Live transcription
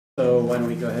So why don't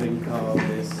we go ahead and call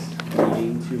this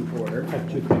meeting to order. I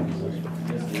have 2 copies.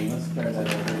 Let's start that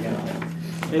over again.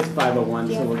 It's 5:01,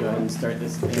 so we'll go ahead and start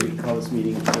this, and call this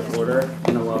meeting to order.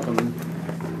 And I welcome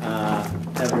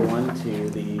everyone to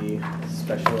the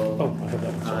special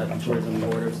Tourism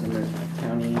Board of Sumner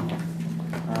County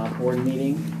board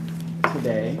meeting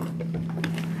today.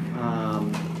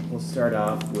 We'll start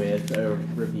off with a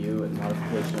review and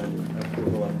modification and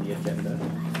approval of the agenda.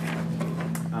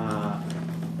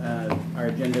 Our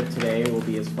agenda today will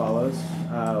be as follows.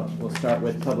 We'll start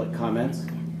with public comments,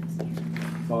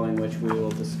 following which we will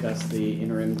discuss the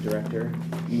interim director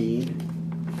need.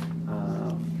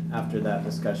 After that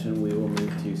discussion, we will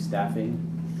move to staffing,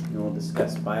 and we'll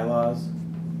discuss bylaws.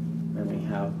 Then we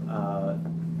have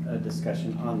a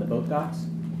discussion on the boat docks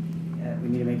we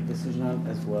need to make a decision on,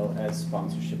 as well as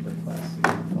sponsorship requests.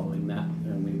 And following that,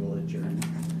 then we will adjourn.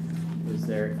 Is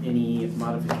there any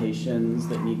modifications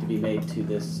that need to be made to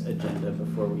this agenda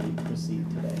before we proceed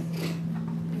today?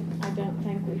 I don't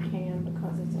think we can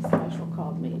because it's a special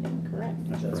called meeting, correct?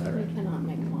 That's correct. We cannot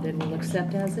make one. Then we'll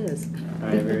accept as is. All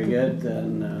right, very good.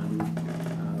 Then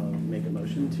I'll make a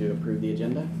motion to approve the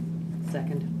agenda.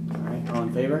 Second. All right, all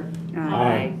in favor? Aye. All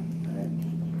right,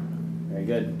 very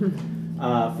good.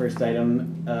 First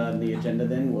item on the agenda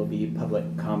then will be public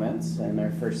comments, and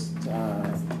our first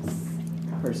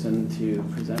person to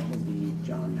present will be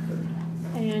John Hurd.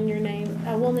 And your name,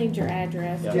 we'll need your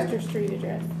address, Yep. just your street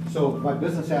address. So my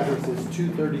business address is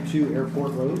 232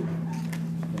 Airport Road,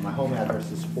 and my home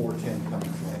address is 410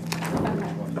 Cummings Lane.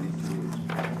 Which one you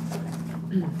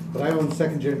need to use. But I own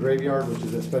Second Gen Graveyard, which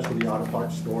is a specialty auto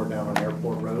parts store down on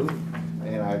Airport Road,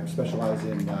 and I specialize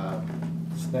in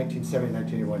 1970,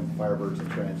 1981 Firebirds and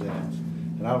Trans Ams.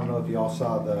 And I don't know if you all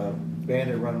saw the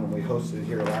Bandit Run when we hosted it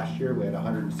here last year. We had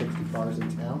 160 cars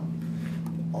in town.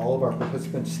 All of our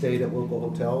participants stayed at local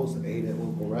hotels, ate at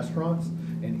local restaurants,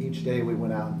 and each day we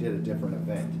went out and did a different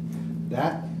event.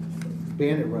 That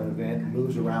Bandit Run event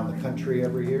moves around the country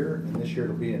every year, and this year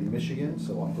it'll be in Michigan,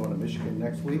 so I'm going to Michigan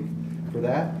next week for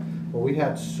that. But we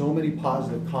had so many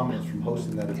positive comments from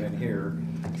hosting that event here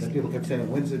that people kept saying,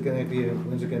 when's it going to be,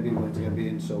 when's it going to be, when's it going to be?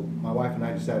 And so my wife and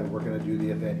I decided we're going to do the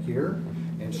event here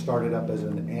and start it up as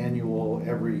an annual,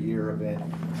 every year event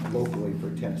locally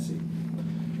for Tennessee.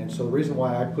 And so the reason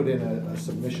why I put in a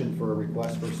submission for a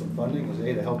request for some funding is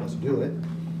A, to help us do it,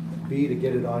 B, to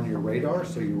get it on your radar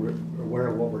so you're aware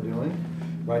of what we're doing.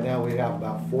 Right now we have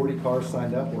about 40 cars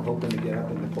signed up. We're hoping to get up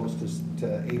into close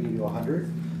to 80 to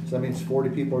 100. So that means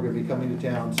 40 people are going to be coming to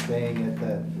town, staying at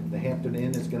the Hampton Inn.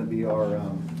 It's going to be our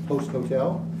host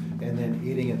hotel, and then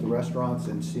eating at the restaurants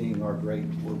and seeing our great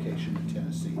location in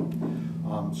Tennessee.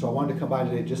 So I wanted to come by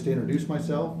today just to introduce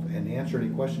myself and answer any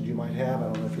questions you might have. I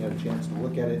don't know if you had a chance to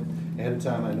look at it ahead of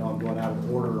time. I know I'm going out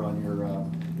of order on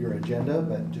your agenda,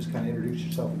 but just kind of introduce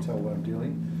yourself and tell what I'm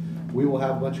doing. We will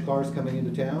have a bunch of cars coming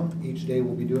into town. Each day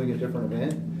we'll be doing a different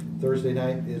event. Thursday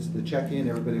night is the check-in.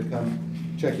 Everybody will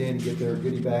come check in, get their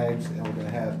goodie bags, and we're going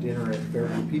to have dinner at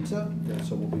Fairview Pizza,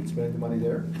 so we'll be spending the money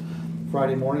there.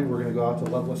 Friday morning, we're going to go out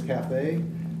to Loveless Cafe,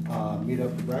 meet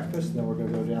up for breakfast, and then we're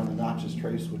going to go down the Notches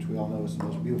Trace, which we all know is the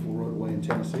most beautiful roadway in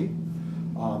Tennessee.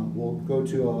 We'll go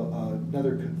to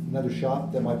another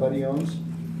shop that my buddy owns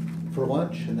for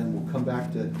lunch, and then we'll come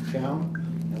back to town,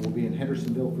 and we'll be in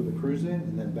Hendersonville for the cruise-in,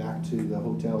 and then back to the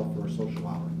hotel for a social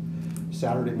hour.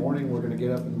 Saturday morning, we're going to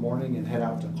get up in the morning and head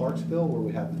out to Clarksville, where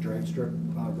we have the drag strip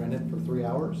rented for 3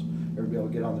 hours. Everybody will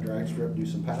get on the drag strip, do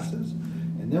some passes.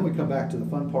 And then we come back to the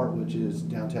fun part, which is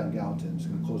downtown Gallatin. It's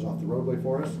going to close off the roadway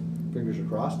for us. Fingers are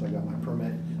crossed. I got my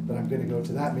permit, but I'm going to go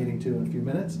to that meeting too in a few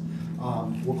minutes.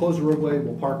 We'll close the roadway.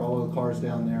 We'll park all of the cars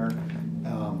down there,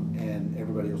 and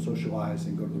everybody will socialize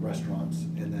and go to the restaurants.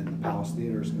 And then the Palace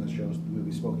Theater is going to show us the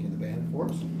movie Smokey and the Bandit for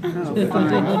us. So we'll come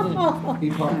out,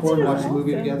 eat popcorn, watch the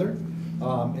movie together.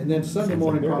 And then Sunday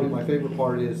morning, probably my favorite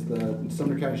part is the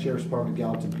Sumner County Sheriff's Department,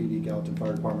 Gallatin PD, Gallatin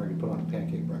Fire Department are going to put on a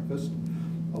pancake breakfast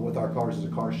with our cars as a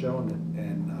car show,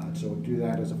 and so we do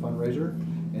that as a fundraiser.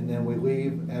 And then we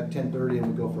leave at 10:30 and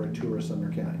we go for a tour of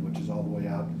Sumner County, which is all the way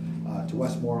out to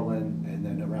Westmoreland and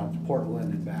then around to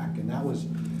Portland and back. And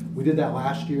we did that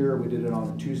last year. We did it on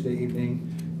a Tuesday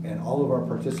evening, and all of our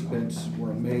participants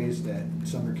were amazed at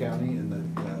Sumner County and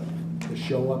the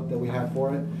show up that we had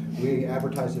for it. We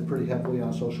advertised it pretty heavily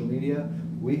on social media.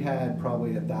 We had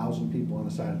probably 1,000 people on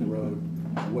the side of the road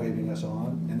waving us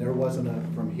on, and there wasn't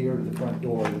from here to the front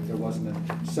door that there wasn't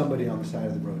somebody on the side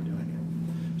of the road doing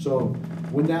it. So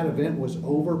when that event was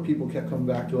over, people kept coming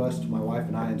back to us, to my wife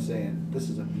and I, and saying, this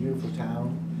is a beautiful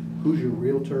town. Who's your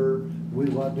realtor? We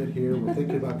loved it here. We're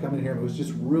thinking about coming here. And it was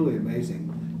just really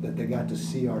amazing that they got to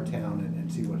see our town and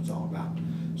see what it's all about.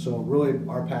 So really,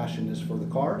 our passion is for the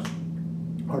cars.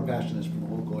 Our passion is for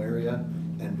the local area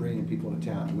and bringing people to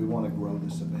town. We want to grow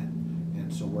this event.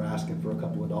 And so we're asking for a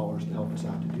couple of dollars to help us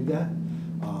out to do that.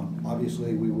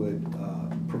 Obviously, we would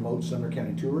promote Sumner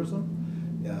County tourism.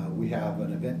 We have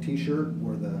an event t-shirt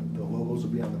where the logos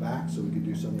will be on the back, so we could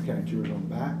do Sumner County tourism on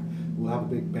the back. We'll have a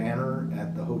big banner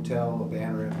at the hotel, a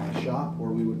banner at my shop where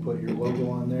we would put your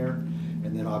logo on there.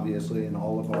 And then obviously in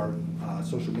all of our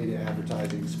social media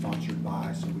advertising sponsored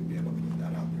by, so we'd be able to put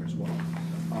that out there as well.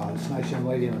 This nice young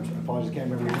lady, and I apologize, I can't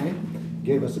remember your name,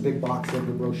 gave us a big box of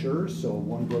the brochures. So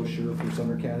one brochure from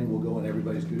Sumner County will go in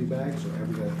everybody's goodie bag, so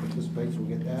everybody that participates will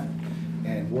get that.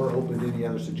 And we're open to any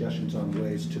other suggestions on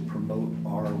ways to promote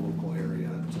our local area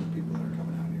to the people that are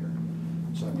coming out here.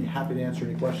 So I'd be happy to answer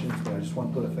any questions, but I just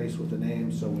want to put a face with the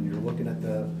name, so when you're looking at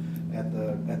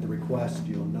the request,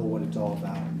 you'll know what it's all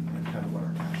about and kind of what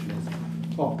our passion is.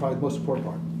 Oh, probably the most important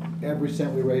part. Every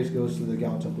cent we raise goes to the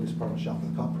Gallatin Police Department Shop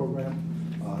with the Cop program.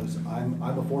 I'm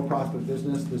a for-profit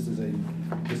business. This is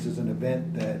an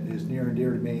event that is near and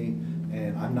dear to me,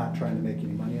 and I'm not trying to make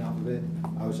any money off of it.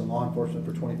 I was in law enforcement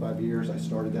for 25 years. I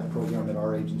started that program at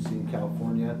our agency in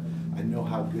California. I know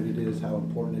how good it is, how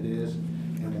important it is.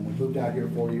 And when we moved out here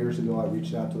 4 years ago, I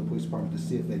reached out to the police department to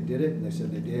see if they did it, and they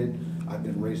said they did. I've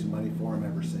been raising money for them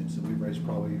ever since, and we've raised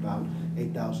probably about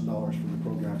 $8,000 for the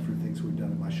program through things we've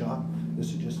done in my shop.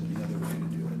 This is just another way to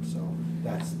do it. So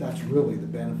that's really the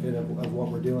benefit of what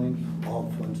we're doing. All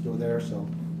the funds go there, so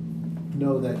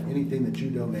know that anything that you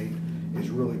donate is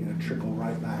really going to trickle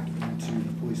right back into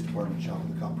the police department shop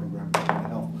with the Cop program. It's going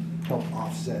to help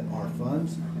offset our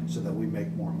funds so that we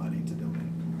make more money to donate.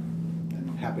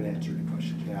 And happy to answer any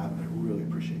questions you have, and I really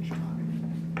appreciate your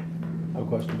time. I have a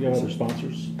question. Do you have other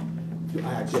sponsors?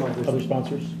 Other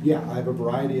sponsors? Yeah, I have a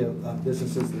variety of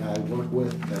businesses that I work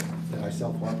with that I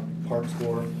sell parts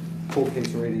for. Cold case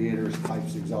radiators,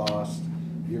 pipes, exhaust,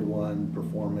 Year One,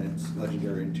 Performance,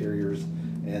 Legendary Interiors,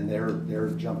 and they're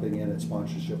jumping in at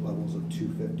sponsorship levels of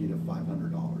 $250 to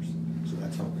 $500. So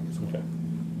that's helping as well. Okay.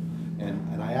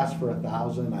 And I asked for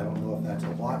 1,000. I don't know if that's a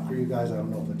lot for you guys. I don't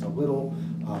know if it's a little.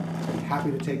 I'd be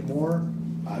happy to take more.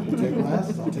 I will take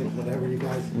less. I'll take whatever you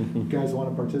guys want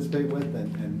to participate with,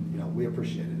 and you know, we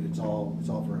appreciate it. It's all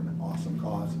for an awesome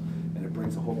cause, and it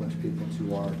brings a whole bunch of people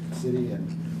to our city. And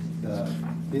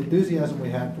the enthusiasm we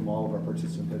had from all of our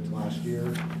participants last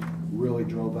year really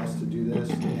drove us to do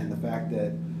this, and the fact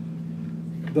that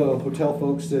the hotel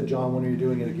folks said, John, when are you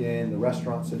doing it again? The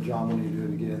restaurant said, John, when are you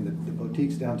doing it again? The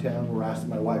boutiques downtown were asking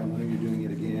my wife, when are you doing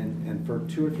it again? And for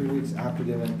 2 or 3 weeks after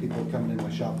the event, people were coming in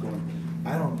my shop going,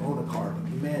 I don't own a car,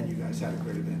 but man, you guys had a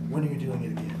great event. When are you doing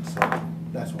it again? So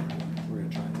that's what we're going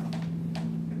to try now.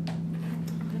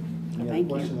 Any other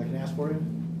questions I can ask for you?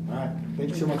 All right. Thank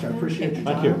you so much. I appreciate your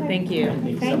time. Thank you. Thank you. Thank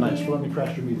you so much. Thanks for letting me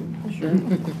crash your meeting. Sure.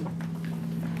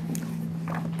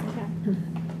 Okay.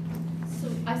 So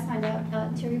I signed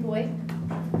up, Terry Boyd.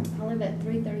 I live at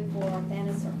 334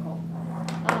 Vanna Circle.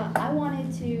 I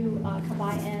wanted to come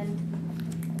by and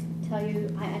tell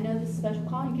you, I know this is a special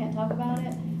call, you can't talk about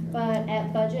it, but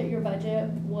at budget, your budget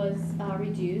was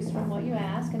reduced from what you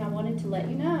asked, and I wanted to let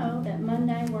you know that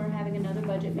Monday we're having another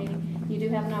budget meeting. You do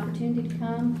have an opportunity to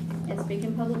come and speak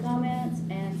in public comments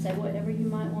and say whatever you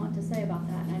might want to say about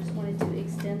that, and I just wanted to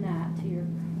extend that to your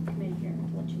committee here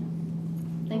to let you know.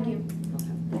 Thank you.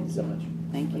 Thank you so much.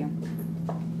 Thank you.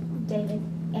 David,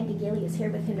 Andy Gilly is here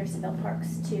with Hendersonville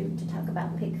Parks to talk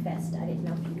about Pig Fest. I didn't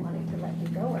know if you wanted to let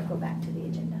him go or go back to the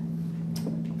agenda.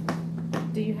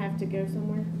 Do you have to go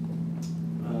somewhere?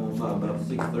 About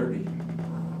 6:30.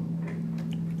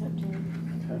 It's up to you.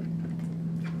 Okay.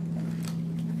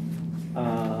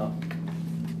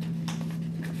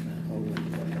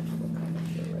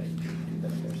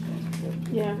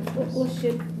 Yeah,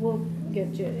 we'll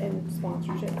get you in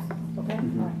sponsorships, okay?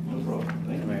 Mhm. All right. No problem.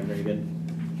 Thank All you. right, very good.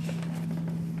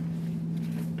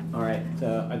 All right,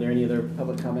 are there any other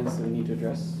public comments that we need to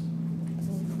address?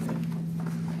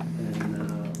 And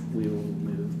we will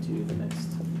move to the next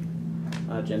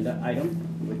agenda item,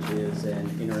 which is an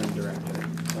interim director.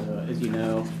 As you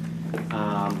know,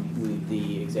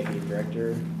 the executive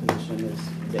director position is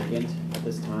vacant at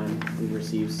this time. We've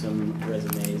received some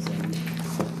resumes and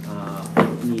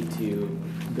need to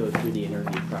go through the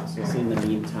interview process. In the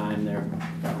meantime,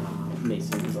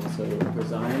 Mason has also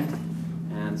resigned,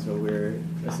 and so we're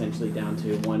essentially down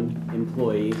to one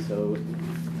employee, so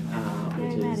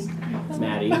which is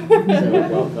Maddie. So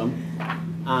welcome.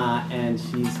 And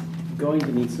she's going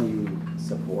to need some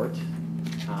support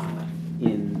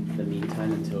in the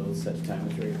meantime until such time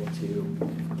as we're able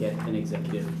to get an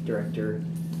executive director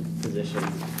position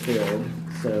filled.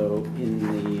 So in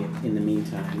the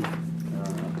meantime,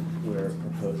 we're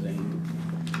proposing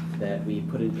that we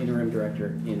put an interim director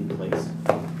in place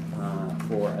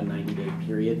for a 90-day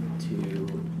period to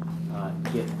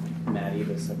get Maddie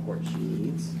the support she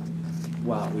needs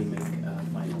while we make a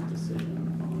final decision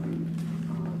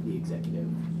on the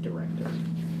executive director.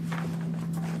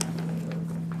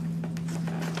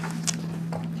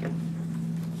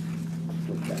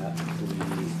 With that,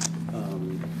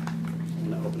 I'm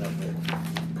gonna open up the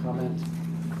comment.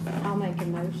 I'll make a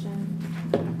motion.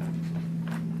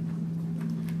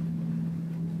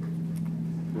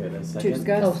 We have a To second.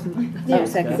 discuss? Yeah. Oh,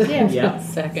 second. Yeah. Yeah.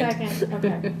 Second. Second,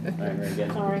 okay, All right, very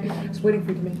good. sorry. I was waiting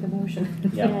for you to make the motion.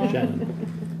 Yeah. Shannon.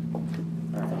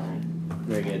 All right. Sorry.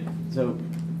 Very good. So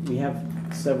we have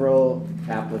several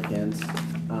applicants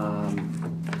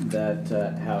that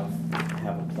have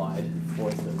applied for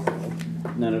the role.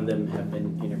 None of them have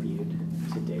been interviewed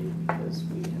to date because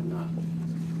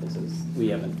we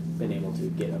haven't been able to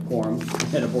get a quorum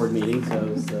at a board meeting, so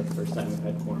it's the first time we've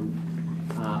had quorum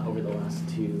over the last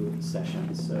 2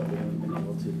 sessions, so we haven't been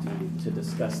able to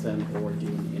discuss them or do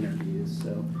interviews.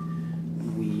 So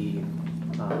we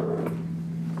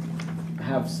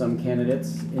have some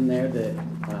candidates in there that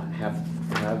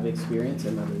have experience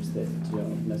and others that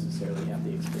don't necessarily have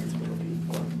the experience we're looking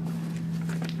for.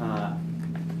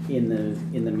 In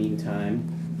the meantime,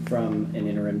 from an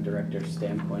interim director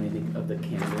standpoint, I think of the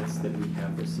candidates that we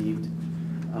have received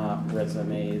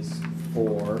resumes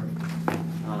for,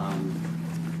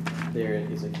 there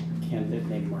is a candidate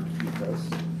named Mark Petros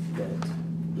that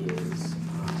is,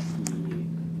 he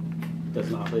does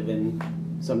not live in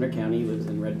Sumner County, he lives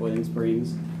in Red Boiling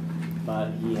Springs,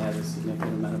 but he has a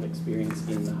significant amount of experience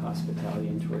in the hospitality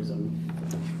and tourism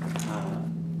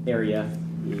area.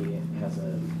 He has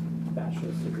a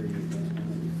bachelor's degree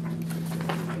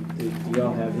do you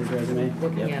all have his resume?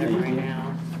 Looking Yep, at it thank right you.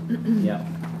 now. Yep.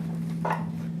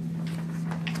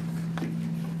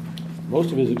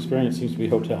 Most of his experience seems to be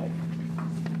hotel,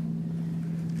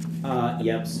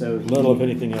 Yep, so he. little of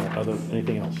anything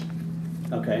else.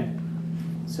 Okay,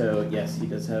 so yes, he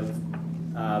does have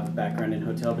background in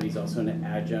hotel, but he's also an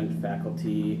adjunct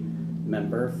faculty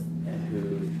member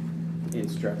who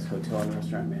instructs hotel and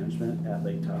restaurant management at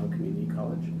Lake Tahoe Community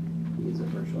College. He is a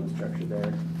virtual instructor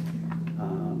there.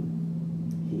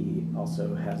 He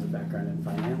also has a background in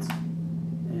finance,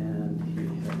 and he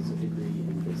has a degree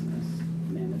in business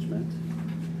management.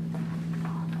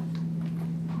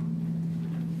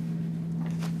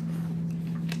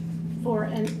 For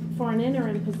an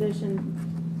interim position,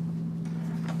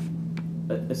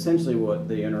 Essentially what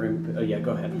the interim, oh yeah,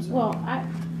 go ahead, I'm sorry. well,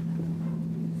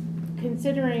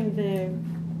 considering the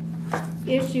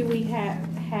issue we had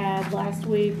last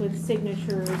week with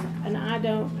signatures, and I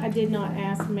did not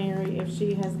ask Mary if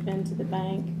she has been to the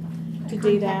bank to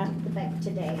do that. Contacted the bank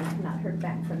today and I've not heard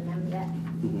back from them yet.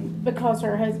 Mhm. Because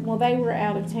her husband, well, they were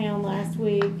out of town last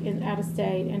week and out of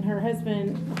state, and her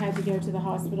husband had to go to the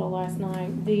hospital last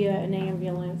night via an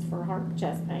ambulance for heart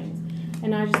chest pains.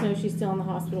 And I just know she's still in the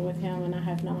hospital with him, and I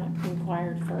have not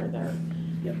inquired further.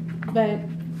 Yep. But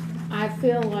I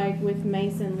feel like with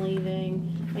Mason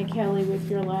leaving and Kelly with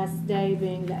your last day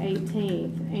being the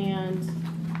 18th and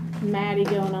Maddie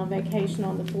going on vacation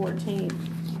on the 14th,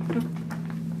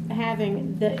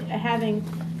 having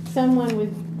someone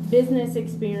with business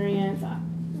experience,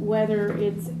 whether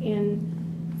it's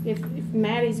if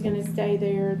Maddie's gonna stay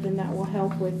there, then that will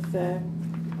help with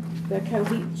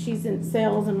she's in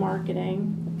sales and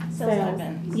marketing. Sales and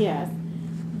events. Yes,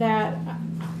 that,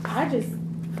 I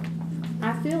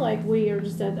feel like we are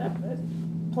just at a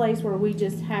place where we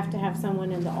just have to have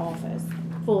someone in the office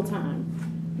full-time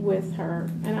with her.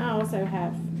 And I also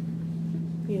have,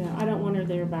 I don't want her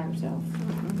there by herself.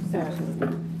 So,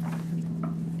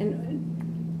 and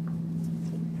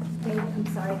David, I'm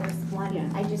sorry, there's one, Yeah.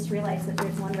 I just realized that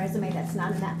there's one resume that's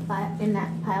not in that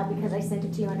pile because I sent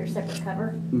it to you under separate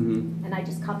cover. Mm-hmm. And I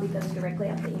just copied those directly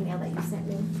off the email that you sent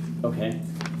me. Okay.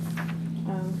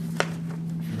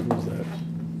 Who's that?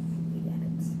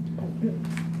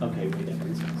 Okay, wait a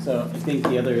minute. So I think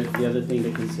the other thing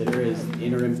to consider is the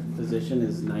interim position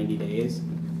is 90 days.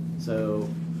 So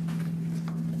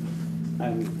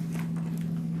I'm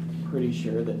pretty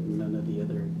sure that none of the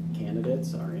other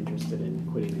candidates are interested in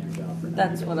quitting their job for 90 days.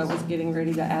 That's what I was getting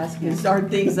ready to ask, is are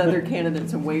these other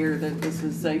candidates aware that this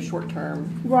is a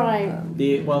short-term? right,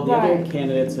 The other Right.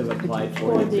 candidates have applied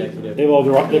for For an the- executive. They've all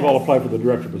Yes. applied for the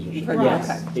director position. Right.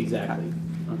 Yes, Okay. exactly.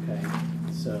 Okay,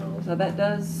 so, So that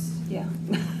does, yeah.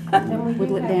 And we do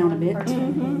Whittle it have down a one bit.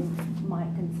 person who might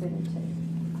consider to.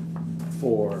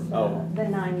 The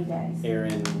 90 days.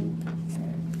 Eric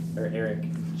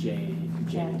Janicki,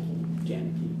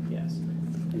 yes.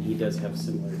 And he does have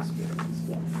similar experience.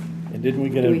 Yes. And didn't we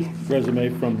get a resume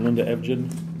from Linda Evgen?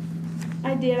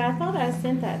 I did, I thought I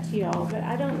sent that to y'all, but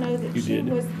I don't know that You she did?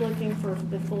 was looking for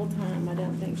the full-time, I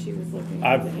don't think she was looking for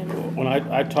I've, the interim. when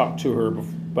I talked to her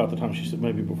about the time, she said,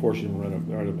 maybe before she wrote a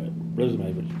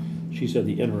resume, but she said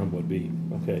the interim would be,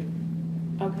 okay.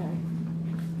 Okay.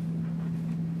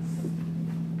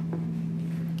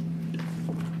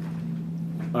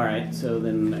 All right, so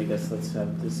then I guess let's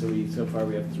have this, so far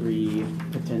we have 3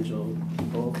 potential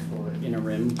people for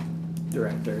interim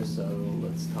directors, so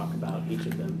let's talk about each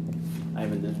of them. I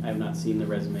have not seen the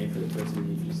resume for the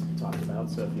person you just talked about,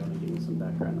 so if you want to give me some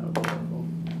background, that would be helpful.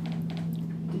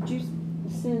 Did you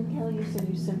send, Kelly, you said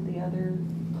you sent the other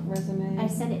resume? I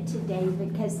sent it to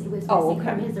David because it was Oh, missing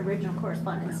from okay. his original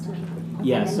correspondence to me.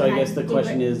 Yeah, And then so I when guess the do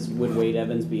question it- is, would Wade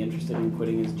Evans be interested in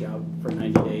quitting his job for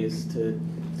 90 days to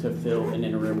fill an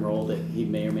interim role that he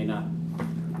may or may not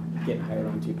get hired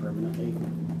onto permanently?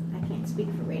 I can't speak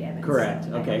for Wade Evans. Correct, so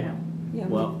I don't okay. know. Yeah,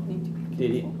 we Well, need to be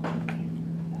did he? careful.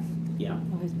 Yeah,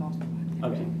 Oh, his boss.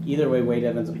 okay. Either way, Wade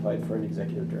Evans applied for an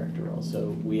executive director role,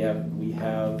 so we have,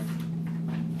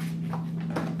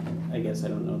 I guess I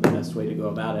don't know the best way to go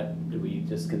about it. Do we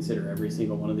just consider every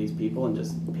single one of these people and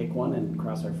just pick one and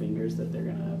cross our fingers that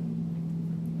they're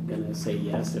gonna say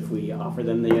yes if we offer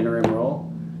them the interim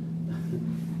role?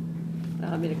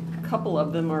 I mean, a couple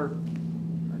of them are,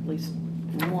 or at least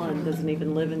one doesn't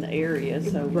even live in the area,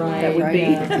 so that would be,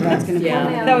 That's gonna be.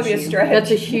 yeah, that would be a stretch.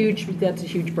 That's a huge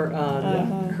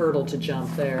Uh-huh. hurdle to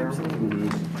jump there.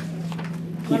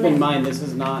 Keep in mind, this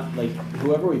is not, like,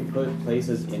 whoever we place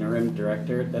as interim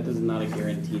director, that is not a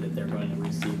guarantee that they're going to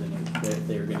receive that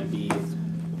they're gonna be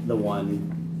the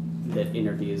one that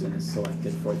interviews and is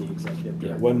selected for the executive Yeah,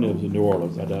 director. one lives in New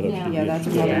Orleans, I doubt if she'd be Yeah, that's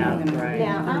interested. what I'm Yeah, gonna. right.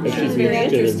 Now, I'm If she's It'd be under,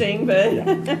 interesting, but.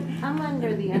 Yeah. I'm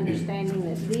under the understanding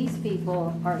that these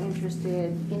people are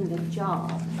interested in the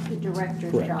job, the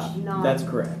director's Correct. job, not. That's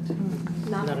correct.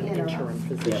 Not Not the an interim. interim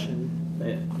position.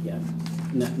 Yeah,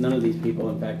 none of these people,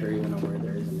 in fact, are even aware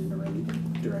there is an interim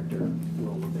director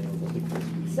role available because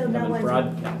So we no haven't one's-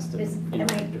 broadcast an is- am interim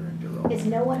I- director role. is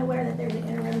no one aware that there's an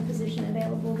interim position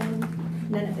available then?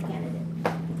 None of the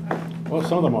candidates? Well,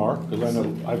 some of them are, because I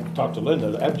know, I've talked to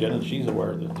Linda Evgen, and she's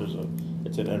aware that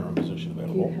it's an interim position Do you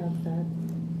available. have that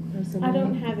resume? I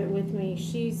don't have it with me.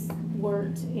 She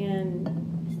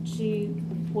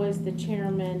was the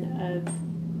chairman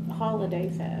of Holiday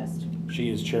Fest. She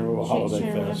is chairman of She's Holiday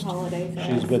chairman of Fest. Holiday She's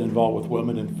Fest. been involved with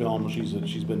women in film,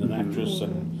 she's been an actress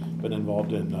and been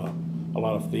involved in a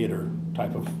lot of theater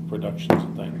type of productions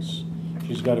and things.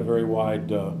 She's got a very wide,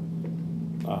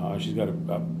 she's got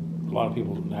a lot of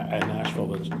people in Nashville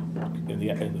that's in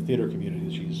the theater community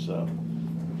that she's,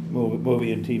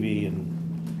 movie and TV and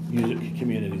music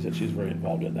communities that she's very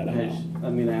involved in, that I know.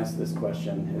 I'm gonna ask this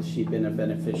question, has she been a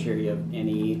beneficiary of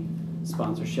any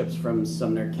sponsorships from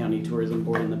Sumner County Tourism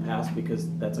Board in the past? Because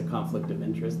that's a conflict of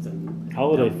interest and.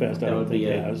 Holiday Fest, I That don't would be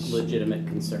think a has. legitimate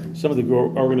concern. Some of the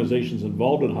organizations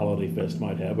involved in Holiday Fest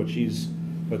might have, but she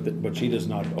does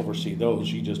not oversee those,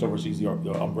 she just oversees the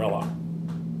umbrella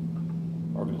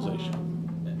organization.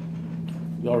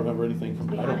 Y'all remember anything To from?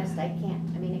 be I don't- honest, I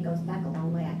can't, I mean, it goes back a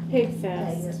long way. I can't Pig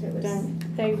tell you Fest. if it was.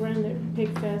 Don't they run the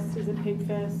Pig Fest? Is it Pig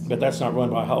Fest? But that's not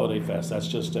run by Holiday Fest, that's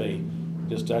just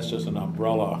an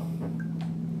umbrella.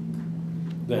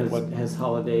 That what, Has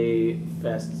Holiday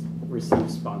Fest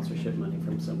received sponsorship money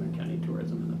from Sumner County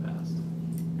Tourism in the past?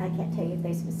 I can't tell you if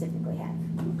they specifically have.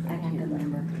 I have to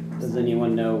remember. Does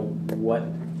anyone know what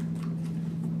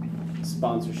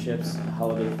sponsorships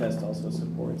Holiday Fest also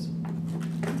supports?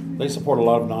 they support a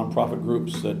lot of nonprofit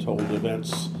groups that hold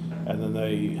events, and then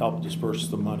they help disperse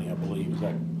the money, I believe, is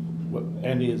that what,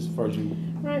 Andy, as far as you,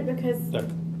 Right, because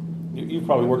you've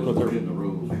probably worked with her Reading the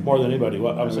rules. more than anybody,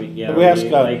 what, I'm Are we- saying, yeah, did we are ask, we,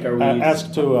 like, are we-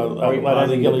 ask to, are we let Andy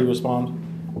pausing Gilly the- respond?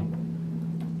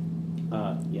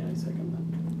 Yeah, I second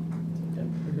that.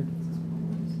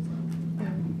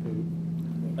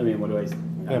 Okay. I mean, what do I?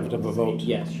 Have to have a vote.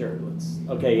 Yeah, sure, let's,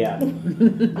 okay, yeah. A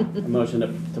motion to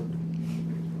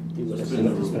do what I Suspend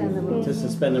the rules. Suspend the rules. To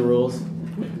suspend the rules.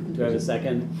 Do I have a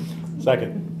second?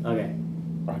 Second. Okay.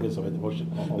 I guess I made the motion.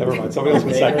 Never mind, somebody else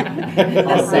can second.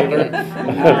 All in favor?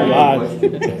 Aye.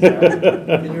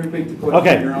 Can you repeat the question?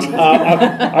 Okay. Your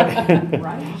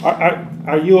Honor?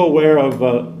 Are you aware of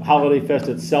Holiday Fest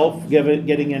itself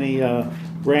getting any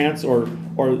grants, or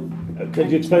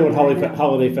could you explain what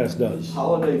Holiday Fest does?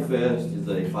 Holiday Fest is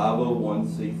a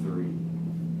 501c3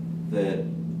 that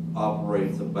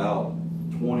operates about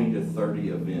 20 to 30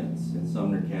 events in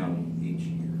Sumner County each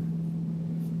year.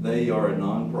 They are a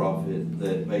nonprofit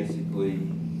that basically,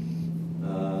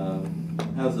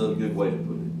 how's a good way to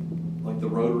put it? Like the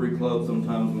Rotary Club,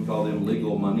 sometimes we call them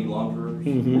legal money launderers.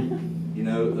 Mhm. You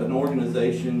know, an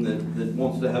organization that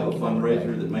wants to have a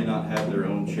fundraiser that may not have their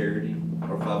own charity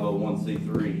or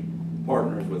 501c3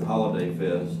 partners with Holiday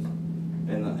Fest,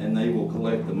 and they will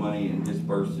collect the money and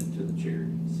disperse it to the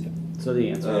charities. So the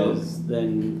answer is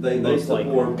then They most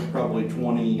support likely. probably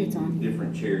 20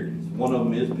 different charities. One of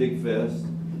them is Pig Fest.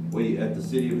 We, at the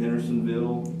city of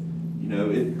Hendersonville, you know,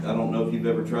 I don't know if you've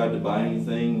ever tried to buy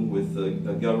anything with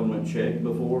a government check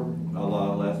before, a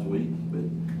la last week, but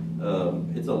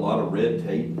it's a lot of red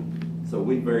tape. So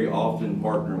we very often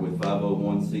partner with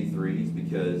 501c3s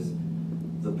because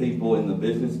the people in the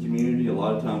business community a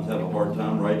lot of times have a hard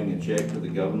time writing a check to the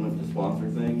government to sponsor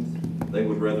things. They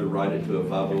would rather write it to a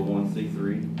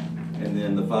 501c3, and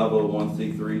then the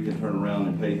 501c3 can turn around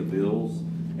and pay the bills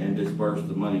and disperse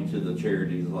the money to the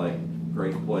charities like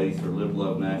Grace Place or Live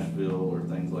Love Nashville or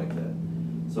things like that.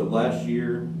 So last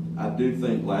year, I do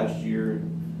think last year,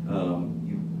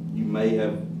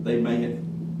 they may have,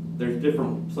 there's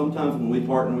different, sometimes when we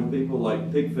partner with people,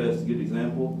 like Pig Fest is a good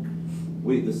example,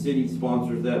 the city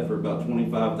sponsors that for about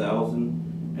 $25,000,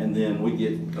 and then we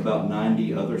get about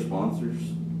 90 other sponsors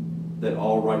that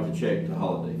all write the check to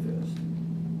Holiday Fest.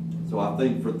 So I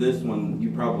think for this one,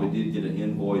 you probably did get an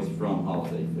invoice from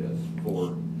Holiday Fest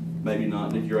for, maybe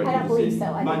not, did you write I to don't the believe city?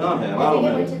 so. I Might think not it- have, I I don't think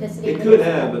it know. went to the city It of could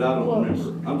Henderson. have, but I don't Well,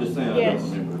 remember. I'm just saying I Yes,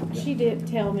 don't remember. she did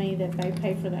tell me that they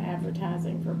pay for the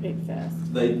advertising for Pig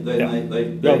Fest. They Yeah. pay for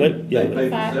It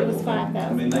several was things.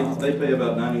 I mean, $5,000. they pay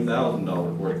about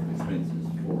 $90,000 worth of expenses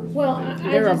for us. Well, I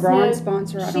They're a just bronze know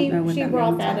sponsor? I don't know what She that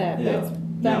brought means. that up. Yeah. That's,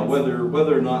 Now,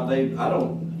 whether or not I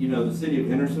don't, you know, the city of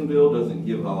Hendersonville doesn't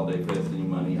give Holiday Fest any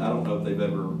money. I don't know if they've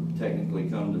ever technically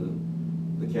come to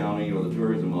the county or the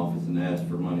tourism office and asked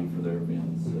for money for their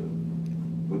events. So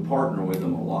we partner with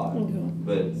them a lot,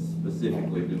 but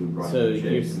specifically do we write So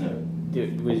checks? No.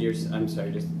 I'm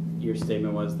sorry, just your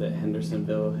statement was that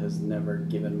Hendersonville has never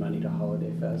given money to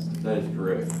Holiday Fest? That is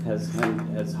correct.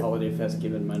 Has Holiday Fest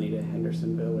given money to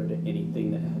Hendersonville or to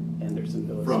anything that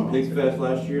Hendersonville has From Pig sponsored? Fest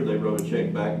last year, they wrote a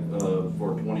check back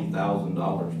for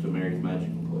 $20,000 to Mary's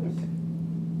Magical Place.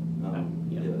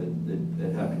 Yeah,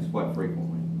 it happens quite frequently.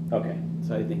 Okay,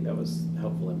 so I think that was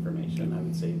helpful information. I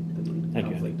would say the Thank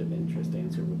you. conflict of interest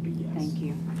answer would be yes. Thank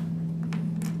you.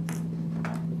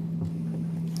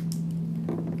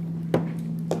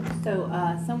 So,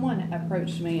 someone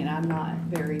approached me, and I'm not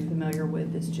very familiar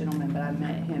with this gentleman, but I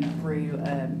met him through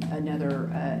another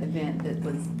event that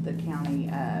was the county,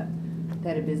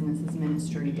 that a business's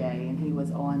ministry day, and he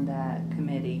was on that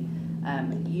committee.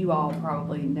 You all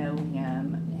probably know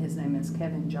him. His name is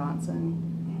Kevin Johnson.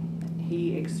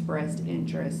 He expressed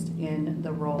interest in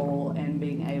the role and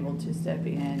being able to step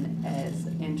in as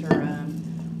interim.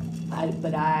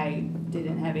 But I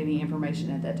didn't have any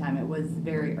information at that time. It was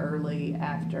very early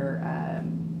after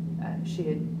she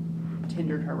had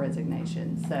tendered her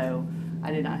resignation, so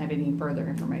I did not have any further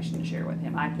information to share with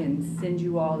him. I can send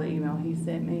you all the email he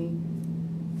sent me,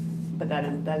 but that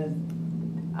is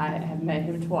I have met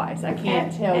him twice. I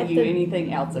can't tell At you the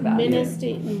anything else about him.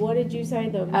 Ministry, what did you say,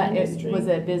 the ministry? It was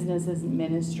a business's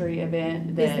ministry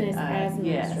event that, Business as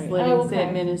yes, ministry. Living Oh, okay.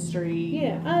 Sit Ministry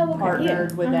Yeah, oh, okay,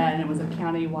 partnered yeah, with uh-huh. that, and it was a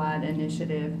county-wide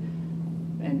initiative,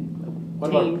 and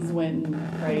What about- teams went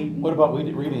and prayed. What about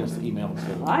reading us the email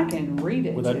instead? I can read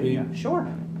it Would that to be- you. Sure.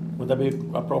 Would that be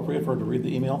appropriate for her to read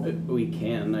the email? We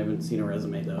can. I haven't seen a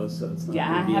resume though, so it's not Yeah,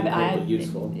 going I to be have, incredibly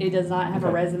useful. it does not have a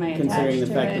Okay. resume attached to it. Considering the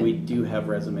fact that we do have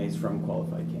resumes from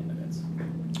qualified candidates.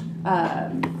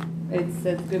 It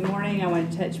says, "Good morning, I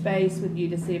want to touch base with you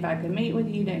to see if I can meet with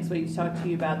you next week to talk to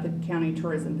you about the county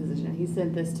tourism position." He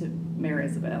sent this to Mayor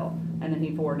Isabel, and then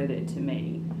he forwarded it to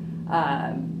me.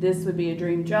 This would be a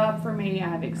dream job for me. I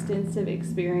have extensive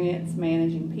experience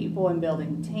managing people and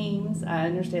building teams. I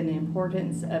understand the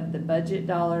importance of the budget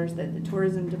dollars that the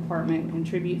tourism department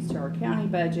contributes to our county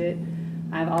budget.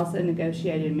 I've also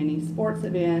negotiated many sports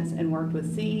events and worked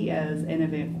with CEOs and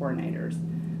event coordinators.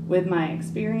 With my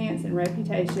experience and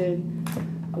reputation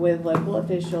with local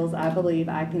officials, I believe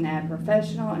I can add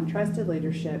professional and trusted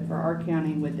leadership for our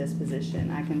county with this position.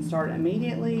 I can start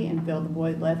immediately and fill the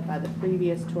void left by the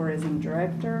previous tourism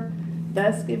director,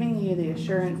 thus giving you the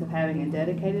assurance of having a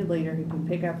dedicated leader who can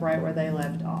pick up right where they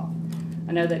left off.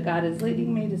 I know that God is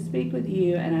leading me to speak with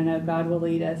you, and I know God will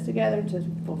lead us together to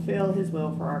fulfill His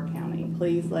will for our county.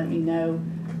 Please let me know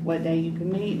what day you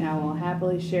can meet, and I will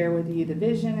happily share with you the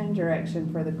vision and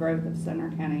direction for the growth of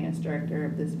Sumner County as director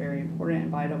of this very important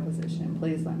and vital position.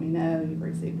 Please let me know you've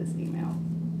received this email.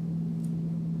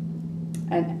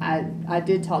 And I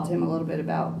did talk to him a little bit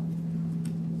about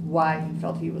why he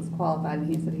felt he was qualified,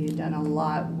 and he said he had done a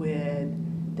lot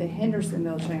with the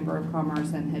Hendersonville Chamber of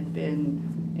Commerce and had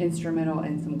been instrumental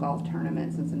in some golf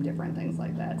tournaments and some different things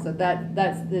like that. So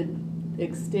that's the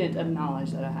extent of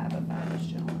knowledge that I have about this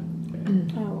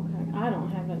gentleman. Oh, okay. I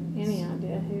don't have any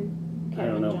idea who I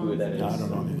Kevin don't know who that Johnson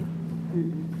is. I don't know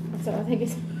either. So I think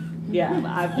it's. Yeah,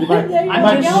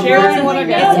 I'm just sharing what I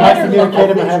got. I might communicate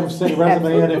him and have him send a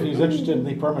resume in if he's interested in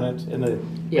the permanent, in the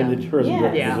tourism Yeah.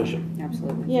 director Yeah. position.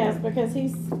 Absolutely. Yes, because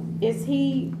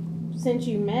since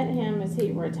you met him, is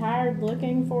he retired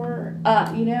looking for? I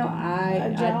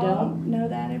job? don't know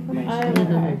that Oh, information.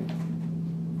 okay.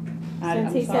 I'm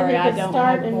Since he sorry, said I he could don't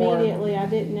start have more. immediately, I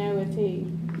didn't know if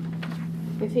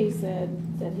he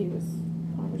said that he was,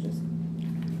 I was just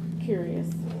curious.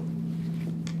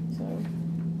 So,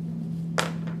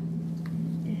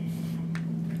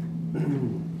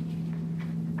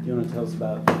 Do you wanna tell us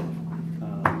about,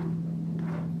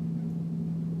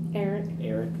 Eric,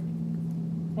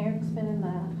 Eric's been in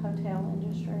the hotel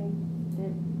industry,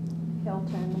 did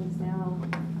Hilton, he's now,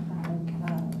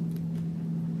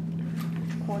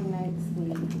 coordinates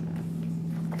the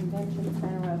convention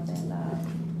center up in,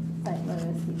 St.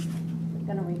 Louis. He's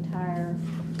gonna retire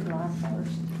July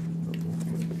 1st.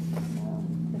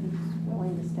 But he's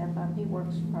willing to step up. He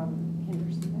works from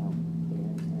Hendersonville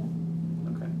here,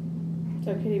 so. okay.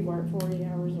 so could he work 40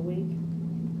 hours a week?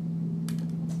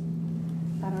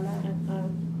 I don't know.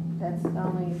 That's the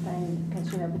only thing, because,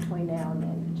 between now and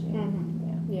then,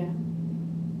 June, yeah. Yeah.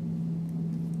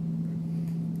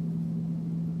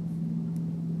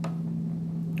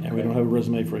 And we don't have a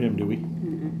resume for him, do we?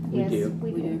 We Yes, do.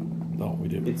 we do. No, we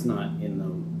do. It's not in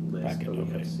the list, Packet, but we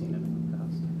okay. have seen it in the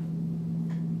past.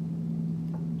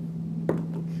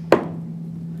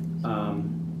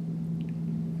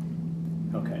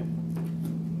 Okay,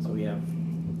 so we have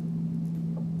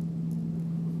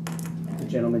the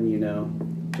gentleman you know,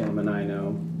 gentleman I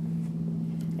know.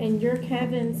 And your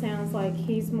Kevin sounds like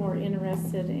he's more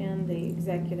interested in the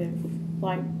executive,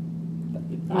 like,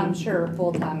 I'm sure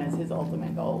full-time is his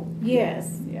ultimate goal.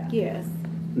 yes, Yeah. yes.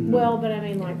 Mhm. Well, but I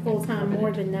mean, like, full-time,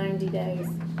 more than 90 days.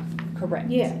 Correct.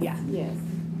 Yes, Yeah. yes.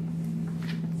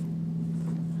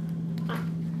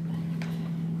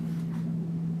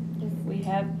 We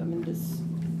have,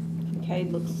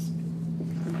 Kincaid looks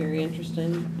very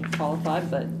interesting and qualified,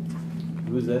 but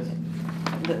Who's this?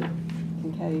 the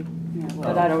Kincaid,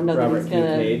 but I don't know that Robert he's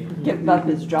gonna Kincaid. give up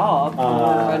his job for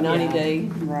a 90-day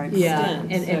Right. stint. Yeah,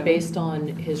 and so- based on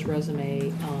his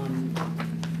resume,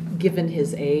 given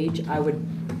his age,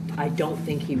 I don't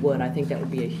think he would. I think that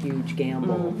would be a huge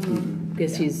gamble.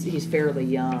 Because he's fairly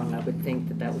young, I would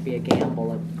think that would be a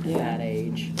gamble at Yeah. that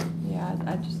age. Yeah,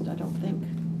 I don't think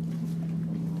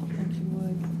he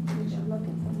would. We should look at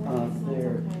some more.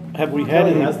 There. Have we had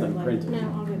Kelly any, has them printed. No,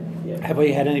 I'll get it. Yeah. have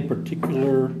we had any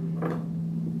particular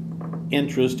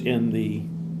interest in the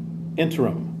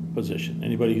interim position?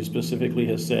 Anybody who specifically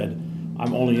has said,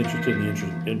 I'm only interested in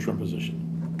the interim position?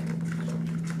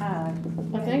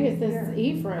 I think it's this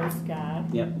Ephros guy.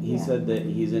 Yep, he Yeah. said that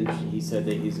he's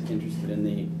interested in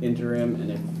the interim,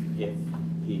 and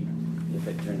if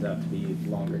it turns out to be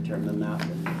longer term than that,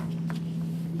 then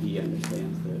he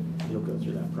understands that he'll go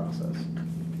through that process.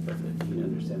 But that he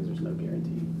understands there's no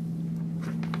guarantee.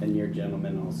 And your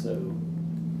gentleman also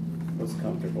was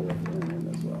comfortable with the interim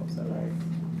as well, is that right?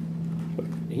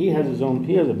 He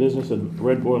has a business in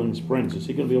Red Boiling Springs. Is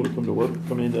he gonna be able to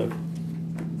come into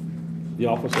the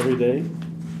office every day?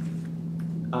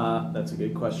 That's a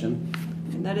good question.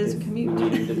 And that is a If commute. We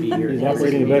need him to be here. He's every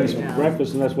operating a week. bed and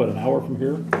breakfast, and that's what, an hour from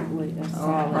here? Oh, probably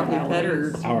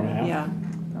better. Hour and a half? Yeah,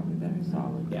 probably better.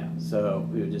 Solid. Yeah, so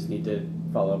we would just need to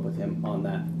follow up with him on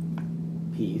that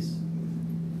piece,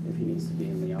 if he needs to be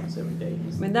in the office every day.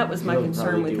 I mean, that was my He'll concern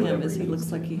probably with do him, whatever is he needs looks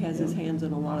to. like he has his Yeah. hands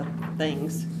in a lot of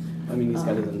things. I mean, he's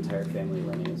got his entire family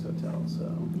running his hotel,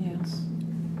 so. Yeah. it's-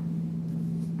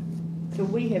 So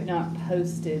we have not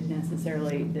posted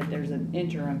necessarily that there's an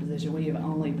interim position. We have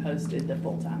only posted the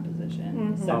full-time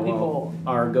position. Mhm. So Oh, well, people,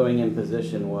 our going in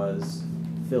position was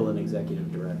fill an executive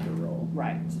director role.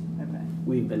 right, okay.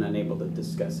 We've been unable to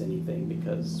discuss anything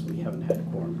because we haven't had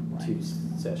quorum two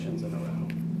sessions in a row.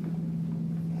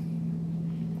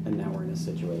 And now we're in a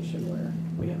situation where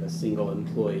we have a single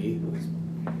employee who's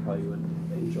probably would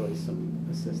enjoy some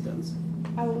assistance.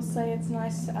 I will say it's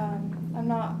nice. I'm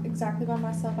not exactly by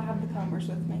myself. I have the combers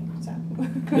with me, so.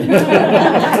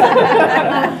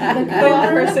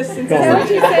 For assistance. Combers. Is that what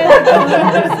you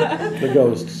said? The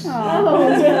ghosts. Oh,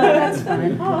 that's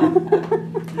fine.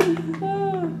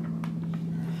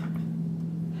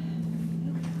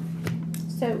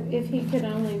 So if he could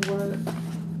only work,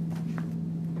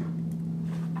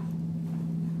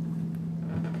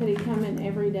 could he come in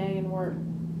every day and work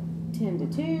 10 to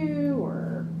 2,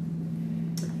 or?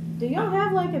 Do y'all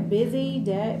have like a busy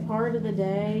day, part of the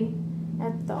day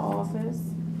at the office?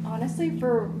 Honestly,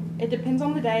 it depends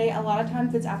on the day. A lot of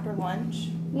times it's after lunch.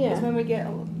 Yeah. Is when we get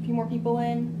a few more people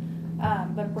in.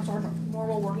 But of course our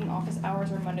normal working office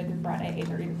hours are Monday through Friday,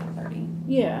 8:30 to 4:30.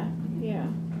 Yeah, yeah.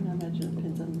 And I imagine it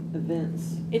depends on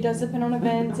events. It does depend on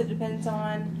events. It depends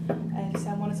on if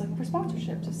someone is looking for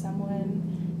sponsorships, if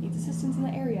someone needs assistance in the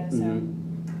area. So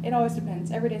it always depends.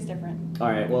 Every day is different. All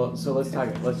right, well, so let's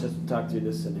just talk through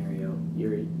this scenario.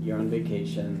 You're on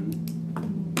vacation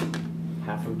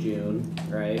half of June,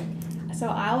 right? So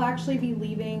I'll actually be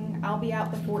leaving. I'll be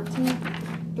out the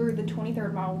 14th through the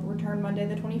 23rd. I'll return Monday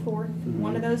the 24th.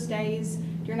 One of those days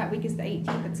during that week is the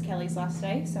 18th. It's Kelly's last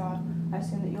day, so I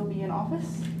assume that you'll be in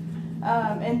office.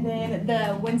 And then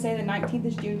the Wednesday the 19th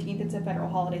is Juneteenth. It's a federal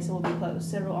holiday, so we'll be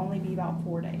closed. So it'll only be about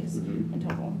 4 days in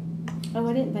total. Oh,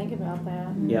 I didn't think about that.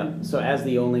 Yeah, so as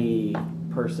the only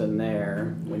person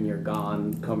there, when you're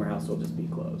gone, Comer House will just be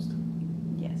closed.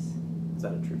 Yes. Is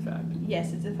that a true fact?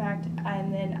 Yes, it's a fact.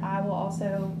 And then I will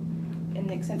also, in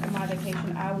the extent of my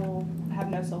vacation, I will have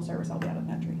no cell service. I'll be out of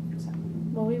the country. So.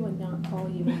 Well, we would not call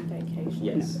you on vacation.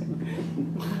 Yes.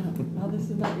 Oh, this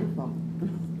is not your fault.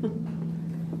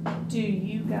 Do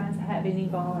you guys have any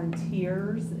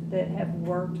volunteers that have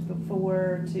worked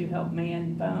before to help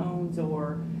man phones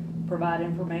or provide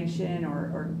information,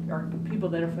 or people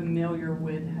that are familiar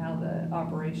with how the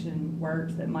operation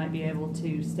works that might be able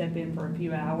to step in for a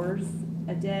few hours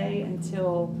a day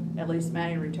until at least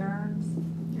Maddie returns?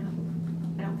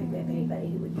 I don't think we have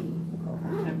anybody who would be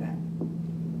qualified. Okay.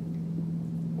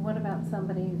 What about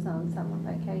somebody who's on summer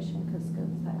vacation because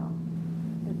school's out?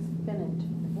 It's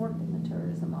worked in the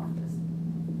tourism office.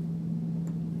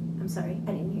 I'm sorry,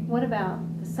 I didn't hear. What about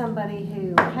somebody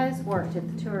who has worked at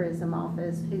the tourism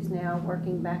office, who's now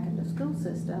working back in the school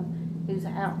system, who's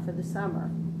out for the summer?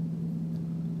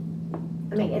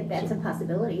 I mean, if that's a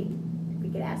possibility, we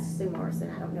could ask Sue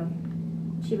Morrison. I don't know.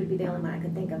 She would be the only one I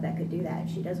could think of that could do that.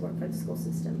 She does work for the school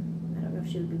system. I don't know if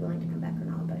she would be willing to come back or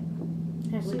not, but.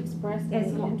 Has she expressed As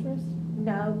any long- interest?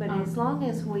 No, but as long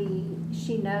as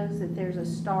she knows that there's a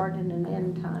start and an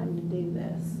end time to do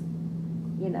this,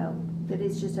 that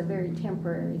it's just a very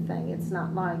temporary thing. It's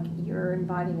not like you're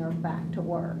inviting her back to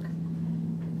work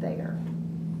there.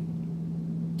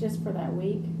 Just for that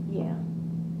week? Yeah.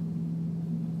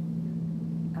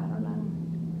 I don't know.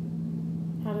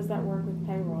 How does that work with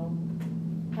payroll?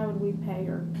 How would we pay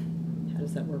her? How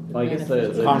does that work with Well, I guess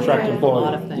benefits? the Contract A employee.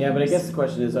 lot of things. Yeah, but I guess the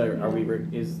question is,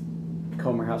 is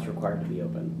Comer House required to be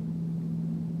open?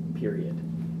 Period.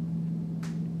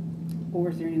 Or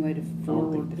is there any way to I don't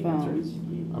forward think the answer is. phones?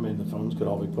 I mean, the phones could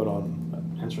all be put on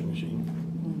an answering machine.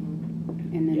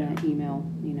 And then Yeah. an email,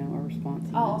 a response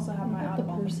I'll email. also have my out of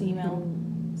office email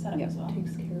set up Yep. as well.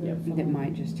 Takes care Yep. of. That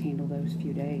might just handle those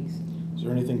few days. Is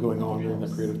there anything going on during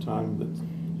that period of time that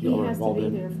He y'all are has to involved be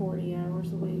in? there 40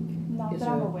 hours a week. Not Is that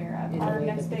I'm there aware of. any Our way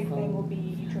next that the big thing phone will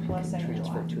be USSSA in Transfer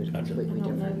July. to a Gotcha. I completely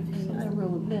don't know different. if he There knows. are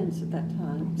real events at that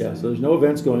time. Yeah, so there's no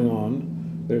events going on.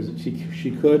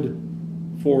 She could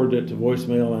forward it to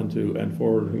voicemail and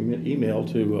forward an email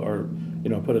to our,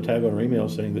 put a tag on her email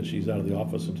saying that she's out of the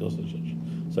office until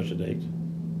such a date.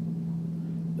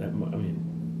 I'm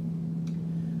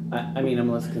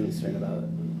less concerned about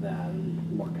that.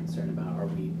 I'm more concerned about are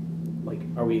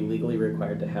we legally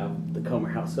required to have the Comer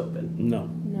House open? No.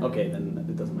 No. Okay, then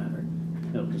it doesn't matter.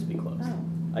 It'll just be closed. Oh.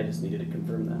 I just needed to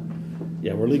confirm that.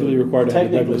 Yeah, we're legally required to have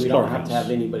the Technically, Douglas we don't Clark have to have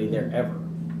House. anybody there ever.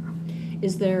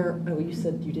 Is there, you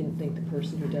said you didn't think the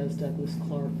person who does Douglas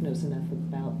Clark knows enough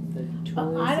about the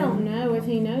tourism? I don't know if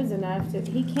he knows enough to,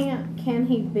 can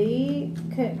he be,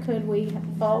 could we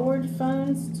forward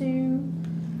phones to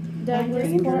Douglas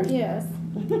Andrew? Clark? Yes.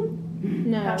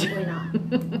 No. Probably not.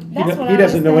 That's what He I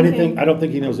doesn't was know thinking. anything, I don't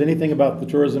think he knows anything about the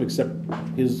tourism except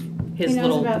his, He His knows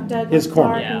little, about Douglas his corner.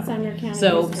 Clark Yeah. and Sumner County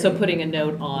so history. putting a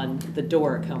note on the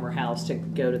door at Comer House to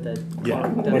go to the Yeah,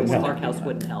 Clark, wouldn't the help. Clark House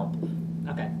wouldn't help.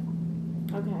 Okay.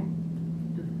 Okay.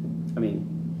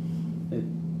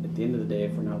 At the end of the day,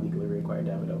 if we're not legally required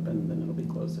to have it open, then it'll be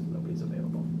closed if nobody's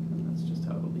available. And that's just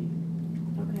how it'll be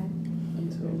Okay.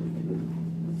 until we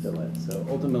can fill it. So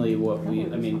ultimately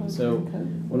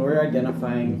when we're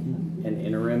identifying an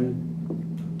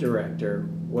interim director,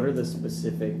 what are the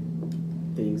specific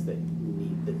things that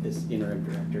this interim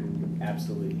director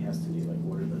absolutely has to do? Like,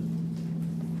 what are the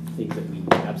things that we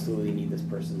absolutely need this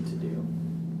person to do?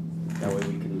 That way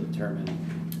we can determine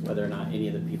whether or not any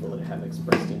of the people that have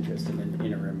expressed interest in an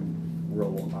interim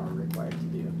role are required to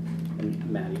do. And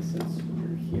Maddie, since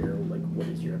you're here, what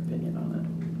is your opinion on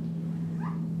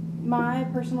My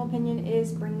personal opinion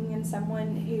is bringing in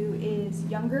someone who is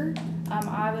younger.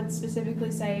 I would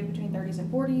specifically say between 30s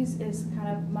and 40s is kind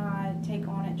of my take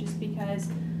on it, just because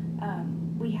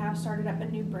we have started up a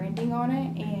new branding on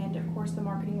it, and of course the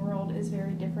marketing world is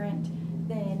very different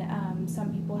than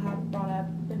some people have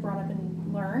been brought up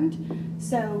and learned.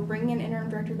 So bringing an interim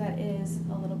director that is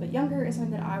a little bit younger is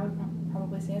something that I would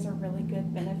probably say is a really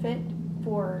good benefit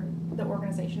for the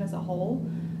organization as a whole.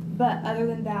 But other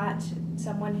than that,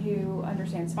 someone who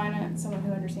understands finance, someone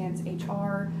who understands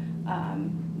HR,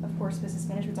 of course business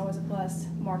management is always a plus,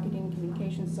 marketing,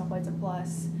 communications is always a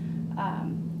plus.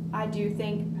 I do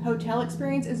think hotel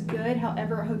experience is good,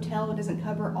 however a hotel doesn't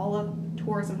cover all of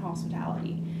tourism and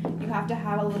hospitality. You have to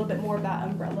have a little bit more of that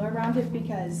umbrella around it,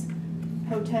 because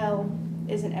hotel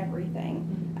isn't everything.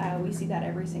 We see that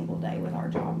every single day with our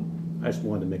job. I just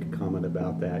wanted to make a comment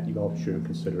about that. You all shouldn't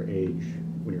consider age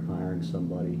when you're hiring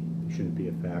somebody. It shouldn't be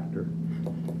a factor.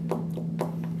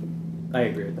 I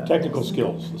agree with that. Technical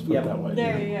skills, let's put it that way.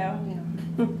 There you go.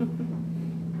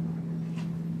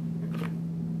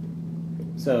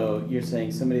 So you're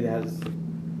saying somebody that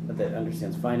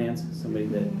understands finance, somebody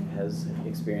that has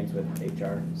experience with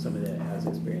HR, somebody that has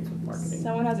experience with marketing.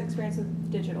 Someone who has experience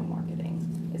with digital marketing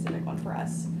is a big one for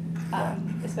us,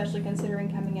 especially considering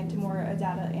coming into more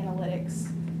data analytics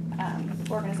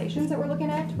organizations that we're looking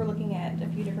at. We're looking at a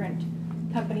few different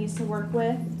companies to work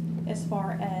with as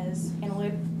far as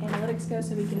analytics go,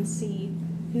 so we can see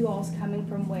who all's coming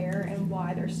from where and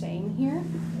why they're staying here.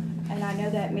 And I know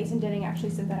that Mason Denning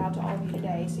actually sent that out to all of you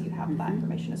today, so you have that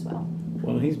information as well.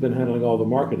 Well, he's been handling all the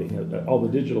marketing, all the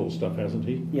digital stuff, hasn't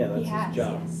he? Yeah, that's He has, his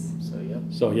job. yes. So, yep.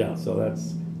 So, yeah, so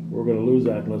we're gonna lose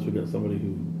that unless we get somebody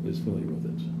who is familiar with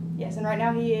it. Yes, and right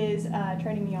now he is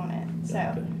training me on it. So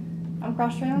Okay. I'm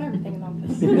cross-trained on everything in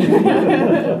office.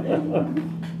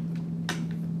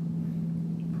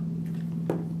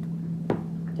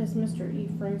 Does Mr.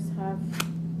 Efros have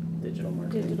Digital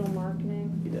marketing. digital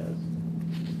marketing? He does.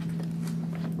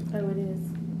 Oh, it is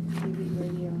TV,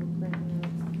 radio, and print.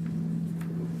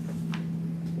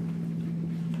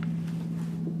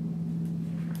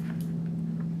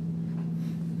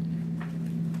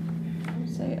 I would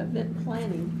say event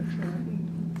planning for sure.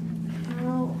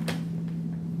 Well,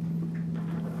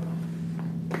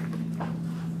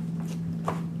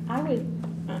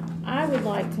 I would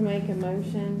like to make a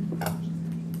motion.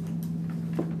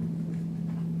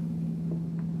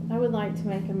 I would like to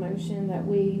make a motion that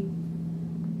we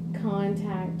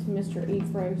contact Mr.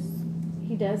 Efros.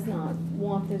 He does not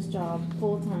want this job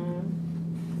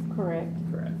full-time, correct?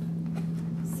 Correct.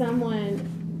 Someone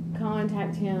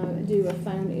contact him, do a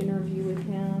phone interview with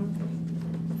him,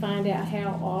 find out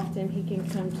how often he can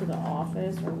come to the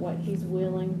office or what he's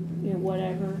willing,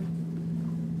 whatever.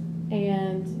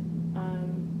 And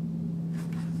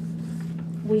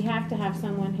we have to have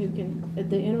someone who can,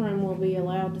 the interim will be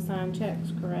allowed to sign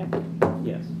checks, correct?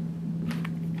 Yes.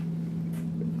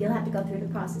 You'll have to go through the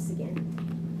process again.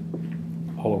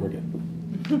 All over again.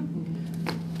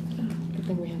 Good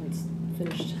thing we haven't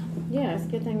finished. Yeah, it's a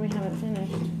good thing we haven't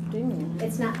finished doing that.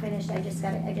 It's not finished, I just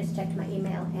checked my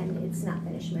email and it's not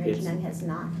finished. Mary It's- Janung has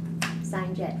not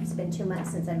signed yet. It's been 2 months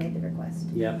since I made the request.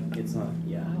 Yep, it's not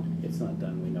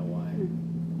done, we know why.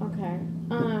 Okay,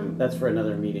 That's for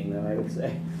another meeting though, I would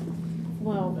say.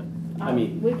 well, I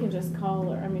mean- we can just call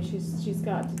her, I mean, she's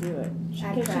got to do it.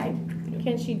 I've tried.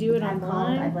 Can she do it I've called,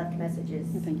 I've online? left messages.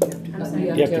 I think you have to I'm go sorry.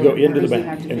 in. You have to go into the First you bank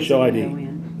have to and show physically ID. go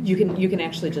in. You can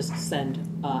actually just send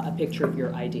a picture of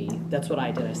your ID. That's what I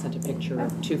did. I sent a picture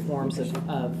of 2 forms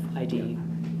of ID.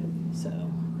 So,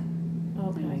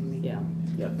 Okay. yeah.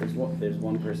 Yep, there's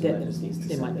one person that just needs to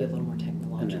They send might be a it, little more and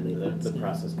technologically then advanced the now.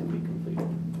 process can be completed.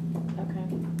 Okay.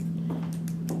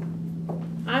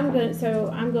 I'm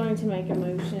going to make a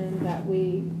motion that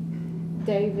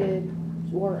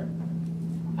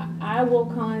I will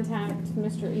contact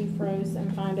Mr. Efros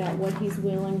and find out what he's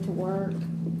willing to work.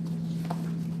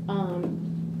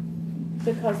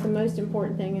 Because the most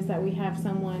important thing is that we have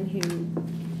someone who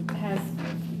has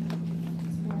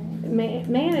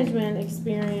management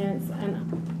experience,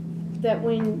 and that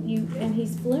and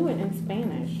he's fluent in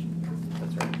Spanish,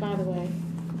 That's right. by the way.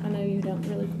 I know you don't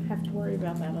really have to worry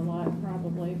about that a lot,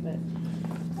 probably, but.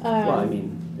 Well, I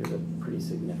mean, there's a pretty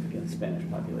significant Hispanic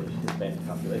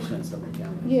population in Sumner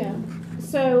County. Yeah,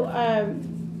 so,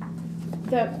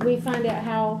 that we find out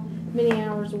how many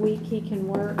hours a week he can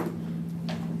work.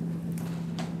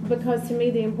 Because to me,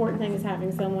 the important thing is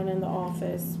having someone in the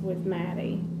office with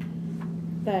Maddie.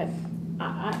 That,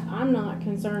 I'm not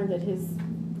concerned that his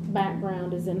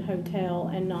background is in hotel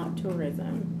and not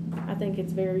tourism. I think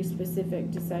it's very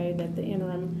specific to say that the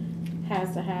interim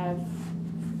has to have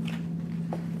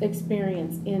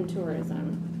experience in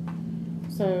tourism.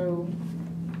 So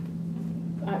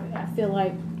I feel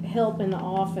like help in the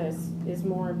office is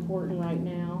more important right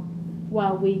now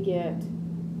while we get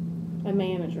a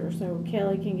manager, so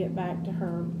Kelly can get back to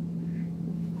her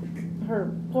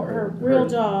real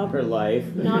job. Her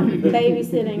life. Not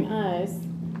babysitting us,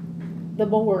 the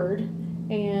board,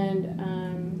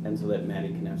 and so that Maddie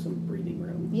can have some breathing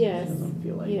room. yes, She doesn't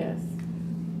feel like. yes.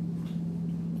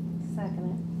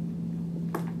 Second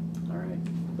All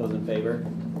right. Those in favor?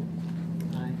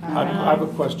 I have a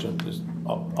question.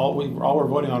 All we're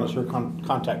voting on is her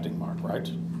contacting Mark, right?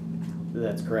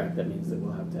 That's correct. That means that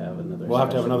we'll have to have another. We'll have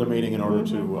to have session. another meeting in order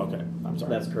to, okay, I'm sorry.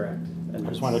 That's correct. I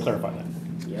just wanted to clarify that.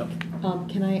 Yep.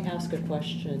 Can I ask a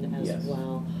question as Yes.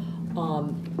 well?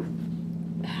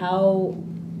 How,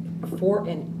 for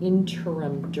an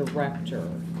interim director,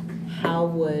 how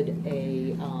would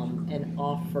an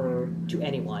offer to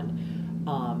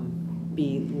anyone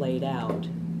be laid out?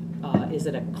 Is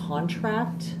it a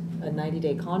contract, a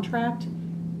 90-day contract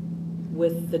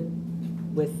with the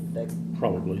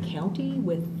Probably. county,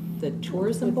 with the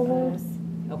tourism board? us.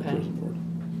 Okay. Tourism board.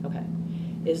 Okay.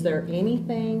 Is there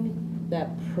anything that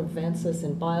prevents us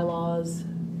in bylaws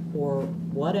or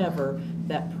whatever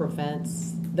that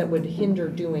would hinder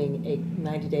doing a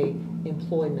 90-day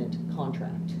employment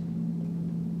contract?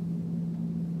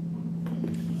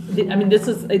 I mean,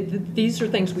 these are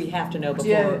things we have to know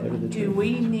before. Do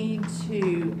we need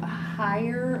to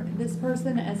hire this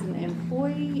person as an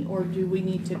employee, or do we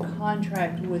need to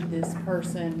contract with this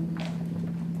person?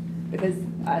 Because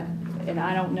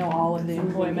I don't know all of the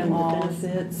employment laws,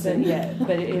 Benefits.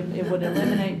 but it would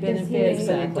eliminate benefits, but it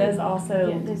Exactly. does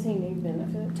also Does he need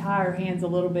benefits? tie our hands a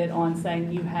little bit on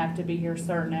saying you have to be here a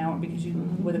certain hour, because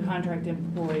with a contract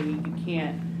employee, you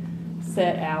can't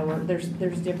set hour, there's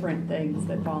different things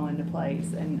that fall into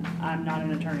place, and I'm not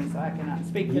an attorney, so I cannot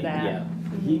speak to that. Yeah.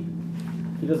 He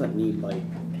doesn't need like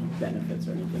benefits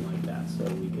or anything like that, so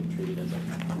we could treat it as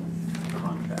a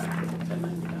contract with a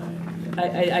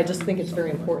 1099. I just think it's very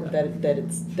important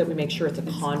that we make sure it's a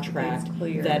contract. It's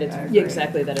clear. That it's, I yeah, agree.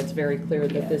 exactly, that it's very clear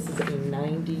that this is a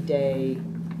 90-day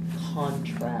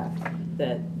contract,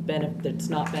 that it's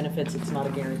not benefits, it's not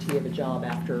a guarantee of a job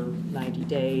after 90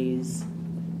 days,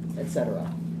 et cetera.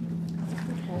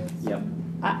 Yep.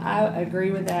 I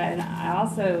agree with that, and I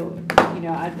also,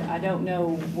 I don't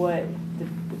know what the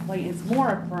plan, it's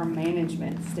more from a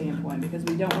management standpoint, because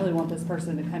we don't really want this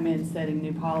person to come in setting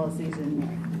new policies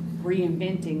and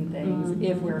reinventing things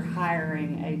if we're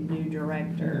hiring a new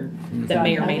director. That So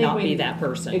may or I may think not we- be that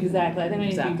person. Exactly, I think we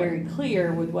need to be Exactly. very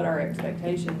clear with what our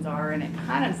expectations are, and it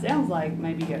kind of sounds like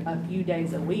maybe a few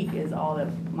days a week is all that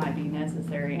might be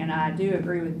necessary, and I do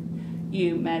agree with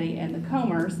you, Maddie, and the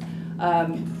Comers.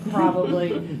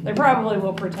 They probably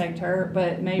will protect her,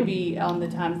 but maybe on the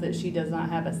times that she does not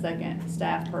have a second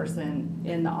staff person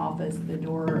in the office, the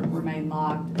door remain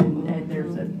locked, and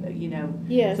there's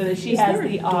Yes. so that she Is has there a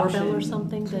the doorbell or option.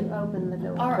 something to that, open the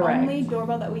door. Our Correct. only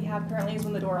doorbell that we have currently is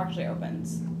when the door actually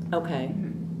opens. okay,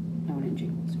 Oh, and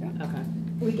jingles, yeah. okay.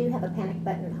 We do have a panic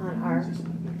button on our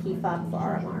key fob for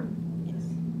our alarm.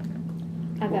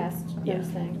 I've asked Yeah. those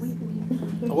things.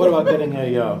 What about getting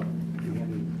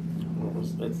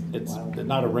it's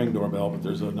not a Ring doorbell, but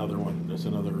there's another one, there's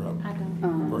another I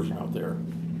don't. version out there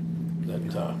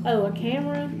that, Oh, a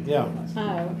camera? yeah,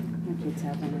 Oh, My kids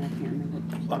have one, and I can't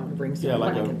remember. Brings Yeah, up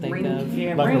like what I a can think Ring. of.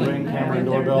 Yeah, Like a Ring. Ring camera There-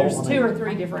 doorbell. There's 2 or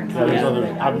 3 different yeah, there's kinds. other,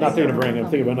 I'm not thinking of Ring, I'm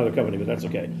thinking of another company, but that's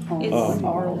okay. It's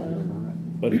Arlo.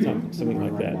 But it's something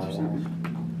like that.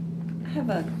 I have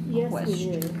a yes, we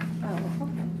question. do, Oh,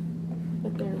 okay.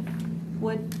 but they're,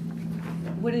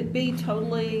 Would it be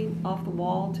totally off the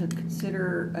wall to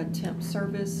consider a temp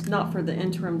service, not for the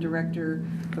interim director,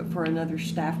 but for another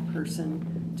staff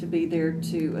person to be there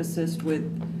to assist with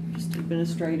just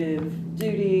administrative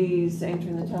duties,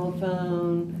 answering the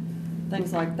telephone,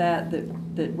 things like that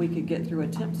we could get through a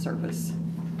temp service?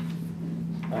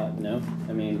 No,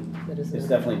 I mean, That isn't it's a-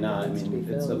 definitely not. I needs to mean,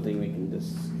 be it's filled. something we can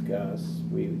discuss.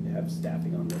 We have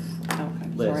staffing on this Okay,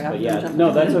 list, sorry. but I'm yeah, jumping no,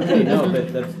 in. that's okay. No,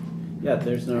 but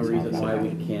there's no reason why we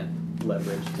can't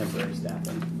leverage temporary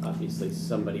staffing. Obviously,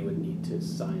 somebody would need to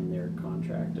sign their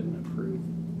contract and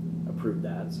approve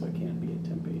that, so it can't be a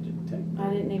temp agent. I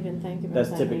didn't even think about that.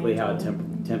 That's typically how a Angela.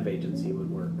 temp agency would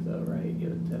work, though, right? You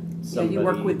would have Yeah, you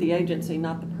work somebody- with the agency,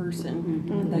 not the person.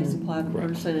 Mhm. They supply the Correct.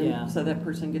 person, Yeah. and so that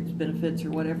person gets benefits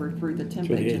or whatever through the temp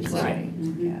Through the agency. agency. Right,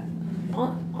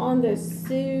 yeah. On the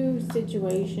Sue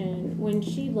situation, when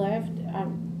she left,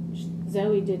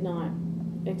 Zoe did not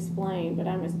explain, but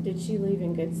did she leave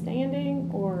in good standing,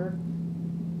 or?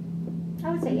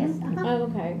 I would say yes. Uh-huh. Oh,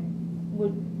 okay.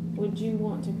 Would you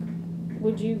want to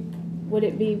would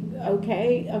it be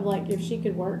okay of like if she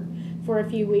could work for a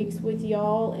few weeks with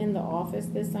y'all in the office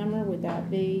this summer? Would that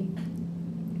be?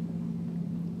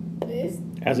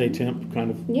 As a temp, kind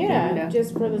of. Yeah, Yeah.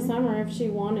 just for the summer if she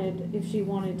wanted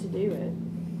to do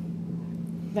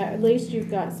it. That at least you've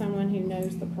got someone who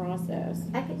knows the process.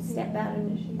 I could step out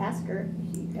and ask her,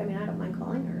 I mean, I don't mind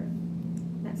calling her.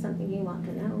 That's something you want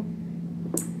to know.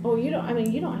 Oh, you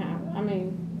don't have,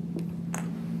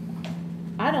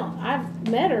 I've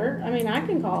met her, I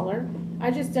can call her.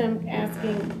 I just am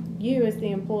asking you as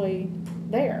the employee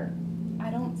there. I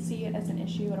don't see it as an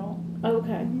issue at all.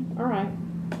 Okay, all right,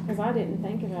 because I didn't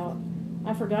think about,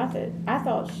 I forgot that, I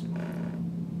thought,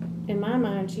 in my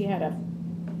mind, she had a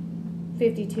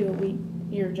 52 a week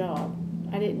year job.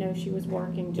 I didn't know she was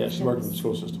working Yeah, just. she worked in the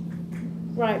school system.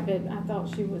 Right, but I thought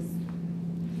she was,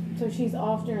 so she's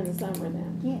off during the summer then?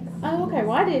 Yes. Oh, okay,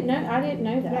 well, I didn't know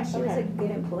that. Yeah, she was a Okay. good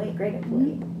employee, great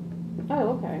employee.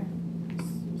 Oh, okay.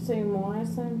 Sue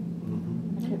Morrison?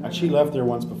 And she left there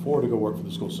once before to go work for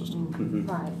the school system. Mhm.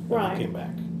 Right. And Right. Came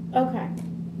back. Okay,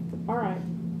 all right,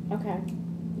 okay.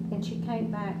 And she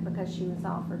came back because she was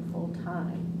offered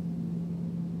full-time.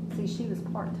 See, she was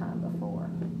part-time before.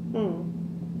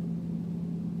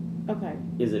 Okay.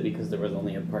 Is it because there was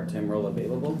only a part-time role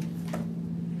available?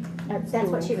 That's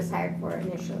what she was hired for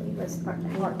initially, was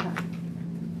part-time. Part-time.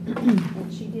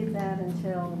 And she did that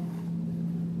until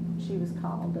she was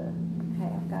called to, hey,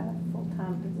 I've got a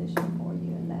full-time position for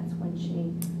you, and that's when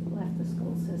she left the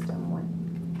school system and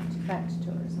went back to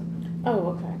tourism.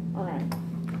 Oh, okay, all right.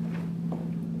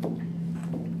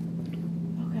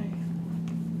 Okay.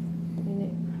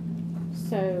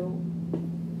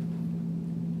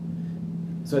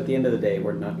 So at the end of the day,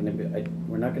 we're not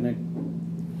gonna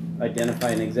identify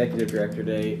an executive director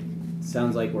today.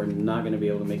 Sounds like we're not gonna be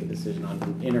able to make a decision on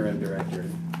an interim director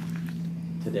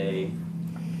today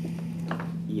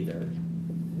either.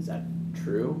 Is that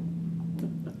true?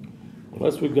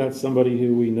 Unless we've got somebody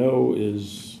who we know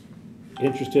is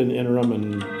interested in the interim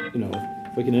and,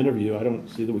 if we can interview, I don't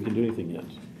see that we can do anything yet.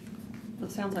 It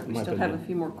sounds like we My still have a opinion.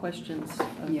 few more questions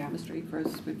of Yeah. Mr.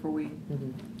 Efros before we.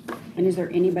 And is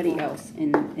there anybody else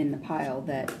in the pile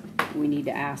that we need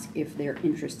to ask if they're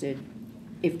interested,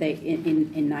 if they,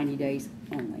 in 90 days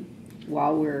only?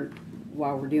 While we're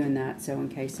doing that, so in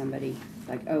case somebody,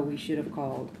 like, oh, we should have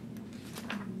called.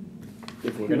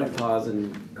 If we're gonna pause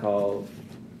and call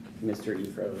Mr.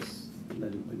 Efros,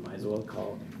 then we might as well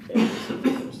call a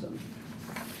single person.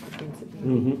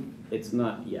 It's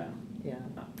not, yeah. Yeah.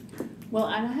 Well,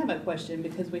 and I have a question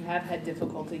because we have had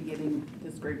difficulty getting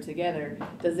this group together.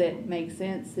 Does it make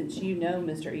sense, since you know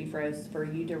Mr. Efros, for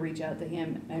you to reach out to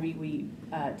him? Maybe we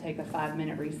take a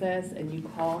 5-minute recess and you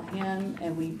call him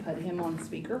and we put him on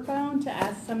speakerphone to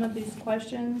ask some of these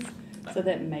questions so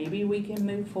that maybe we can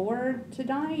move forward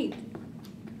tonight?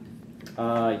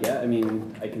 Yeah,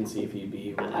 I can see if he'd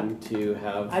be willing to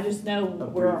have. I just know a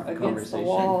we're brief against the conversation.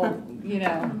 wall,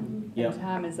 Yep. and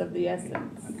time is of the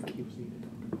essence.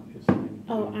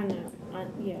 Oh, I know,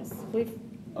 yes,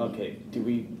 Okay,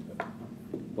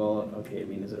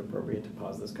 is it appropriate to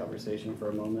pause this conversation for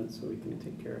a moment so we can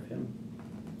take care of him?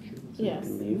 So we yes.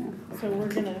 can leave? So we're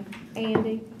gonna,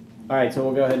 Andy? All right, so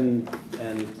we'll go ahead and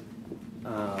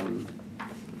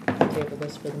Table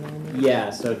this for the moment. yeah,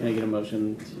 so can I get a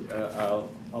motion to,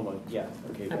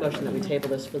 okay. I motion that we table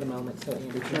this for the moment so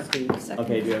Andy can speak.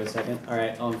 Okay, do you have a second? All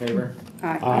right, all in favor?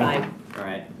 Aye. All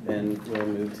right, then we'll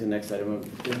move to the next item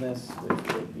of business,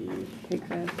 which would be Pig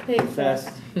Fest. Pig Fest,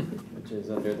 which is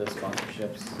under the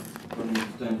sponsorships. Want me to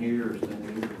stand here or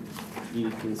stand You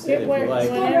can sit if you Where- like.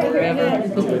 wherever it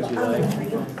is. Do what you like.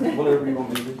 here? Whatever you want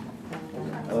me to do.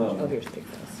 Oh, here's Pig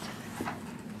Fest.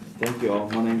 Thank you all.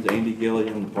 My name's Andy Gilly.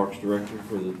 I'm the Parks Director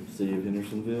for the City of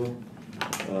Hendersonville.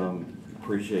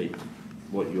 Appreciate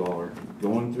what you all are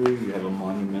going through. You have a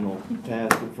monumental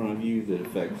task in front of you that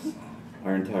affects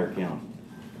our entire county.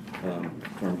 In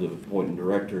terms of appointing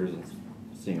directors and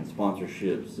seeing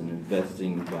sponsorships and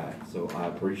investing back. So I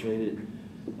appreciate it.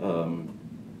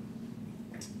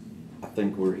 I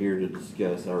think we're here to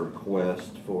discuss our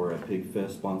request for a Pig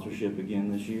Fest sponsorship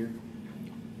again this year.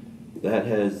 That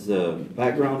has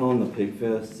background on the Pig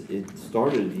Fest. It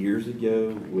started years ago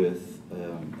with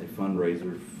a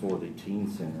fundraiser for the teen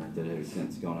center that has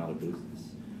since gone out of business.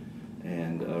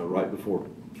 And right before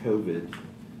COVID,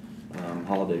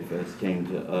 Holiday Fest came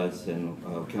to us and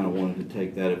kind of wanted to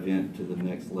take that event to the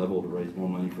next level to raise more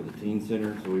money for the teen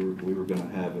center. So we were going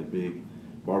to have a big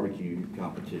barbecue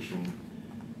competition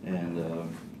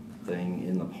and thing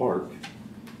in the park.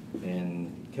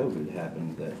 And COVID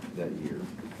happened that year.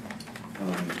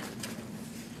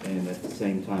 And at the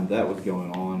same time that was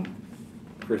going on,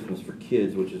 Christmas for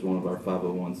Kids, which is one of our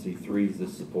 501c3s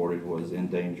that's supported, was in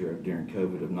danger of, during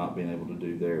COVID, of not being able to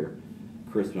do their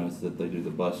Christmas, that they do the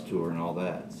bus tour and all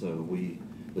that. So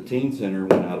the teen center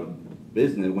went out of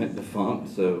business, went defunct,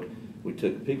 so we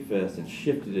took Pig Fest and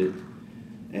shifted it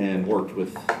and worked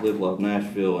with Live Love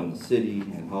Nashville and the city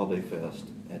and Holiday Fest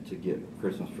to get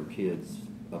Christmas for Kids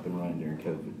up and running during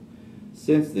COVID.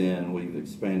 Since then, we've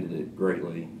expanded it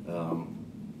greatly.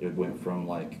 It went from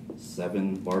like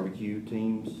 7 barbecue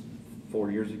teams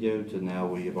 4 years ago to now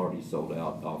we have already sold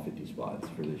out all 50 spots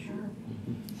for this year.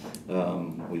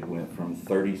 We went from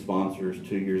 30 sponsors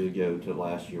 2 years ago to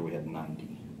last year we had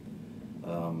 90.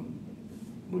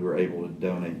 We were able to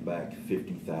donate back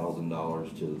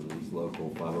 $50,000 to these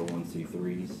local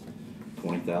 501c3s.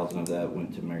 20,000 of that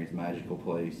went to Mary's Magical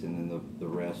Place, and then the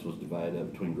rest was divided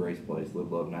up between Grace Place,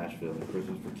 Live Love Nashville, and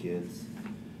Christmas for Kids.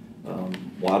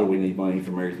 Why do we need money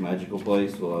for Mary's Magical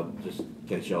Place? Well, just in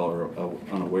case y'all are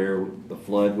unaware, the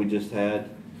flood we just had,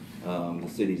 the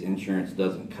city's insurance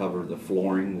doesn't cover the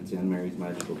flooring that's in Mary's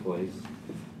Magical Place.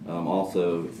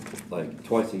 Also, like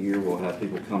twice a year, we'll have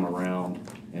people come around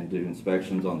and do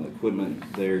inspections on the equipment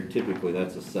there. Typically,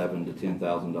 that's a $7,000 to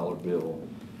 $10,000 bill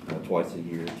twice a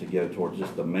year to go towards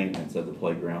just the maintenance of the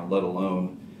playground, let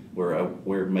alone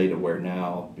we're made aware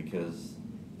now because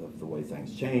of the way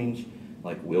things change,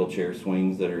 like wheelchair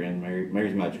swings that are in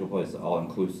Mary's Magical Place,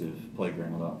 all-inclusive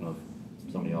playground. I don't know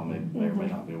if some of y'all may or may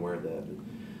not be aware of that. But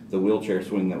the wheelchair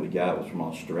swing that we got was from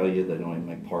Australia. They don't even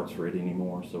make parts for it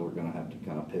anymore, so we're going to have to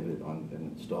kind of pivot on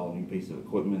and install a new piece of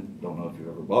equipment. Don't know if you've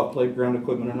ever bought playground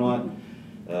equipment or not.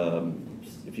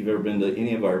 If you've ever been to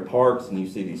any of our parks and you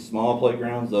see these small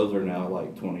playgrounds, those are now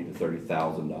like $20,000 to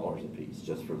 $30,000 a piece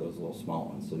just for those little small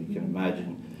ones. So you can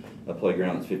imagine a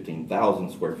playground that's 15,000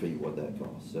 square feet, what that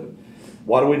costs. So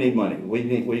why do we need money? We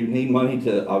need money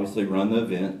to obviously run the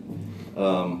event.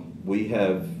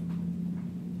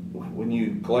 When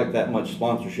you collect that much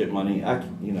sponsorship money, I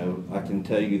can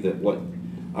tell you that what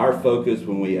our focus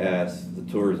when we ask the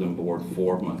tourism board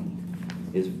for money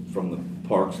is from the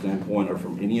park standpoint or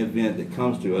from any event that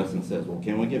comes to us and says, well,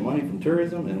 can we get money from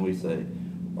tourism? And we say,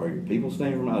 are your people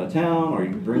staying from out of town? Are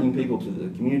you bringing people to the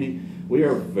community? We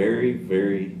are very,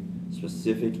 very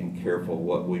specific and careful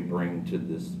what we bring to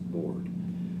this board.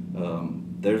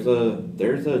 There's a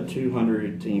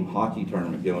 200-team hockey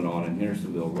tournament going on in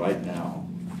Hendersonville right now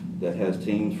that has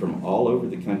teams from all over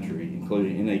the country,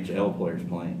 including NHL players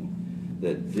playing,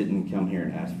 that didn't come here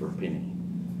and ask for a penny.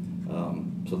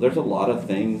 So there's a lot of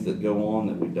things that go on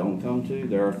that we don't come to.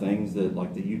 There are things that,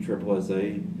 like the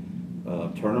USSSA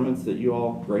tournaments that you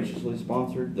all graciously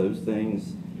sponsored, those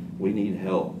things, we need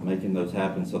help making those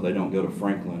happen so they don't go to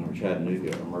Franklin or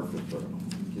Chattanooga or Murfreesboro,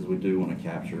 because we do want to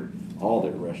capture all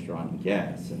their restaurant and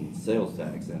gas and sales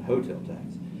tax and hotel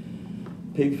tax.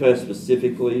 Pig Fest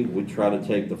specifically, we try to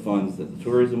take the funds that the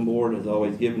tourism board has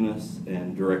always given us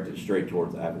and direct it straight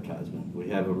towards advertisement. We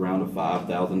have around a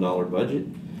 $5,000 budget.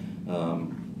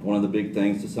 One of the big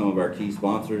things to some of our key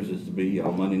sponsors is to be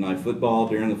on Monday Night Football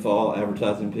during the fall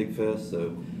advertising Pig Fest.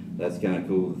 So that's kind of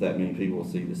cool that many people will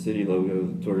see the city logo,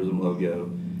 the tourism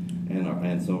logo,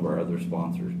 and some of our other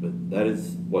sponsors. But that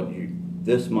is what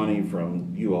this money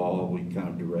from you all, we kind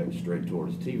of direct straight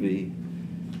towards TV.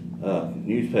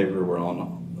 Newspaper, we're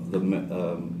on the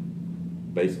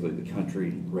basically the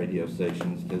country radio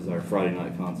stations, because our Friday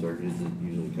night concert is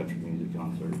usually a country music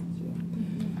concert. So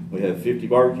we have 50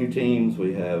 barbecue teams.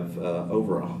 We have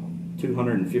over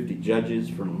 250 judges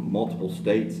from multiple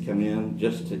states come in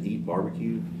just to eat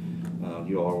barbecue.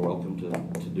 You all are welcome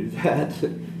to do that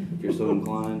if you're so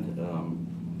inclined.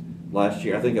 Last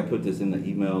year, I think I put this in the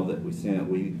email that we sent.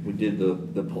 We did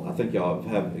I think y'all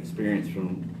have experience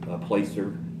from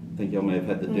Placer. I think y'all may have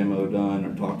had the demo done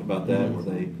or talked about that, where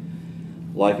they,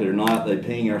 like it or not, they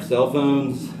ping our cell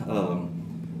phones.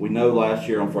 We know last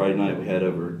year on Friday night we had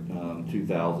over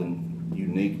 2,000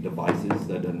 unique devices.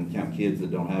 That doesn't count kids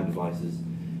that don't have devices.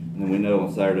 And then we know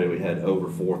on Saturday we had over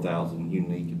 4,000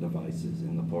 unique devices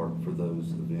in the park for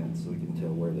those events, so we can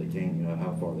tell where they came,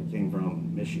 how far they came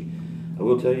from, Michigan. I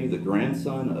will tell you, the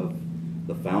grandson of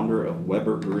the founder of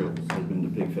Weber Grills has been to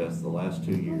Pig Fest the last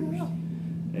 2 years.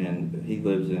 And he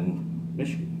lives in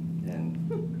Michigan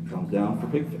and comes down for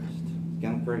Pig Fest. It's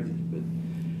kind of crazy, but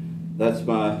that's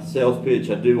my sales pitch.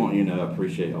 I do want you to know I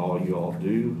appreciate all you all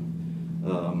do.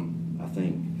 I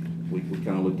think we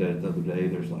kind of looked at it the other day.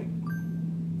 There's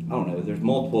there's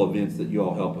multiple events that you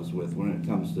all help us with when it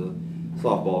comes to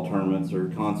softball tournaments or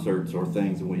concerts or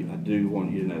things, and I do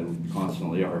want you to know we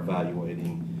constantly are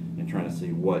evaluating and trying to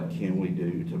see what can we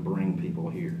do to bring people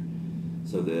here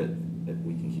so that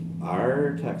we can keep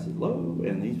our taxes low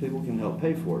and these people can help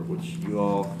pay for it, which you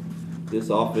all this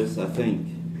office, I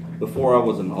think, before I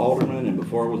was an alderman and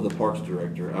before I was the parks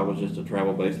director, I was just a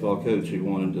travel baseball coach who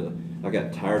wanted to, I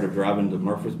got tired of driving to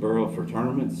Murfreesboro for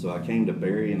tournaments, so I came to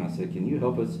Barry and I said, can you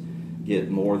help us get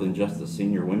more than just the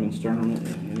senior women's tournament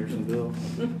in Hendersonville?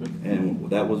 And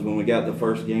that was when we got the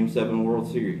first Game 7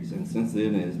 World Series, and since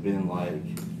then it has been like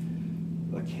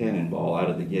a cannonball out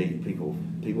of the gate. People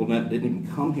didn't even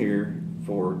come here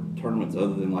for tournaments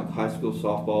other than like high school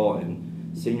softball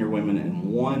and senior women and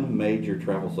one major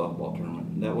travel softball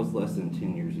tournament. That was less than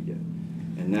 10 years ago.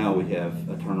 And now we have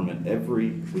a tournament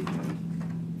every weekend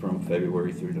from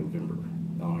February through November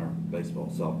on our baseball,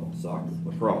 softball, soccer,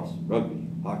 lacrosse, rugby,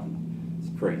 hockey. It's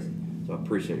crazy. So I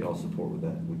appreciate y'all's support with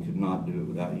that. We could not do it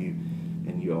without you,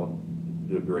 and you all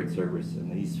do a great service,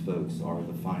 and these folks are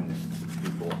the finest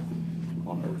people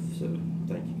on earth, so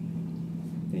thank you.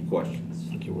 Any questions?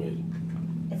 Thank you, Wade.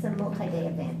 It's a multi-day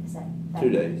event, is that? 2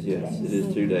 days, yes, it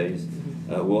is 2 days.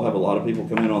 We'll have a lot of people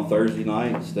come in on Thursday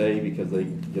night and stay because they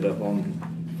get up on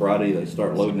Friday, they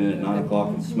start loading in at 9 o'clock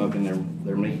and smoking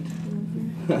their meat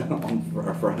on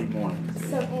Friday morning.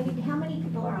 So Andy, how many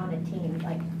people are on a team?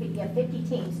 Like, you have 50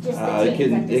 teams, just the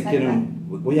teams?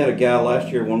 We had a guy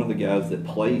last year, one of the guys that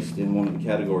placed in one of the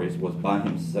categories was by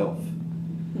himself.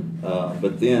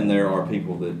 But then there are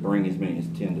people that bring as many as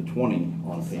 10 to 20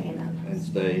 on a team and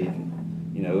stay. And,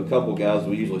 you know, a couple guys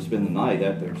will usually spend the night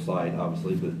at their site,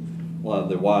 obviously, but a lot of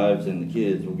their wives and the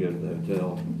kids will go to the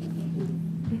hotel.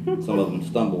 Some of them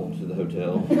stumble to the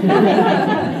hotel.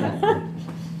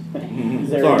 Is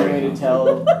there any way to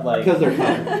tell, like... Because they're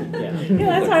tired.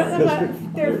 Yeah, that's why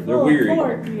they're weary.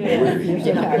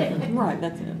 Right,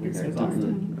 that's it.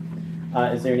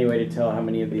 Is there any way to tell how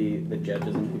many of the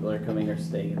judges and people are coming or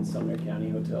staying in Sumner County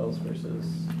hotels versus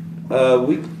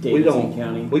we don't.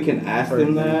 County? We can ask for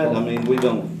them that. example? I mean,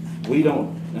 we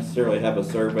don't necessarily have a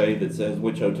survey that says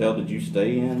which hotel did you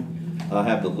stay in. I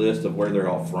have the list of where they're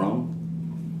all from.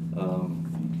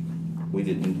 We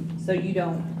didn't. So you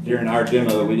don't. During our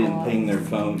demo, we didn't ping their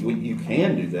phone. You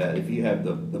can do that if you have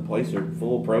the place or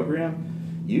full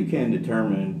program. You can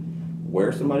determine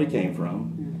where somebody came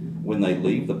from, when they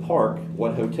leave the park,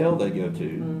 what hotel they go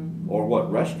to, or what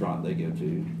restaurant they go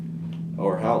to,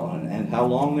 or how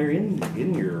long they're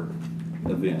in your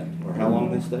event, or how long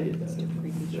they stay at that event.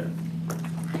 Sure.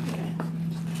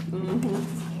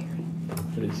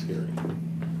 It is scary.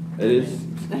 It is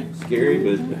scary,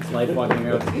 but It's like walking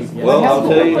around with GPS. well, I'll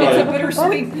tell you, It's a like,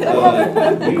 bittersweet.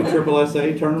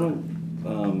 USSSA tournament,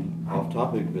 off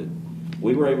topic, but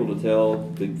we were able to tell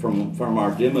from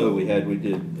our demo we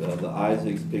did the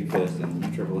Isaacs Pig Fest and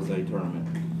USSSA tournament.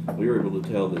 We were able to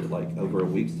tell that like over a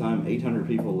week's time, 800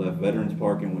 people left Veterans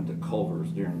Park and went to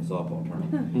Culver's during the softball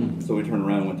tournament. So we turned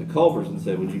around and went to Culver's and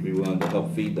said, would you be willing to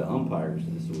help feed the umpires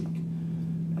this week?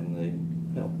 And they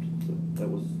helped. So that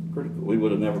was critical. We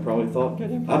would have never probably thought, I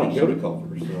don't go to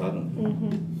Culver's, so I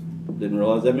didn't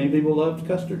realize that many people loved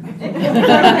custard.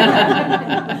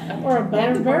 Or a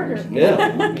better burger.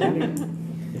 Yeah.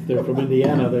 If they're from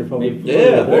Indiana, they're probably.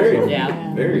 Yeah, very.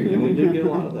 Yeah. Very. And we do get a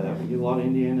lot of that. We get a lot of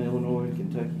Indiana, Illinois,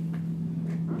 Kentucky,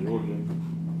 Georgia.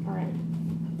 All right.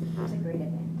 It was a great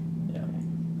event. Yeah.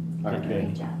 All right.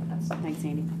 Great job. Thanks,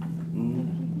 Andy.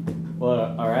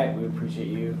 Well, all right. We appreciate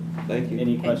you. Thank you.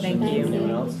 Any questions? Thank you.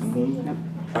 Anyone else? Nope.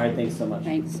 All right. Thanks so much.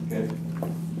 Thanks. Okay.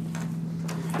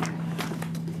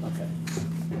 Okay.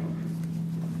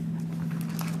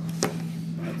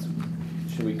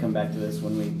 Should we come back to this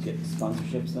when we get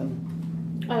sponsorships then?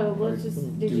 Oh, let's just,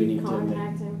 did Do we need you to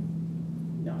contact him?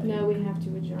 No. I No, we have to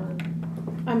adjourn.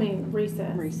 I mean,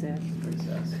 recess. Recess.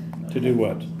 Recess. To do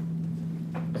what?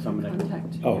 If I'm gonna,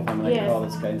 Contact. Oh. if I'm gonna Yes. call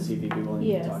this guy and see if he'd be willing to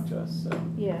Yes. talk to us, so.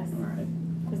 Yes. All right.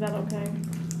 Is that okay?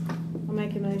 I'll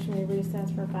make a motion, we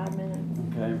recess for 5 minutes.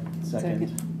 Okay,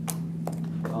 second.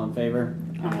 All in favor?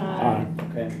 Aye.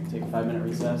 Okay, take a 5-minute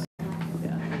recess.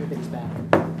 Yeah, everybody's back.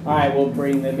 All right, we'll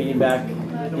bring the meeting back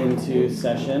into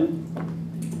session.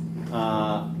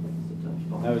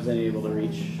 I was unable to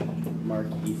reach Mark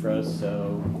Efros,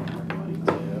 so we're going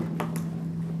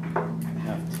to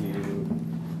have to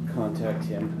contact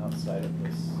him outside of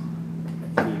this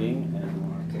meeting, and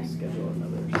we'll have to schedule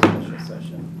another special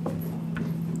session.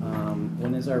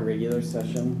 When is our regular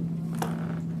session?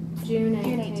 June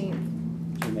 18th.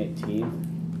 June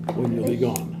 18th? When you'll be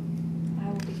gone. I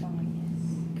will be gone,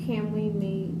 yes.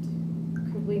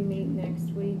 Could we meet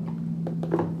next week?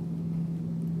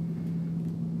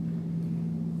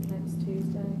 Next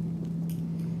Tuesday?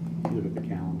 Look at the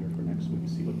calendar for next week,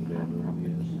 see what the availability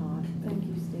is. Thank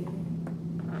you, Stephen.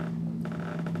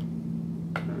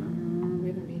 We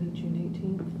have a meeting June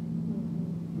 18th.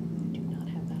 I do not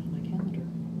have that on my calendar.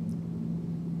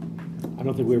 I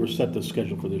don't think we ever set the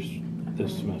schedule for this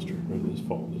this semester, or this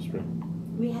fall, this spring.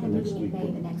 We had a So next meeting in week May,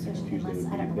 would- the next next one, Tuesday unless,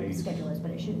 would I don't know be what the days. schedule is,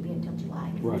 but it shouldn't be until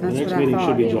July. Right, the That's next what I meeting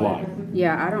should be thought. July.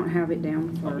 Yeah, I don't have it down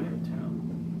I'll for, be in town,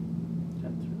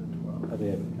 10th through the 12th. They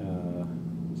have,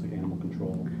 it's like animal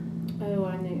control. Oh,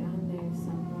 I knew something was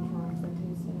wrong with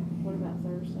Tuesday. What about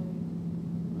Thursday?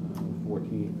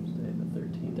 14th, Thursday, the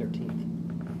 13th.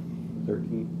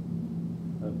 13th.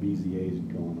 BZA is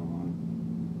going on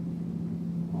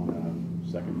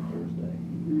second Thursday.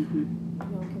 mhm.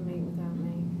 Y'all can meet without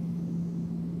me.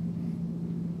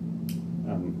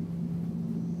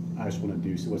 I just want to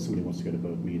do, so if somebody wants to go to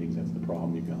both meetings, that's the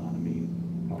problem you've got. I mean.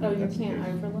 I don't know Oh, if you that's the can't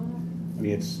case. overlap? I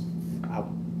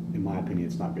mean, in my opinion,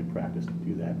 it's not good practice to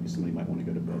do that, because somebody might want to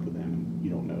go to both of them, and you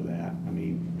don't know that. I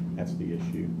mean, that's the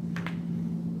issue.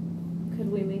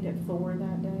 Could we meet at 4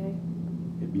 that day?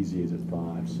 BZA is at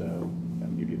 5, so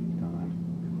that'll give you time.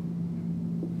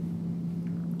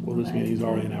 Well, this meeting's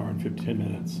already an hour and 10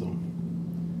 minutes, so.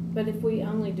 But if we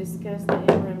only discuss the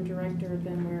interim director,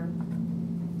 then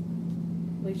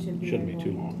we should be Shouldn't be able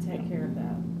too long, to take yeah. care of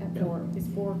that at Yeah. 4. Is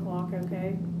 4 o'clock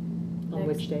okay? On Next-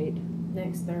 which date?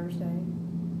 Next Thursday,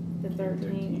 the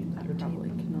 13th. I probably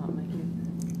cannot make it.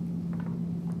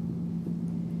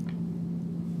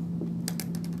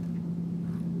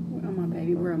 Well, my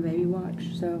baby, we're on baby watch,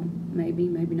 so maybe,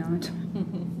 maybe not.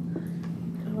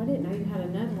 Oh, I didn't know you had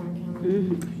another one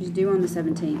coming. Mhm. She's due on the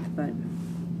 17th, but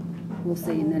we'll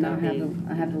see, and then I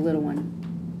have the little one,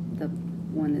 the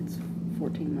one that's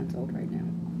 14 months old right now.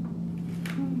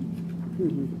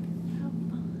 Mhm.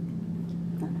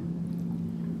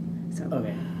 So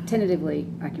Okay, tentatively,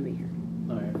 I can be here.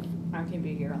 all right. I can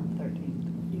be here on the 13th.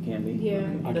 You can be? Yeah.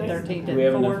 I The can. 13th Do we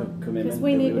have at enough 4. of commitment? Because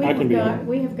we that need, would- I can be here.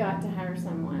 we have got to hire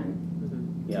someone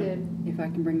Yeah, to, If I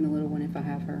can bring the little one, if I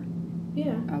have her,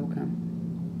 yeah, I will come.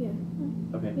 yeah,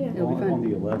 okay. yeah. It'll be fun. On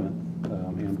the 11th,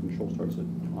 animal control starts at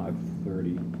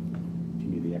 5:30. Do you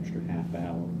need the extra half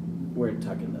hour? We're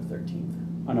talking the 13th.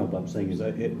 I know, but I'm saying is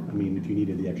that if you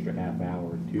needed the extra half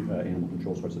hour, animal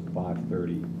control starts at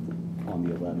 5:30 on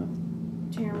the 11th.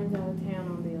 Chairman's out of town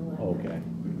on the 11th. Okay,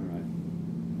 all right.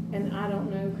 And I don't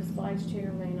know, because vice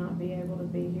chair may not be able to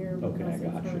be here Okay, because I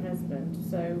of got her you. husband.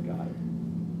 So Got it.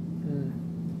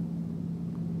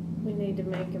 we need to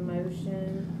make a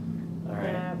motion All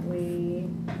right. that we,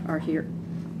 Are here.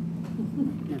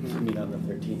 Never mind. Meet on the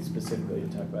 13th specifically to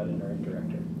talk about interim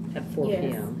director. At 4 Yes.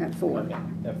 PM. At 4. Okay,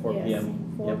 at 4 Yes, PM.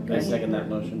 4 Yep, I second that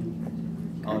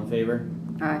motion. All in favor?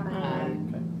 Aye.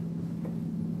 Okay.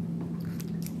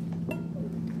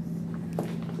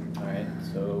 All right,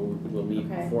 so we'll meet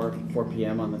Okay. 4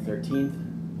 PM on the 13th,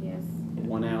 yes,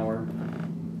 1 hour.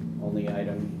 Only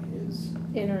item is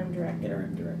interim director.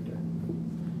 interim director.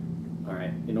 All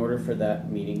right, in order for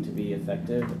that meeting to be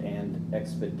effective and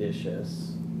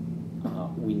expeditious,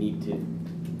 we need to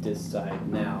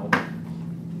decide now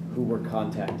who we're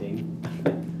contacting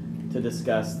to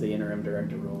discuss the interim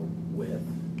director role with,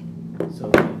 so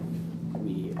that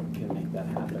we can make that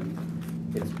happen.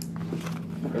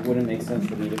 It wouldn't make sense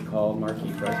for me to call Marky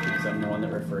first because I'm the one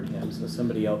that referred him, so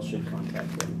somebody else should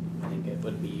contact him. I think it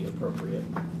would be appropriate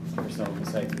for someone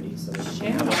besides me, so that we can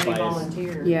Shannon have a already biased,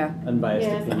 volunteered. Yeah. unbiased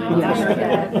Yes, opinion. I'll on take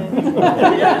this.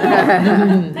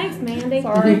 that. Thanks, Mandy.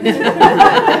 Sorry.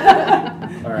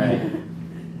 All right.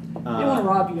 They want to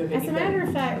rob you of As a anything. matter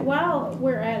of fact, while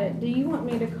we're at it, do you want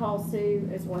me to call Sue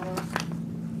as well?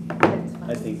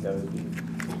 I think that would be,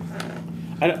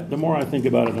 The more I think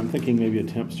about it, I'm thinking maybe a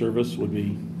temp service would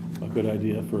be a good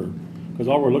idea because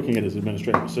all we're looking at is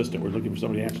administrative assistant. We're looking for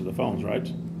somebody to answer the phones,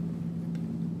 right?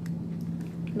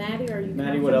 Maddie, are you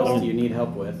Maddie, what else do comfortable you need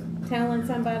help with? telling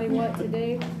somebody what to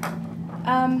do?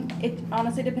 It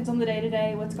honestly depends on the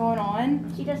day-to-day, what's going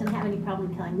on. She doesn't have any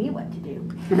problem telling me what to do.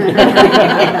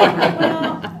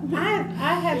 Well,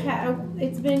 I have had,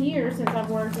 it's been years since I've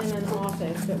worked in an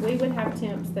office, but we would have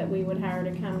temps that we would hire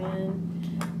to come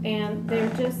in, and they're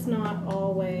just not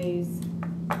always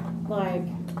like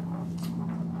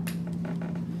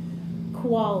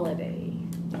quality.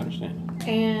 I understand.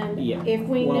 And Yeah. if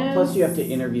we know. Well, plus you have to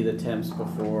interview the temps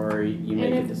before you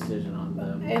make a if- decision on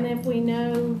them. And if we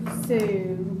know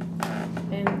Sue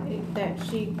and that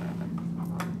she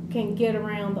can get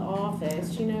around the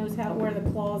office, she knows where the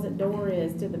closet door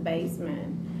is to the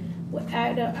basement.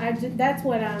 That's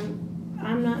what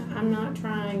I'm not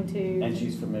trying to. And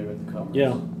she's familiar with the colors.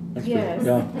 Yeah. That's true. Yes.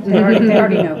 Yeah. They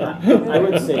already know that.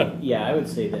 I would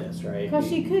say this, right? Cause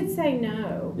she could say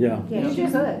no. Yeah. Yeah, she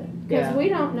could. Cause we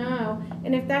don't know,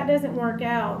 and if that doesn't work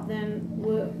out, then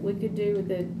we could do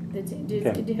the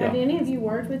Okay, have yeah. any of you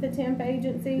worked with a temp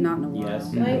agency? Not in a while. Yes.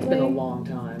 It's been a Lately? long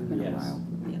time. Been a Yes. while.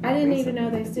 Yeah. I didn't even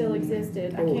know they still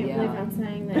existed. I Oh, can't yeah. believe I'm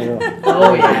saying that. Yeah.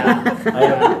 Oh, yeah. I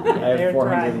have They're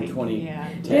 420 thriving, yeah.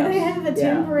 tabs. Do they have a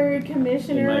temporary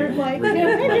commissioner? In my Like,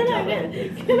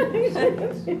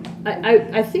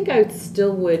 I think I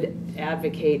still would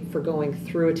advocate for going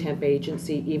through a temp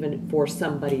agency, even for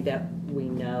somebody that we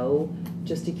know,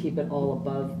 just to keep it all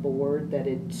above board, that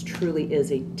it truly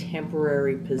is a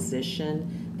temporary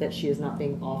position, that she is not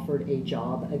being offered a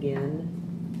job again.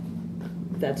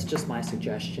 That's just my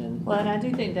suggestion. Well, and I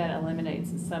do think that eliminates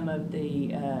some of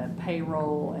the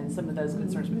payroll and some of those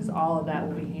concerns, because all of that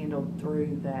will be handled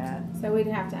through that. So we'd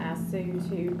have to ask Sue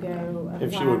to go. If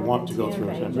she apply would with want the to go through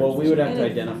a temp Well, we would have to And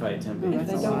if- identify a temp If they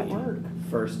agency, don't work,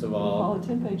 first of we'll all. call a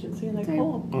temp agency and they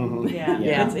pull them. Mhm. Yeah.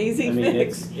 Yeah. It's easy I mean,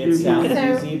 fix. it sounds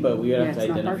So- easy, but we would have to Yeah,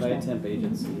 it's not identify a personal. temp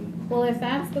agency. Well, if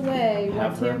that's the way, what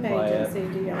Have her temp apply it.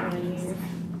 agency do y'all want to use?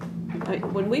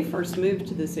 When we first moved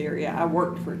to this area, I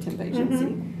worked for a temp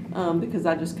agency, because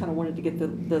I just kind of wanted to get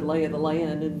the lay of the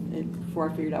land and before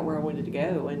I figured out where I wanted to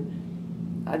go.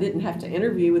 And I didn't have to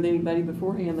interview with anybody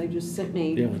beforehand. They just sent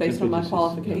me Yeah, based temp on my agencies,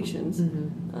 qualifications.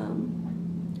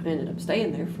 I ended up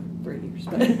staying there for 3 years.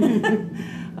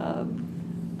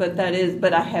 But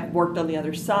I have worked on the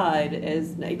other side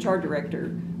as an HR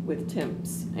director with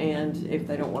temps. And if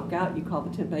they don't work out, you call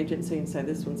the temp agency and say,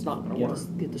 this one's not gonna work. Yes.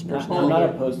 Get this I'm person not on.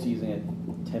 opposed to using a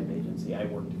temp agency. I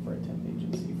worked for a temp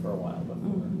agency for a while before,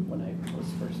 when I was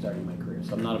first starting my career,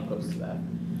 so I'm not opposed to that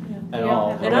at y'all all.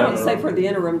 have- And I don't However, say for the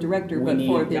interim director, we but for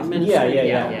need- the yeah, administrator.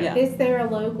 yeah. Is there a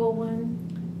local one?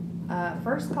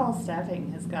 First Call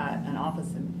Staffing has got an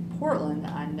office in Portland,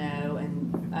 I know, and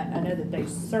I know that they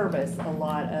service a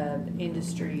lot of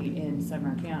industry in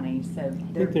Sumner County, so I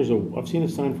they're. think I've seen a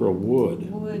sign for a Wood.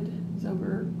 Wood is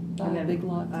over by And a then, big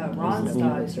lot.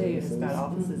 Randstad too has got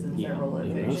offices in Yeah. several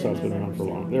Yeah, locations. Randstad's been around for a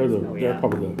long. Oh, They're yeah.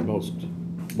 probably the most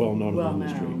well-known in the Well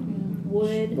industry. known.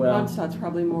 Wood? Well, Randstad's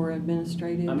probably more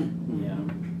administrative. yeah.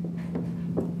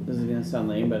 This is gonna sound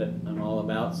lame, but I'm all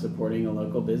about supporting a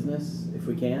local business if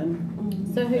we can.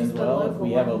 So who's As the well, if local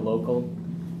we have a one? local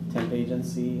temp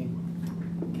agency.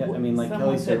 I mean, like Someone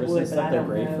Kelly said would, Services, but stuff, I they're don't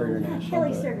great for know. international.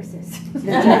 Kelly but- Services. That's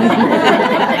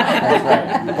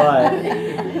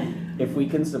right. But if we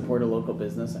can support a local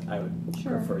business, I would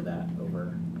Sure. prefer that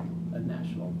over a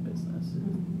national business.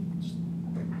 Just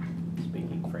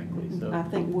speaking frankly, so, I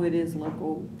think Wood is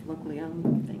locally owned,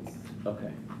 I think.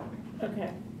 okay. Okay.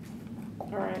 All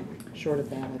right. Short of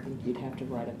that, I think you'd have to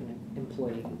write up an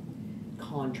employee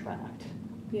contract.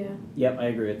 Yeah. Yep, I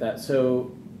agree with that.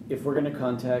 So if we're gonna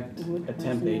contact Would a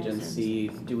temp personnel agency,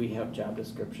 do we have job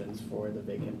descriptions for the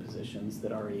vacant positions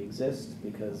that already exist?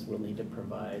 Because we'll need to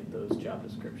provide those job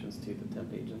descriptions to the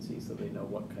temp agency so they know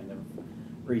what kind of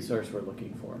resource we're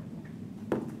looking for.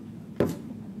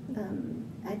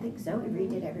 I think so. We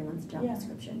redid everyone's job Yeah.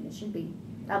 description. It should be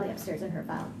probably upstairs in her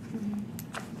file.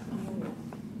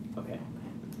 Okay.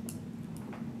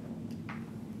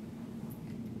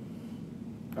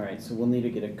 All right, so we'll need to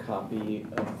get a copy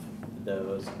of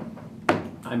those.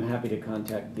 I'm happy to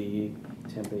contact the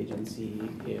temp agency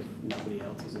if nobody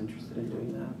else is interested in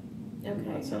doing that. Okay,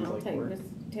 That and sounds I'll like take work.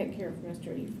 take care of Mr.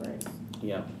 Efrain.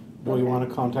 Yeah. Do we Okay. want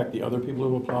to contact the other people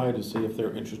who applied to see if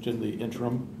they're interested in the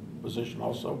interim position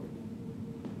also?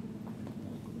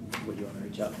 Would you want to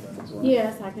reach out to them as well?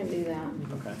 Yes, I can do that.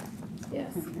 Okay.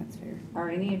 Yes. That's fair. Are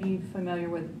any of you familiar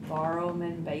with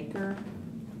Barrowman Baker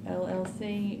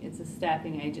LLC? It's a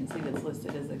staffing agency that's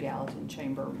listed as a Gallatin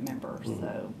Chamber member,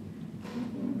 so.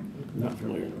 Not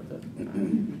familiar with it.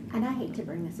 And I hate to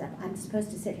bring this up. I'm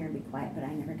supposed to sit here and be quiet, but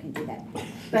I never can do that.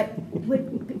 But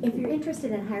if you're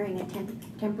interested in hiring a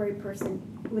temporary person,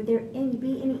 would there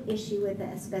be any issue with the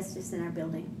asbestos in our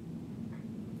building?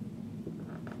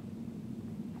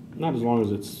 Not as long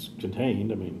as it's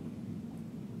contained, I mean,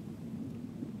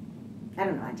 I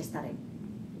don't know. I just thought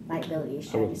liability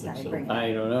issue. I wouldn't just think thought I'd so. bring it up.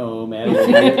 I don't know,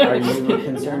 Maddie, are you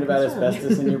concerned about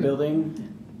asbestos in your building?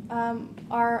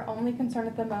 Our only concern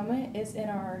at the moment is in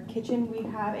our kitchen. We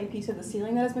have a piece of the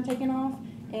ceiling that has been taken off,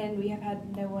 and we have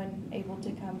had no one able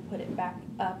to come put it back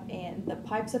up, and the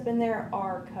pipes up in there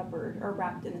are covered or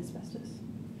wrapped in asbestos.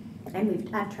 And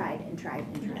I've tried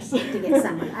to get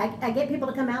someone. I get people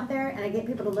to come out there and I get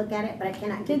people to look at it, but I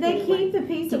cannot get Did they anyone keep the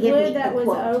piece to of give me wood that a was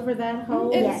quote. over that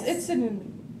hole? Yes. It's sitting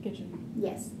in the kitchen.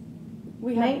 Yes.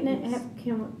 We have Maintenance,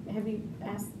 have you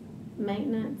asked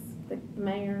maintenance, the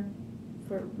mayor,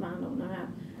 for, I don't know how,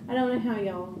 I don't know how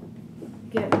y'all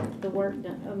get the work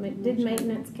done. I mean, did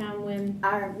maintenance come when?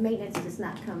 Our maintenance does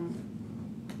not come,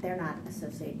 they're not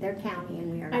associated. They're county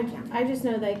and we are not county. I just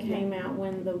know they came out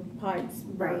when the pipes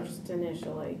Right. burst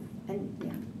initially. And,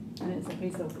 yeah, And it's a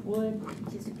piece of wood,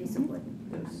 just a piece of wood.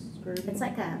 those screws. It's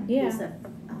like a Yeah. piece of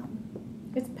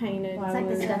It's painted. It's like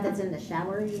the stuff that's in the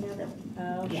shower, you know,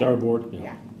 Oh. Shower board, yeah.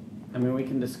 yeah, I mean, we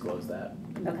can disclose that.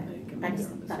 and then okay. they can I make just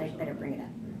their own thought I'd decision. better bring it up.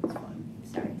 It's fine.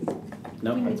 Sorry.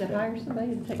 No, Do we need that's to good. hire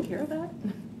somebody to take care of that?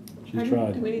 She's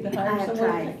tried. Do we need to I hire have someone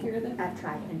to tried. take care of that? I've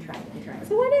tried and tried and tried.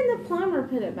 So why didn't the plumber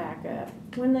put it back up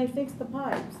when they fixed the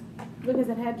pipes? Because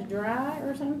it had to dry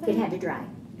or something? It had to dry.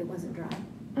 It wasn't dry.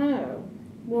 Oh,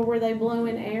 well, were they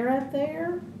blowing air up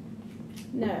there?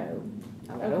 No.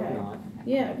 I would hope Okay. not.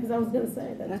 Yeah, because I was gonna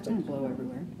say That's that's, gonna blow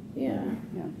everywhere. yeah,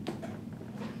 Yeah.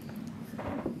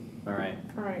 All right,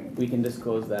 all right. we can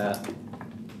disclose that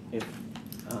if,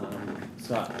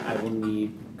 so I will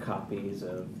need copies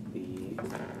of the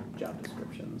job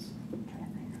descriptions.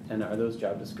 And are those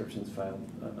job descriptions filed?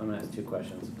 I'm gonna ask two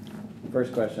questions.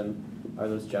 First question, are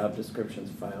those job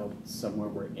descriptions filed somewhere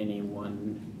where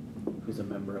anyone who's a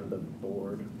member of the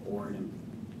board or an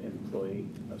employee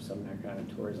of Sumner County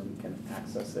Tourism can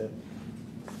access it?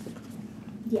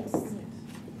 Yes.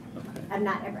 Okay. I've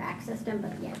not ever accessed them,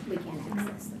 but yes, we can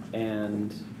access them.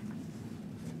 And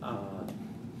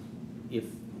if,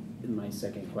 my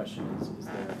second question is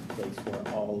there a place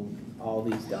where all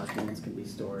these documents can be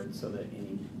stored so that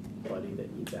anybody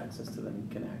that needs access to them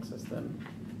can access them?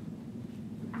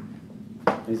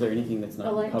 Is there anything that's not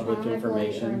public Electronically or in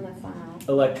information? the file?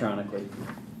 Electronically.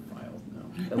 Filed,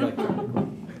 no. Electronically.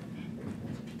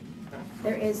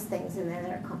 There is things in there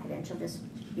that are confidential just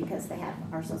because they have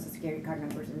our social security card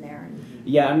numbers in there and.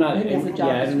 Yeah, I'm not, Maybe it's a job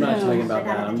yeah, I'm not talking description. about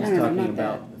that, I'm just No, talking not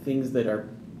about things that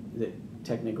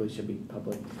technically should be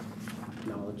public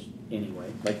knowledge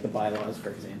anyway, like the bylaws, for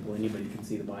example, anybody can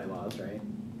see the bylaws, right?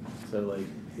 So like,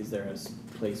 is there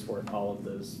a place where all of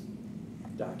those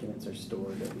documents are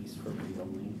stored, at least for read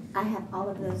only? I have all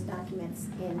of those documents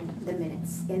in the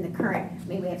minutes, in the current, I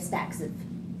mean, we have stacks of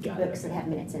Got it, books that okay. have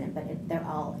minutes in it, but they're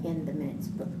all in the minutes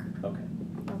book. Okay,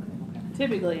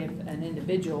 Typically, if an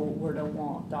individual were to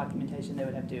want documentation, they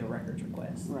would have to do a records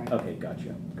request. Right. okay,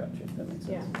 gotcha, that makes sense.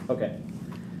 Yeah. Okay.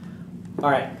 All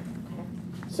right,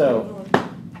 so,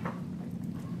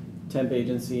 temp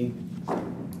agency.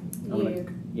 I'm gonna- You.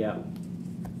 Yeah.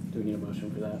 Do we need a motion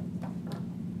for that?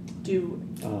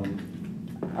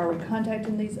 Are we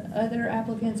contacting these other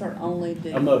applicants or only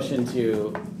the? A motion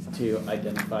to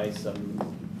identify some,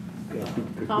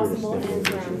 Possible If there's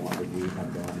interim. what we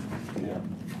have done,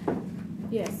 yeah.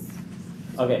 Yes,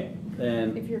 okay,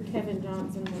 then, if your Kevin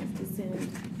Johnson wants to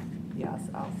send. Yes,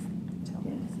 I'll tell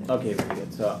them. okay, very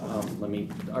good. So, let me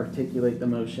articulate the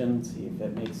motion, see if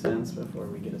it makes sense before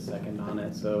we get a second on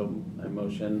it. So, I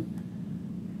motion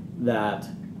that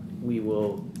we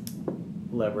will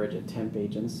leverage a temp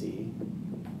agency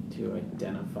to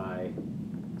identify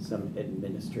some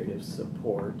administrative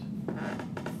support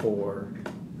for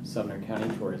Sumner County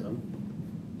Tourism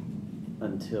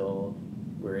until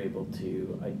we're able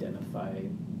to identify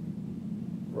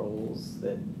roles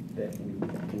that we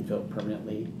can fill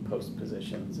permanently, post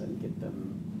positions, and get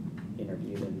them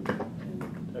interviewed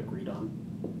and agreed on.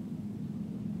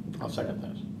 I'll second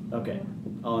that. Okay,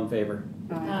 all in favor?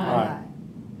 Aye.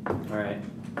 All right.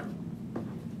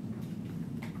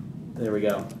 There we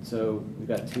go. So we've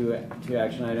got two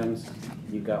action items.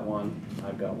 You've got one,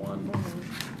 I've got one.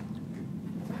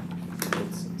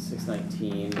 It's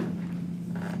 6:19.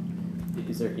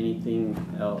 Is there anything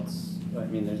else? I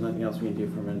mean, there's nothing else we can do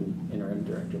from an interim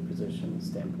director position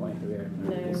standpoint that we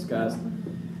already No. discussed.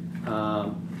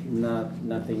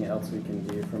 Nothing else we can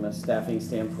do from a staffing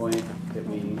standpoint that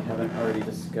we haven't already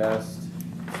discussed.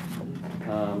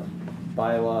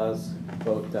 Bylaws,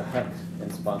 vote to HUT,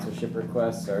 and sponsorship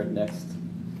requests are next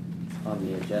on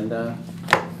the agenda.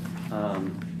 I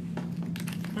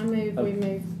move, we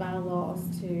move bylaws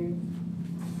to,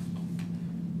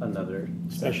 Another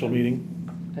Special meeting?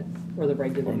 Or the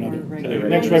regular Or another- meeting. regular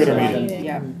Next regular meeting.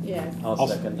 Yeah. yes. I'll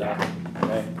second that.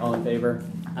 Okay, all in favor?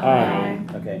 Aye.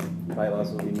 Okay,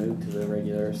 bylaws will be moved to the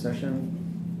regular session.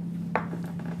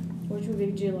 Which will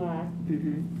be July.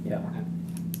 Mm-hmm. Yeah.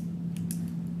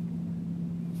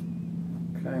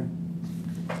 Okay.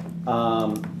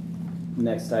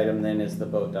 Next item then is the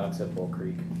boat docks at Bull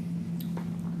Creek.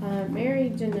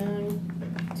 Mary Janung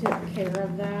took care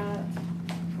of that.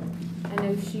 I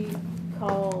know she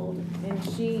called and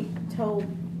she told,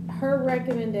 her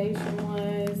recommendation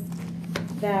was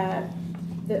that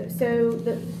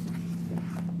the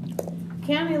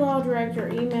county law director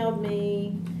emailed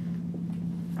me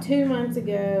 2 months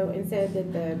ago and said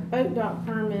that the boat dock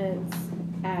permits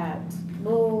at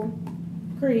Bull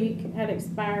Creek had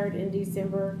expired in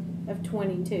December of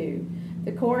 '22.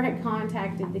 The Corps had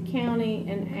contacted the county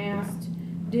and asked,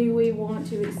 do we want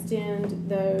to extend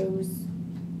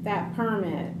that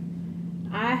permit?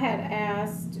 I had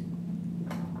asked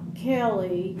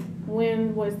Kelly,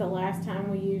 when was the last time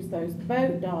we used those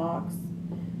boat docks?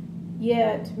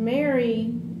 Yet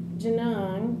Mary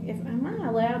Janung, am I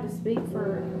allowed to speak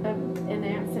for an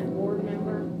absent board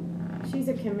member? She's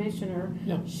a commissioner.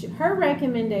 Yeah. Her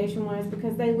recommendation was,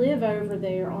 because they live over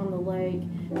there on the lake,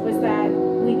 was that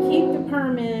we keep the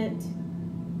permit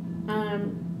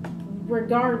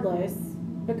regardless,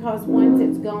 because once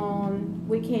it's gone,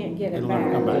 we can't get it It'll back.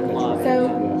 never come back.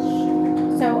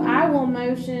 So I will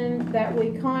motion that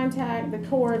we contact the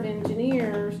Corps of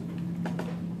Engineers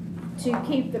to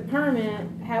keep the permit.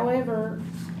 However,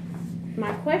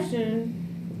 my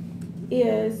question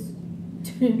is,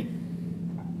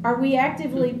 are we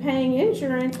actively paying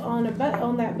insurance on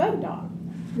that boat dock?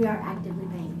 We are actively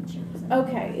paying insurance.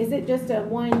 Okay, is it just a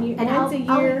once a All we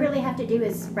year? really have to do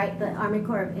is write the Army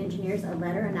Corps of Engineers a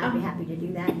letter, and I'd be happy to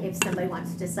do that if somebody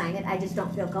wants to sign it. I just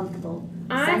don't feel comfortable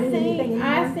signing anything anymore.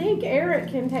 I think Eric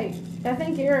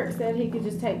said he could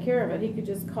just take care of it. He could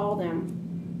just call them.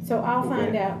 So I'll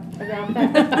find out about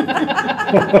that.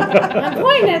 I'm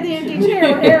pointing at the empty chair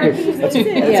where Eric usually sits.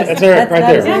 That's Eric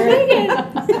right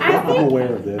there. I'm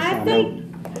aware of this. I think.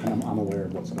 I'm aware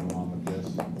of what's going on with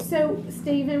this. So,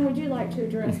 Stephen, would you like to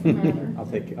address the matter? I'll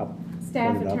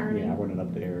Staff run it up. attorney. Yeah, I'll run it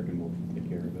up to Eric and we'll take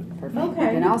care of it. Perfect.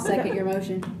 Okay. And I'll second your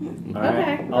motion. All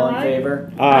right. Okay, All in alright.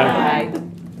 favor? Aye.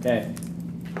 Okay.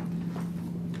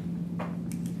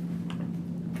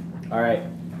 All right,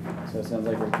 so it sounds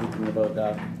like we're keeping the boat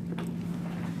dock.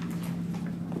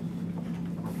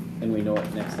 And we know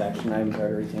what next action items are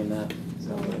to retain that?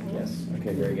 Sounds like yes.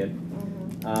 Okay, very good.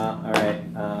 All right,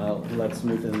 let's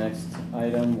move to the next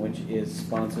item, which is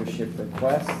sponsorship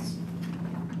requests.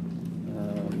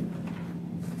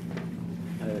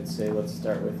 I would say let's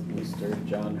start with Mr.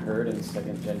 John Hurd in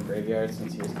Second Gen Graveyard,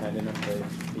 since he was kind enough to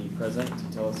be present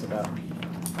to tell us about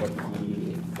what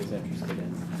he is interested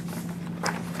in.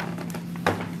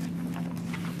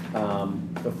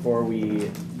 Before we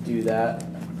do that,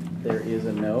 there is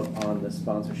a note on the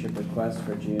sponsorship request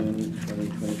for June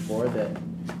 2024 that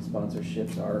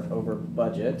sponsorships are over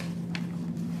budget.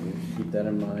 We keep that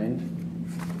in mind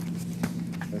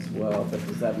as well, but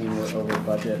does that mean we're over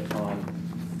budget on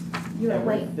You're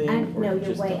way, everything? or no, you're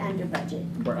just way under budget.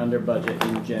 We're under budget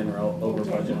in general, over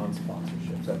budget general. on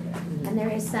sponsorships, okay. And there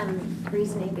is some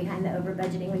reasoning behind the over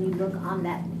budgeting when you look on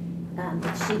that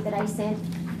sheet that I sent.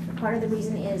 Part of the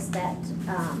reason is that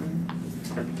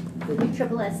the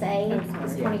USSSA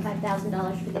is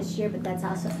 $25,000 for this year, but that's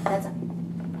a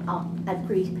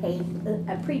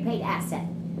prepaid asset.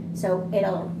 So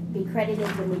it'll be credited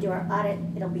when we do our audit.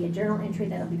 It'll be a journal entry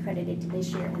that'll be credited to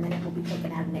this year, and then it will be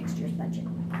taken out of next year's budget.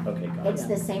 Okay, got it. It's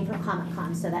the same for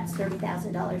Comic-Con, so that's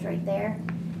 $30,000 right there.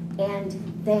 And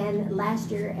then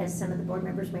last year, as some of the board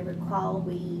members may recall,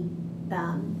 we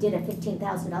did a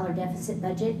 $15,000 deficit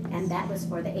budget, and that was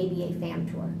for the ABA FAM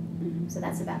tour. So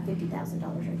that's about $50,000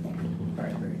 right there. All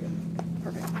right, very good.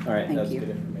 Perfect. All right, Thank that's you. good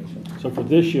information. So for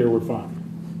this year, we're fine.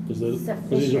 Because So these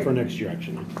this are year- for next year,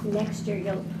 actually. Next year,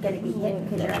 you're gonna be hit,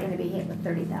 because you're gonna be hit with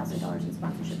 $30,000 in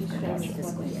sponsorship for next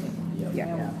fiscal year. Yep.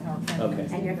 Yeah. Okay.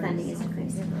 And your funding is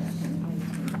decreasing.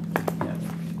 Yeah.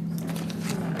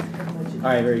 All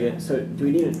right, very good. So do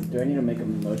I need to make a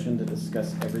motion to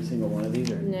discuss every single one of these,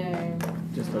 or No.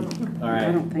 just one? All right.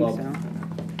 I don't think well, so.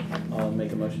 I'll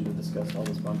make a motion to discuss all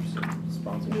the We're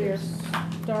sponsorships,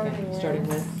 starting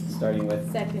with starting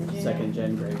with second gen. Second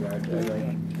Gen Graveyard. Do I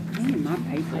like- My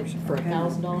papers. For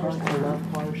 $1,000, I love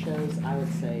car shows, I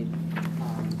would say,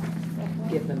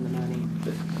 give them the money.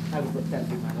 That would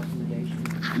be my recommendation.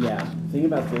 Yeah, the thing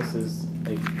about this is,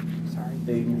 like, Sorry.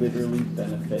 they literally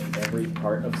benefit every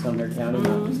part of Sumner County,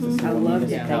 not just the I single love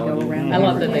municipality. around. I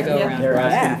love that they go Yeah. around. They're for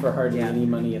asking that. for hardly Yeah. any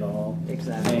money at all.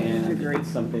 Exactly. And Agreed. it's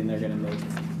something they're gonna make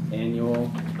annual.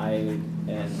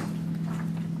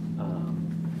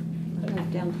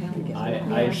 Downtown.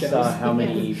 I saw how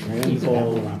many people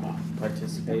Panorama.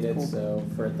 participated, so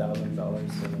for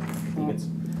 $1,000, so I think it's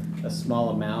a small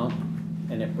amount,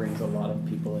 and it brings a lot of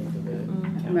people into the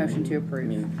county. Motion to I approve.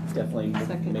 mean, definitely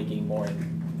Second. making more in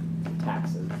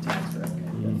tax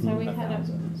revenue. So we had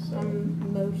 $1,000, so. a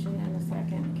motion and a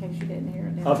second, in case you didn't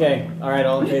hear it. Okay, all right,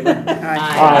 all in favor?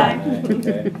 Aye.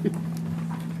 Okay.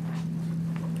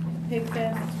 Pig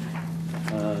Fest.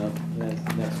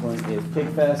 Next one is Pig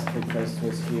Fest. Pig Fest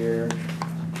was here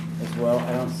as well.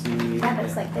 I don't see That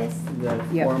looks like this. the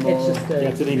Yep, formal It's just Yeah,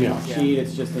 it's an email. sheet.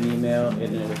 It's just an email, and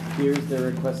it appears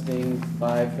they're requesting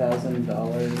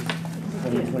 $5,000.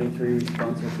 2023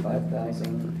 sponsors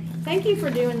 5,000. Thank you for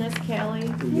doing this, Kelly.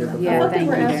 The year before. Yeah, thank you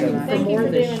for very asking much. Thank you for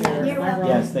More this doing year. this. You're welcome.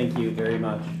 Yes, thank you very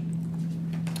much.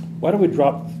 Why don't we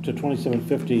drop to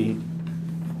 2,750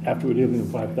 after we give them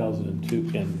 5,000 in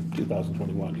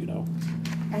 2021, you know?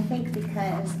 I think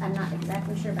because, I'm not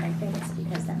exactly sure, but I think it's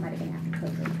because that might have been after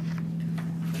COVID.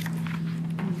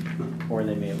 Or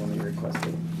they may have only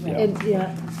requested. Yeah. And,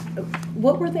 yeah,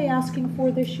 what were they asking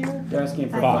for this year? They're asking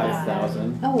for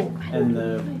 5,000. 5,000. Oh. And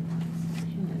the,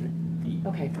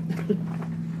 Okay.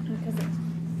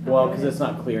 well, because it's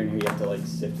not clear in here, you have to like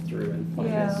sift through and find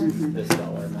Yeah. this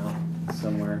dollar amount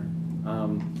somewhere,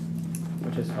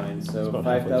 which is fine. It's So about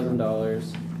halfway through.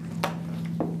 $5,000.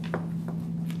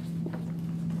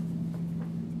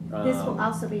 This will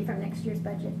also be from next year's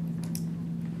budget.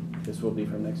 This will be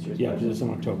from next year's Yeah, budget. this is in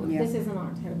October. Yeah. This is in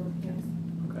October, yes.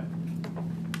 Okay.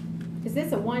 Is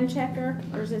this a one checker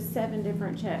or is this 7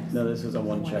 different checks? No, this is a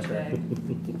one checker.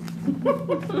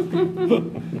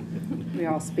 We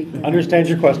all speak. Understand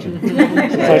your question.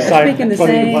 Speaking the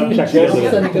same.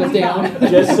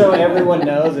 Just so everyone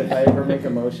knows, if I ever make a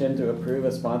motion to approve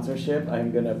a sponsorship,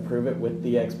 I'm gonna approve it with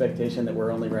the expectation that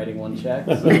we're only writing one check.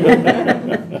 So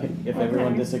if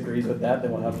everyone disagrees with that,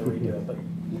 then we'll have to redo it, but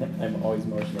I'm always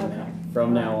motioning that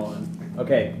from now on.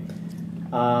 Okay.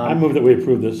 I move that we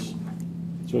approve this,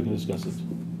 so we can discuss it.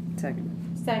 Second.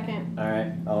 Second. All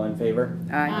right, all in favor?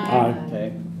 Aye.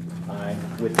 Okay, aye,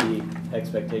 with the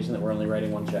expectation that we're only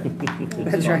writing one check.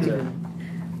 That's right.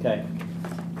 Okay,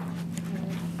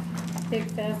 Big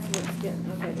Fest looks good.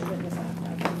 Okay, they're getting the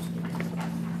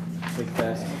 5,000. Big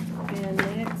Fest. And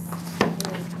next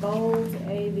is Bold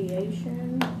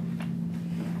Aviation.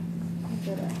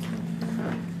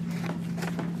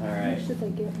 All right.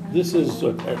 This is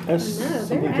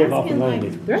something takeoff and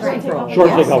landing. They're asking for a Short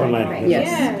lot. takeoff and landing. Yes,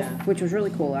 Yes. which was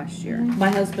really cool last year. My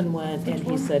husband went and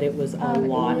he said it was a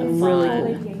lot of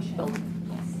Really fun.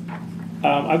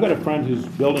 I've got a friend who's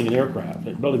building an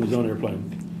aircraft, building his own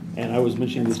airplane, and I was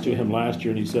mentioning this to him last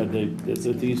year, and he said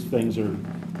that these things are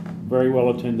very well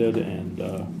attended and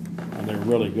they're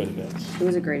really good events. It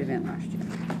was a great event last year.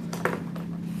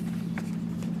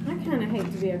 I kind of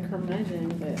hate to be a curmudgeon,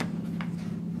 but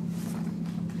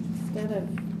instead of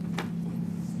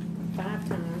 5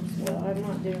 times, well, I'm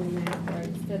not doing that right.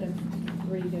 Instead of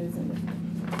 3 goes into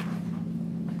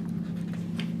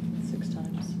 6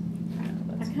 times.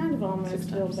 I kind of almost 6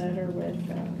 feel times. better with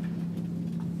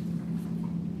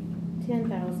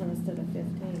 10,000 instead of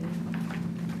 15.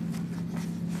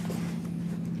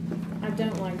 I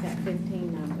don't like that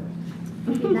 15 number.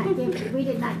 We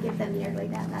did not give them nearly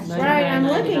that last year. Right, I'm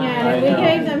looking at it. We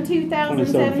gave them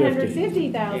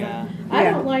 2,750,000. Yeah. I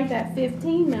don't like that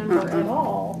 15 number at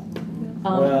all.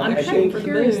 Well, I'm I kind of think-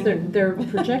 curious, their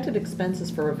projected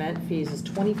expenses for event fees is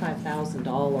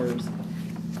 $25,000,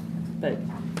 but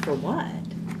for what?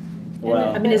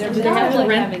 Well, I mean, do they have to Probably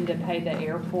rent? having to pay the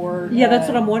airport. Yeah, that's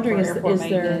what I'm wondering, for is airport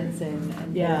there- maintenance and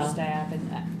their Yeah. staff, and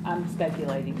I'm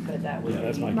speculating, but that would Yeah,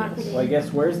 that's be. my guess. well, I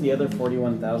guess where's the other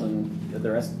 41,000, the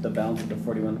balance of the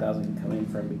 41,000 coming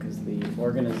from? Because the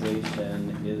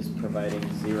organization is providing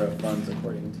 0 funds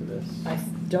according to this.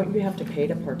 Don't you have to pay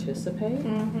to participate?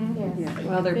 Mm-hmm. Yeah.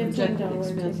 Well, their projected $15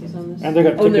 expenses on this. And they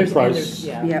got Oh, ticket and price, there's,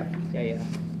 yeah. Yep. Yeah.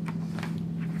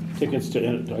 tickets to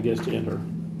enter, I guess, to enter.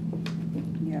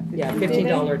 Yeah. Yeah,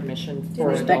 $15 admission for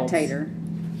For adults. spectator.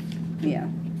 Yeah.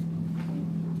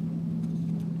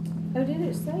 Oh, did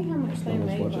it say how much they Almost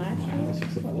made watch it last from my house, year?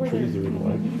 except What for were the trees their- are in the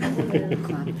way.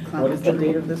 What is the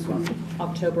date of this one?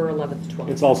 October 11th, 12th.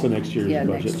 It's also next year's Yeah,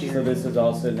 budget. next year. So this is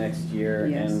also next year,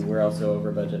 Yes. and we're also over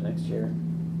budget next year.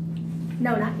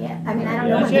 No, not yet. I mean, I don't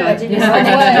know Not what yet. budget is.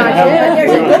 Yeah. But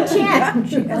there's a good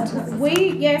chance.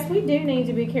 Yes, we do need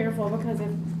to be careful because if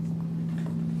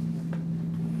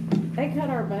they cut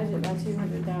our budget by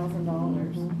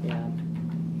 $200,000. Yeah.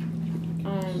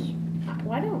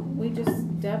 Why don't we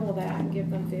just double that and give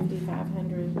them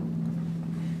 5,500?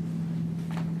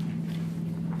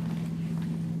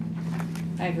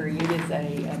 I agree, it is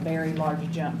a very large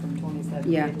jump from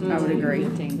 27 Yeah, I would agree.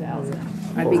 15,000.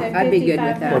 I'd be good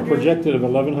with For a that. projected of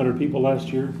 1,100 people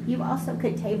last year. You also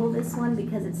could table this one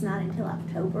because it's not until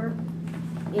October.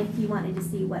 If you wanted to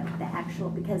see what the actual,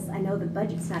 because I know the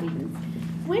budget's not even,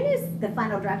 When is, the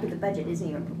final draft of the budget isn't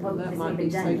even proposed, That isn't might even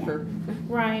be done safer.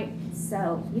 right, yet.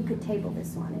 So you could table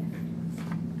this one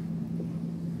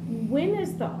when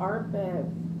is the ARPA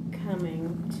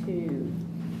coming to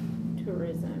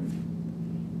tourism?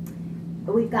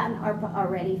 But we've gotten ARPA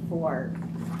already for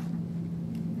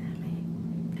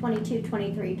 22,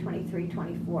 23, 23,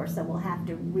 24, so we'll have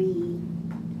to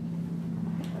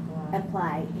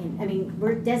apply I mean,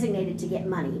 we're designated to get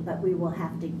money, but we will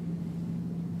have to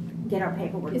get our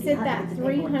paperwork. Is You'll it have that to get the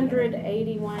paperwork together.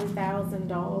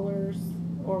 $381,000,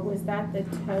 or was that the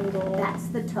total? That's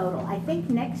the total. I think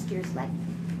next year's like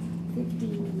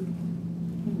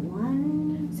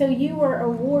 51. So you were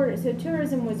awarded, so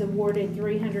tourism was awarded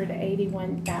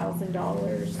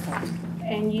 $381,000,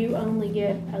 and you only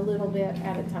get a little bit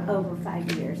at a time? Over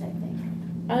 5 years, I think.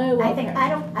 Oh, okay.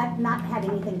 I've not had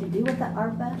anything to do with the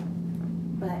ARPA,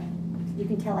 but you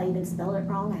can tell I even spelled it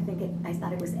wrong. I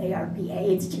thought it was ARPA,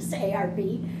 it's just ARP.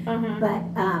 Uh-huh. But,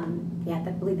 yeah,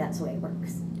 I believe that's the way it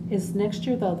works. Is next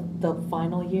year the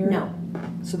final year? No.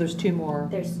 So there's 2 more?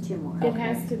 There's 2 more. It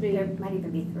has to be. There might even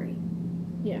be 3.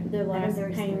 Yeah, the I know last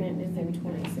there's payment 3. is in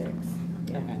 26.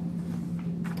 Okay.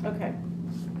 Okay.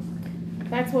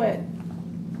 That's what,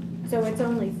 so it's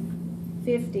only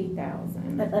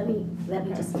 50,000. But let me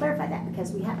just clarify that,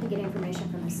 because we have to get information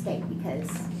from the state, because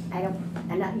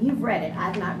you've read it,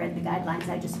 I've not read the guidelines,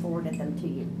 I just forwarded them to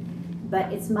you.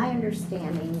 But it's my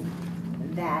understanding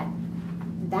that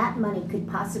that money could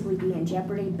possibly be in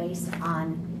jeopardy based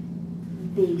on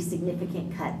the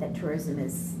significant cut that tourism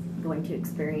is going to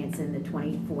experience in the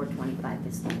 24-25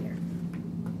 fiscal year.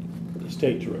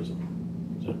 State tourism.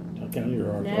 Is it county or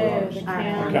ours? No, Ours? the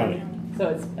Our county. So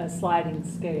it's a sliding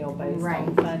scale based Right.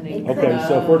 on funding. It Okay,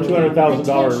 so if we're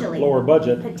 $200,000 Potentially. lower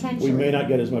budget, we Potentially. may not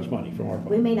get as much money from our We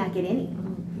fund. may not get any,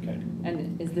 Okay.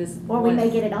 And is this? or we may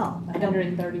get it all. I don't-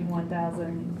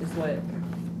 131,000 is what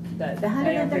that. The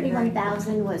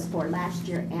 131,000 was for last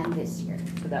year and this year.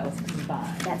 So that was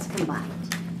combined, That's combined.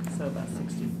 so about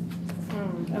 60.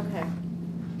 Okay.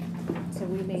 So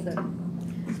we need to,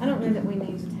 I don't know that we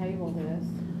need to table this.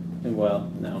 Well,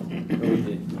 no, but we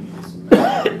did need some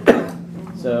math.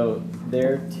 So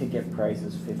their ticket price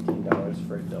is $15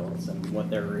 for adults, and what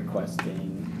they're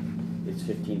requesting is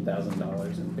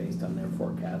 $15,000, and based on their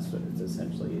forecast, it's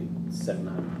essentially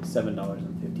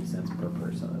 $7.50 per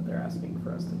person that they're asking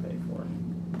for us to pay for.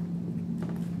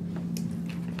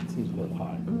 Seems a little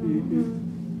high.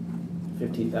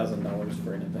 $15,000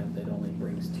 for an event that only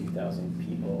brings 2,000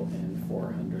 people, and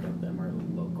 400 of them are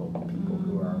local people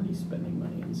who are already spending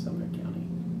money in Sumner County.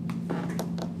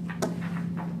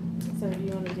 So do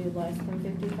you want to do less than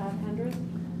 5,500?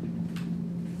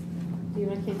 Do you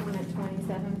want to keep them at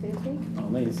 2,750?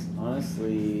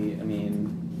 Honestly, I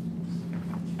mean,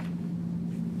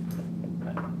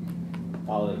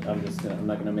 I'm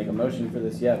not gonna make a motion for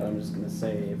this yet, but I'm just gonna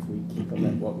say if we keep them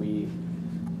at what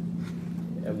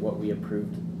we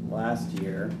approved last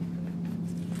year,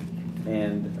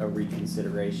 and a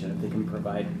reconsideration, if they can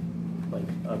provide like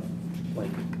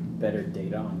better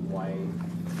data on why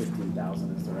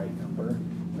 15,000 is the right number,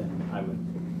 then I would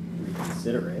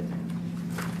reconsider it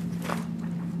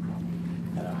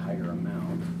at a higher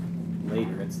amount.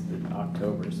 Later, it's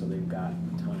October, so they've got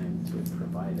time to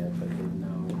provide it, but they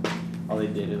know, all they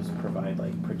did is provide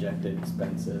like projected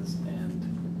expenses, and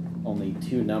only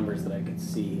 2 numbers that I could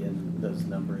see, and those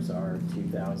numbers are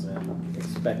 2,000,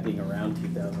 expecting around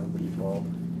 2,000 people,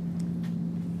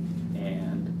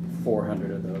 and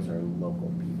 400 of those are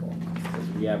local people. Because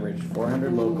we average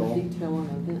 400 local, Detail on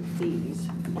event fees.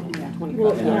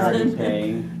 Well, and they're already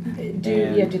paying.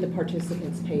 Do the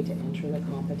participants pay to enter the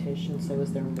competition, so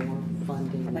is there more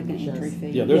funding? Like an entry just- fee?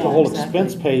 Yeah, there's a Yeah, whole exactly.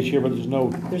 expense page here, but there's no,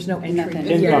 There's no entry. Nothing. It's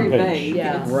Income very page. vague.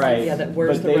 Yeah. Right, Yeah, that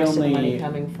where's but the they rest of the money only-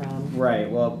 coming from? Right,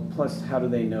 well, plus how do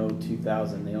they know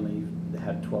 2,000? They only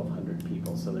had 1,200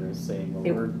 people, so they're saying, well,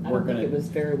 I we're don't gonna. think it was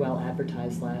very well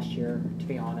advertised last year, to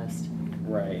be honest.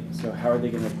 Right, so how are they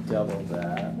gonna double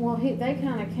that? Well, they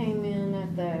kind of came in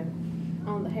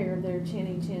on the hair of their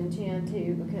chinny chin chin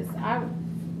too, because I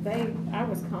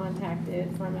was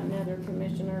contacted from another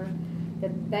commissioner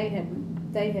that they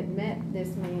had met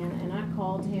this man, and I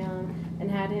called him and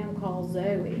had him call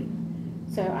Zoe.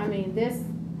 So, I mean, this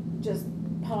just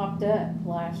popped up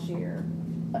last year.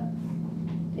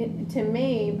 To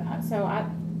me, so I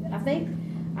think,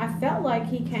 I felt like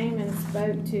he came and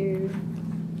spoke to,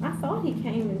 I thought he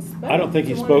came and spoke. I don't think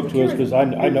he one spoke of to the us, because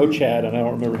I know Chad, and I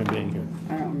don't remember him being here.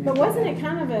 I don't remember. But wasn't it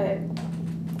kind of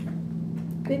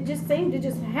it just seemed to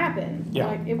just happen? Yeah.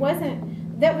 Like, it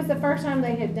wasn't, that was the first time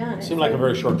they had done it. Seemed like a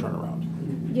very short turnaround.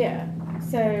 Yeah,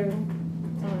 so,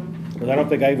 Because I don't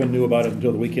think I even knew about it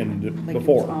until the weekend Like it was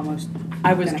before. almost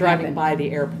I was gonna driving happen. by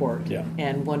the airport Yeah.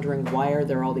 and wondering, why are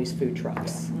there all these food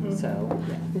trucks? So,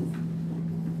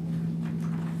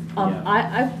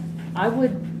 Yeah. I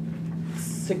would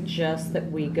suggest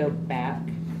that we go back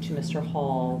to Mr.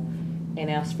 Hall and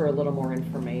ask for a little more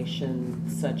information,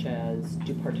 such as,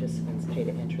 do participants pay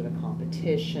to enter the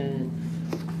competition?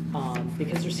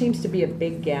 Because there seems to be a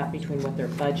big gap between what their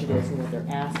budget is and what they're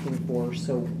asking for,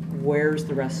 so where's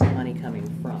the rest of the money coming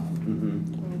from?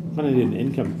 Mm-hmm. I need an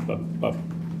income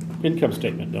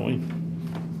statement, don't we?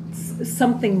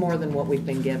 Something more than what we've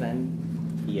been given.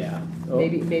 Yeah,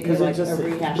 maybe 'cause it like just- a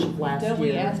rehash of last year. Don't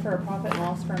we ask for a profit and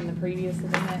loss from the previous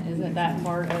event? Isn't that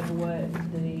part of what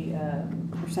the,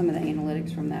 Or some of the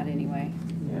analytics from that anyway.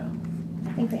 Yeah.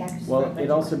 I think we actually. Well,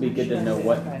 it'd also be good to know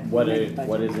what Okay. what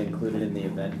is included in the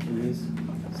event fees,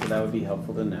 so that would be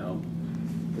helpful to know.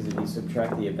 Because if you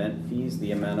subtract the event fees,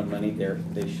 the amount of money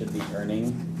they should be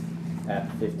earning at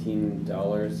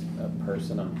 $15 a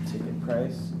person on ticket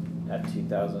price, at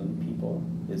 2,000 people,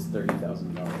 is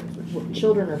 $30,000, which should be.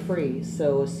 Children are free,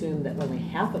 so assume that only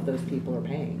half of those people are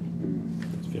paying.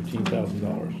 It's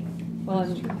 $15,000. well,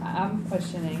 and I'm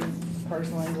questioning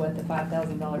personally what the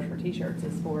 $5,000 for t-shirts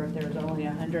is for. If there's only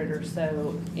 100 or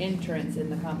so entrants in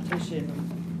the competition,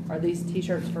 are these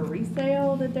t-shirts for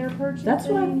resale that they're purchasing? That's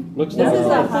what Looks This like is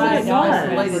it. a high $5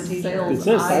 Isolated for t-shirts. sales. It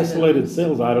says items. isolated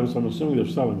sales items, so I'm assuming they're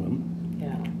selling them.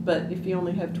 Yeah. But if you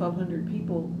only have 1,200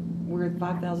 people, where are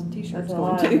 5,000 t-shirts That's a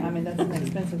going lot. I to? mean, that's an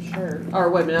expensive shirt. Or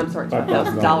wait a minute, I'm sorry,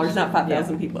 $5,000, not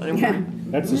 5,000 people anymore.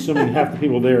 That's assuming half the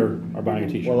people there are buying a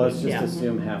t-shirt. Well, let's just Yeah.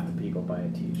 assume half the people buy a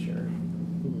t-shirt.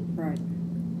 Right.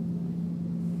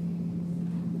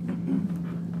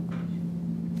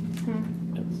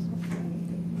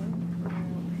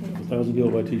 If 1,000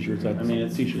 people buy t-shirts, that's. I mean,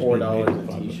 it's t-shirts $4 being made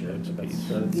a at t-shirt, $5.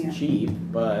 so Yeah. it's cheap,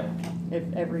 but If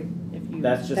you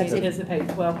That's just a- anticipate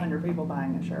 1,200 people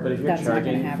buying a shirt. But if you're That's not gonna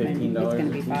charging happen. It's $15 gonna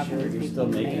a be t-shirt, 500 you're still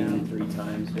people making paying. 3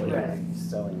 times what you're Right.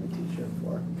 selling the t-shirt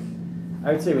for.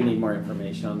 I would say we need more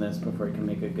information on this before we can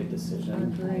make a good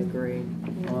decision I agree.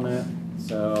 on it.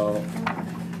 So,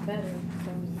 Better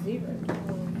from $0.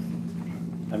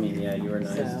 I mean, yeah, you were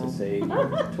nice So- to say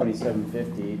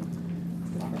 2750.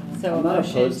 So I'm a not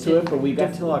motion opposed to it, but we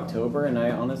got till October, and I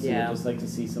honestly would Yeah. just like to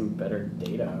see some better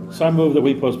data around. So I move that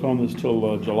we postpone this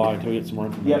till July until we get some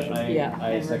more Yep, information. Yeah. I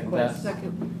And second that. request-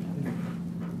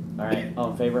 All right,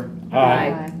 all in favor?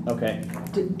 Aye. Okay,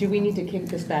 Do we need to kick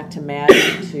this back to Maddie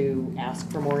to ask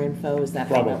for more info? Is that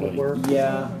how that would Probably. work?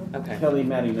 yeah. Okay. Kelly,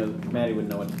 Maddie would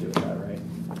know what to do with that, right?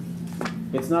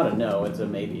 It's not a no, it's a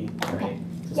maybe, right?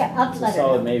 It's a- Yeah, I'll it's a let her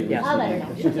solid know. maybe. Yeah. I'll let her know.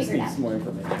 We She'll just figure it need out. some more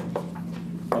information.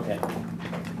 Okay.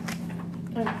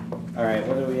 All right,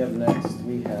 what do we have next?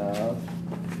 We have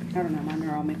I don't know, mine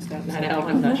are all mixed up. I know,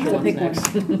 I'm not sure what's Pick one.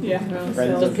 next. Yeah.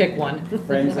 Friends So of- pick one.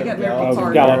 Friends I of got Miracle Gallup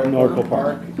Park. Gallup Miracle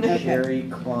Park. Okay. Sherry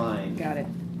Klein. Got it.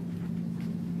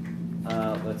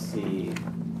 Let's see.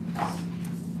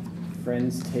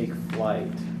 Friends Take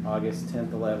Flight, August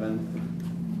 10th, 11th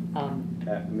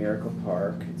at Miracle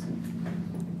Park. It's an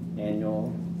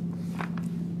annual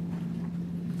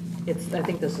I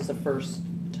think this is the first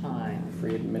time.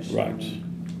 free admission. Right.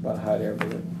 About hot air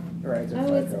balloon rides.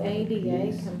 Oh, it's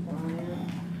ADA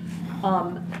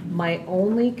compliant. My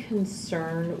only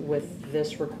concern with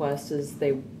this request is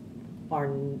they are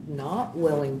not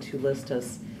willing to list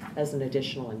us as an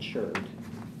additional insured.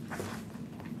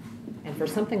 And for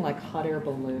something like hot air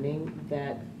ballooning,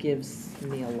 that gives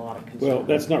me a lot of concern. Well,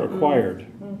 that's not required,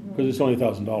 because it's only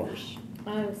 $1,000.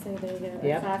 Oh, so there you go.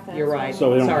 Yep, 5,000. you're right.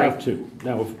 So they don't Sorry. have to.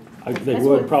 Now, they That's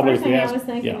would what, probably first if we thing I asked. was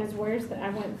thinking Yeah. is I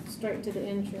went straight to the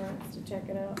insurance to check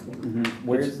it out. Mhm.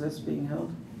 Where is this being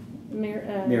held?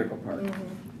 Miracle Park. mhm.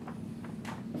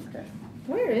 Okay.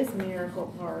 Where is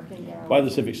Miracle Park in Gallup? By the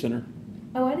Civic Center.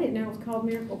 Oh, I didn't know it was called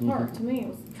Miracle Park. To me, it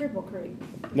was Triple Creek.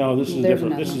 No, this is There's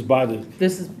different. This another is by the,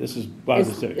 This is, this is by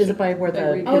the is Civic it Center. by where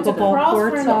the Oh, it's pickleball across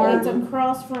courts from are? it's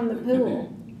across from the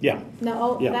pool. Yeah, The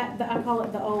old, Yeah. I call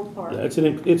it the old park. yeah, it's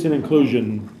an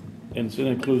inclusion, and it's an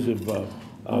inclusive,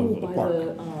 Oh, by park.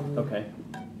 the, Okay.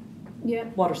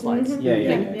 Yep. water slides. Mhm. Yeah, yeah, Yep,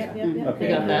 yeah, yep, yeah. yep, yep. Okay,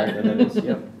 You got you're that? right, that is,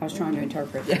 yep. I was trying to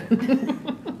interpret. Yeah.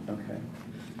 Okay.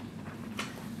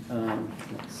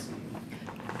 Let's see.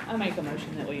 I make a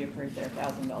motion that we approve their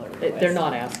 $1,000 They're request.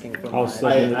 not asking for I'll much.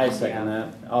 second I second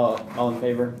that. All in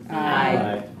favor?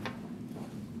 Aye.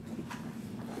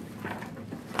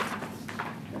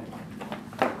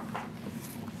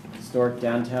 Historic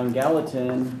Downtown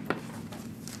Gallatin.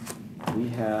 We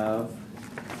have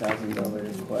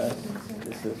 $1,000 request.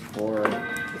 This is for Are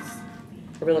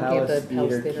we looking at Palace the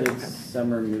Palace Theater Theater? Kids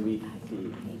Summer Movie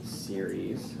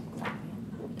Series.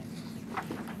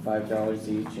 $5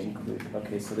 each include,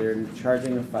 okay, so they're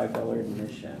charging a $5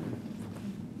 admission.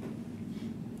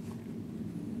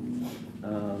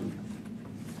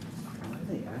 What are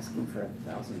they asking for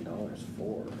 $1,000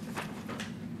 for?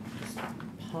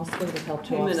 Possibly to help to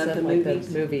Payment of offset the like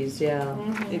movies. the movies, yeah.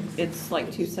 Mhm. It's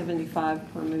like $275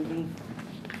 per movie.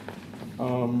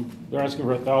 They're asking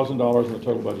for $1,000 and the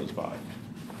total budget's $5,000.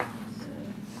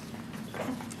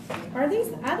 Are these,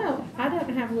 I don't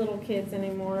have little kids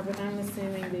anymore, but I'm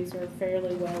assuming these are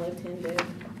fairly well attended.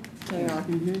 They are.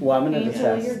 Well, I'm gonna just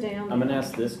Angela, ask, you're down I'm gonna there.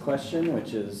 ask this question,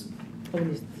 which is,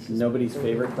 nobody's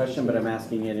favorite question, but I'm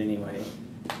asking it anyway.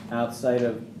 Outside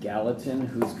of Gallatin,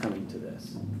 who's coming to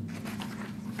this?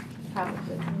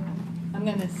 Probably. I'm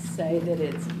gonna say that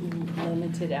it's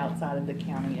limited outside of the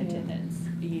county attendance.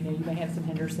 You know, you may have some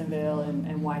Hendersonville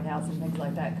and White House and things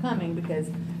like that coming because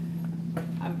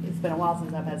it's been a while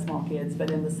since I've had small kids,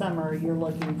 but in the summer, you're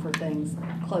looking for things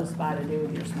close by to do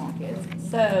with your small kids.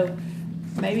 So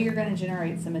maybe you're gonna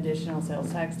generate some additional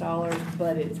sales tax dollars,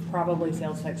 but it's probably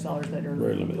sales tax dollars that are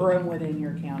Very limited. grown within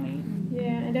your county. Yeah,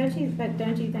 and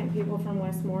don't you think people from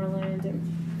Westmoreland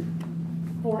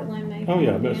and Portland maybe? Oh,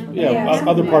 yeah, Yeah.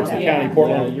 other parts of the Yeah. county, Yeah,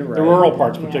 Portland, you're the right. rural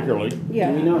parts Yeah. particularly. Do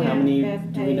we know how Yeah, many,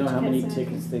 Beth do we know Page, how many Beth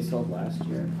tickets they sold last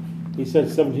year? He said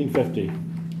 1750.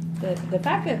 The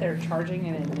fact that they're charging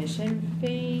an admission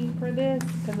fee for this,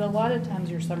 because a lot of times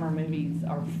your summer movies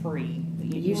are free.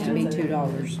 It used to be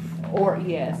 $2. Or,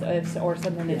 yes, or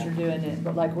something that you're doing it,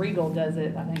 but like Regal does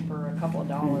it, I think, for a couple of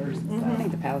dollars. I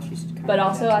think the Palace used to come. But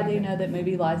also, I do know that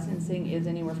movie licensing is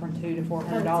anywhere from $200 to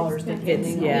 $400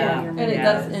 depending on yeah. what your And movie it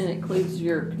does, is. and it includes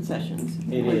your concessions.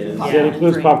 It is. Yeah, it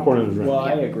includes popcorn and drink, Well,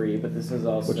 I agree, but this is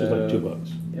also. which is like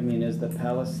 $2. I mean, is the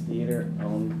Palace Theater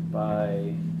owned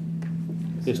by?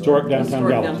 Historic Downtown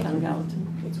Historic Gallatin. Downtown Gallatin.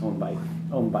 It's owned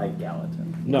by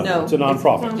Gallatin. No, No, it's a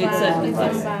nonprofit. It's a- It's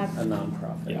Right, owned by a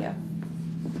nonprofit. Yeah.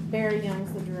 Barry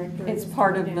Young's the director. It's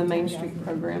part of the Main Street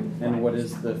program. And what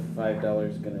is the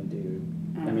 $5 gonna do?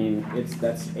 I mean,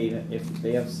 that's eight, if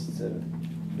they have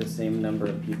the same number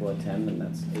of people attend, then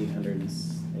that's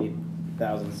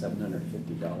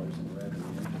 $8,750 in revenue.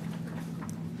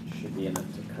 Should be enough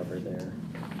to cover their.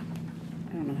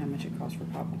 I don't know how much it costs for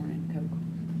popcorn and Coke.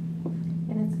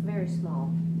 And it's very small.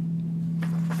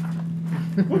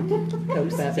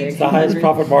 Coke's that big. It's the highest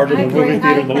profit margin in the movie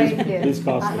theater, the least, High-grade least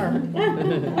costly.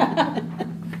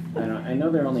 I know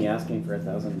they're only asking for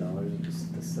 $1,000,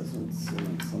 this doesn't seem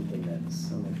like something that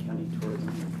Sumner County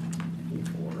Tourism would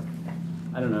pay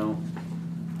for. I don't know.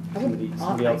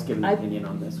 Somebody else give an opinion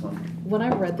on this one. When I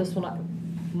read this one,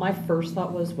 my first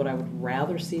thought was what I would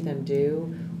rather see them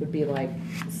do would be like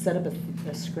set up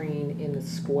a screen in the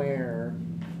square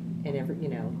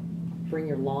and bring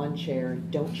your lawn chair,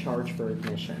 don't charge for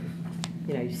admission.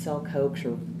 You sell Cokes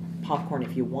or popcorn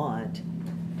if you want,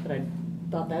 but I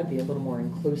thought that would be a little more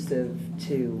inclusive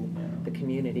to the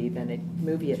community than a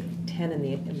movie at 10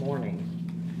 in the morning.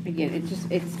 Again, it's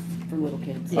for little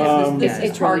kids. This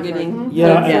it's is targeting.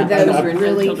 Yeah, For and those I-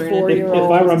 really If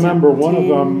 4-year-olds. I remember, one of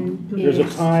them, there's a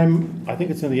 10-ish. time, I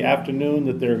think it's in the afternoon,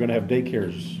 that they're gonna have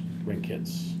daycares bring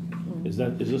kids. Is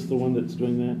this the one that's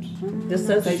doing that? This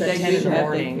says it's at 10 in the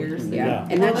morning. Yeah.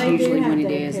 And that's Well, they do usually have when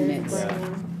it is, and daycares it's.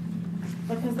 running.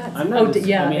 Because that's. I'm not,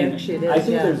 yeah, I mean, actually it is, I think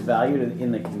yeah. there's value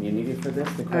in the community for this.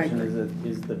 The question agree.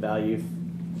 is the value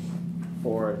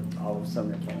for all of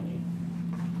Sumner County?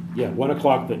 Yeah, 1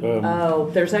 o'clock, Oh,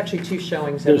 there's actually two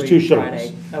showings there's every two shows.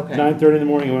 Friday. Okay. 9:30 in the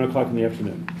morning and 1 o'clock in the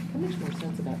afternoon. That makes more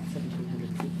sense about 1,700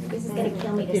 people. This is gonna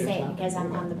kill me to Peter's say it not. because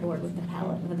I'm on the board with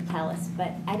the Palace,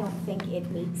 but I don't think it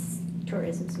meets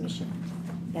tourism's mission.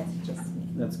 That's just me.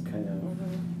 That's kind of,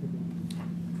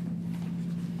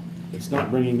 It's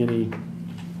not bringing any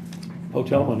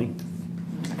hotel money.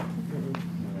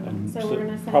 And So we're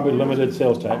gonna say probably no? limited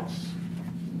sales tax.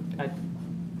 I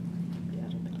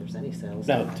don't think there's any sales.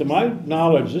 Now, to my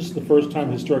knowledge, this is the first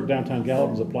time Historic Downtown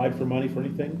Gallatin's applied for money for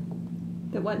anything?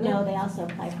 That what No, now? they also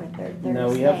apply for Thursday. No,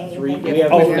 we have three- They- we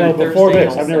have- Oh, Thursday no, before this,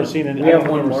 also. I've never seen any. We have I've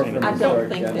one never more seen from it. I Historic don't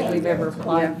think that Downtown we've ever Gallatin.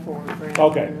 applied for a grant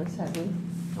Okay. on this, have we?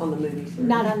 On the movies.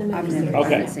 Not on the movie I've series. never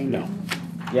Okay, seen no. it.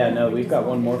 yeah, no, we've got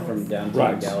one more from downtown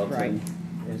Right. Gallatin.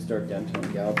 Historic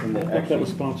Downtown Gallatin I that thought that actually was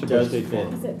sponsored by does State fit. Farm.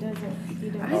 Because it doesn't,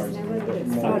 you don't. I know never what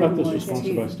it's I thought thought it this was was sponsored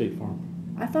too. by State Farm.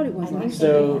 I thought it was I think like.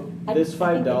 So I this think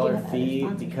they do $5 have other fee,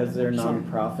 sponsors. because they're Sorry.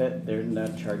 nonprofit, they're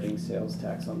not charging sales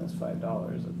tax on this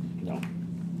 $5, No.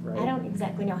 right? I don't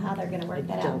exactly know how they're gonna work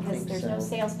that out, don't because think there's so. no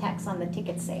sales tax on the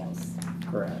ticket sales.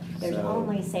 Correct. There's So-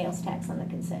 only sales tax on the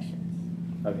concessions.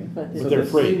 Okay. But So it's they're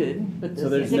free. included, but So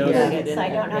this there's is no- included So in I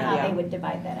there. don't know how Yeah. they would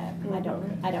divide that up. Okay.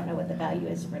 I don't know what the value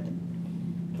is for the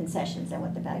concessions and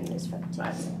what the value is for the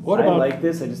ticket sales. What I about- like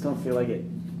this, I just don't feel like it,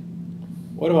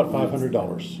 What about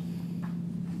 $500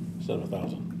 instead of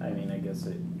 1,000? I mean, I guess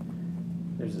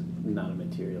there's not a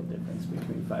material difference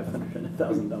between $500 and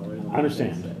 $1,000. I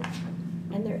understand.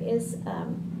 And there is,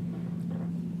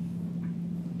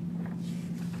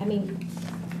 I mean,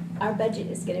 our budget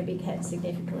is gonna be cut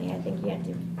significantly. I think you have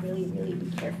to really, really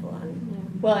be careful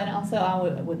on. Well, and also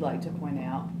I would like to point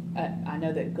out, I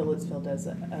know that Goodlettsville does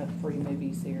a free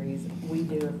movie series. We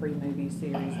do a free movie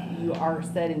series. You are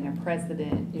setting a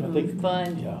precedent if I we think-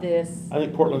 fund yeah. this, I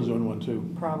think Portland's doing one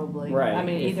too. probably. Right. I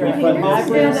mean, If either we at the fund this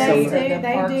library, in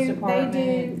They some- do, the Parks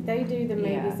Department. they do the movies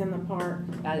Yeah. in the park.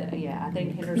 Yeah, I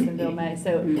think Hendersonville may,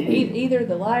 so either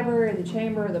the library, the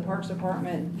chamber, the Parks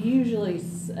Department, usually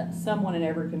someone in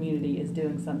every community is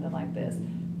doing something like this.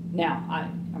 Now,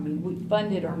 I mean, we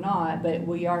fund it or not, but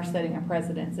we are setting a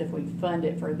precedence if we fund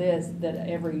it for this, that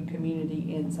every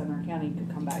community in Sumner County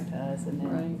could come back to us and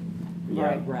then. Yeah.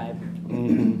 Right. I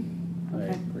Okay,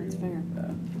 agree that's with fair.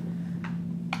 that.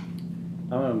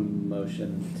 I'm a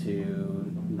motion to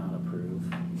not approve.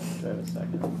 Do I have a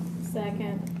second?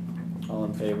 Second. All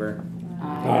in favor?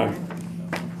 Aye.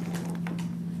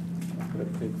 I'll put a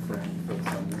big frowny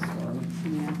face on this one.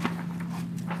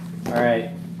 Yeah. All right,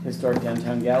 Historic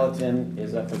Downtown Gallatin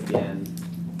is up again.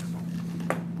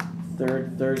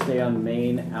 Third Thursday on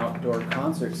Main Outdoor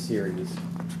Concert Series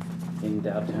in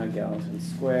downtown Gallatin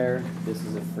Square. This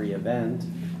is a free event.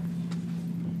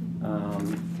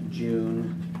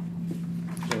 June,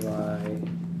 July,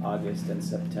 August, and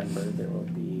September, there will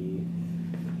be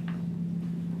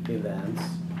events.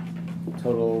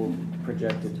 Total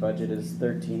projected budget is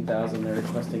 $13,000. They're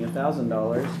requesting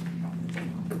 $1,000.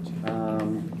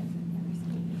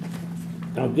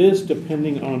 Now this,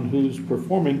 depending on who's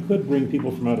performing, could bring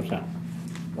people from out of town.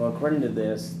 Well, according to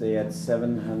this, they had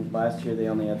 700, last year they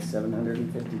only had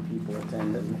 750 people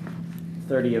attend, and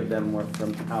 30 of them were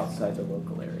from outside the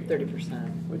local area.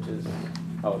 30%. Which is,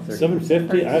 oh, 30.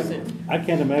 750, 30%. I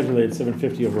can't imagine they had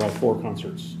 750 over all 4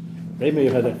 concerts. They may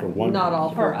have had that for one. Not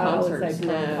all 4 I would say concerts, per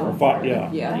no. Or 5,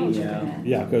 yeah. Yeah. Yeah.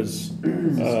 Yeah, because,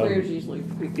 Square's usually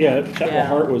pretty. yeah, Chapel Yeah.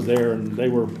 Hart was there and they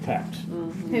were packed.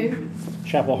 Who?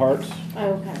 Chapel Hart,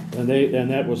 Oh, okay.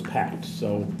 and that was packed,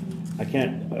 so I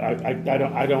can't, I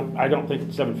don't think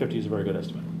 750 is a very good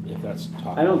estimate, if that's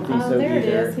top. I don't think so There it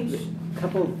either. is. He's-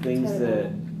 Couple of things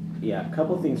that, yeah, a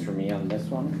couple of things for me on this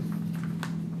one.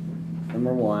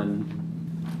 Number one,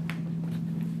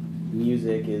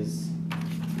 music is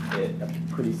a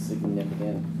pretty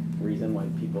significant reason why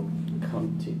people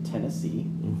come to Tennessee.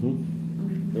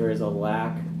 Mhm. There is a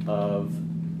lack of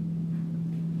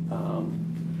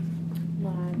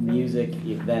Live. music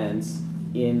events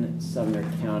in Sumner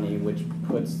County, which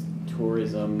puts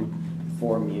tourism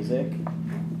for music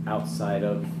outside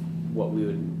of what we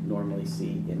would normally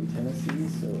see in Tennessee.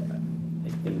 So I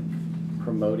think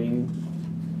promoting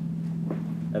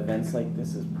events like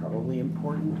this is probably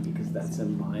important because that's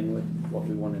in line with what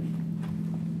we want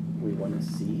to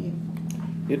see.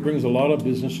 It brings a lot of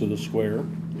business to the square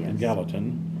in Yes.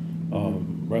 Gallatin,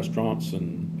 restaurants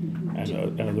and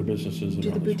other businesses Do the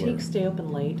around the square. boutiques stay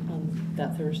open late on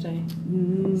that Thursday?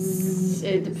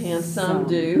 It depends, some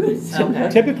do. Okay.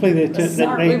 Typically, We've really been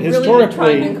trying to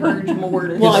historically, encourage more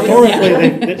to. Well,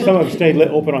 historically, some have stayed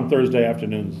open on Thursday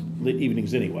afternoons,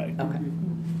 evenings anyway. Okay.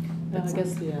 Well, I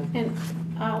guess, yeah. And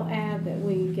I'll add that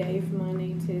we gave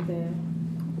money to the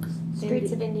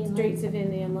Streets of Indian Lake. Streets of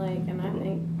Indian Lake, and I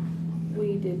think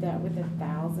we did that with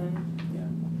 $1,000.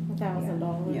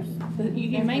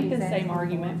 You make the same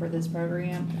argument for this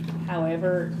program,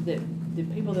 however, the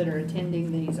people that are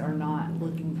attending these are not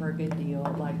looking for a good deal,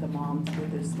 like the moms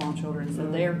with the small children, so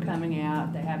they're coming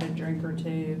out, they have a drink or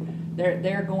two,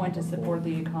 they're going to support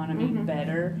the economy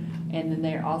better, and then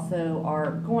they also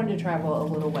are going to travel a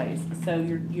little ways, so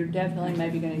you're definitely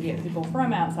maybe gonna get people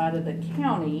from outside of the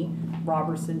county,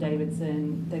 Robertson,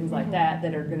 Davidson, things like that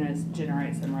are gonna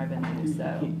generate some revenue,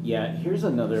 so. Yeah, here's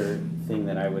another thing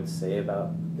that I would say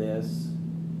about this.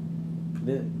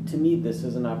 To me, this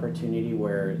is an opportunity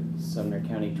where Sumner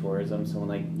County Tourism, someone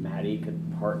like Maddie, could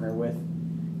partner with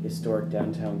Historic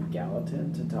Downtown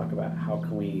Gallatin to talk about how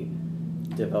can we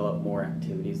develop more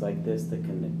activities like this that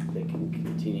can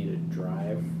continue to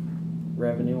drive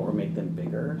revenue or make them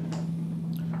bigger.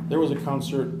 There was a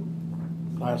concert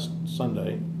last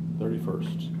Sunday,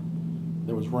 31st.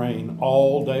 There was rain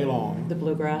all day long. The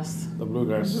bluegrass. The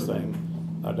bluegrass thing,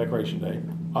 Decoration Day.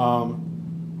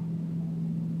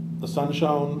 The sun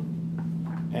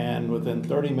shone, and within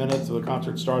 30 minutes of the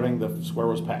concert starting, the square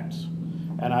was packed.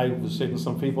 And I was seeing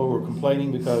some people who were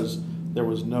complaining because there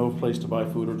was no place to buy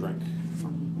food or drink.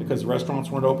 Because the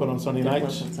restaurants weren't open on Sunday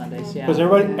nights. On Sundays, yeah. Because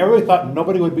everybody thought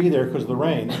nobody would be there because of the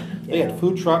rain. They had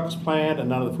food trucks planned, and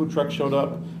none of the food trucks showed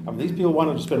up. I mean, these people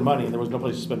wanted to spend money, and there was no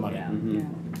place to spend money. Yeah.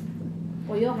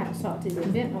 Well, you'll have to talk to the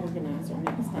event organizer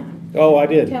next time. Oh, I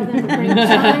did. Tell them to bring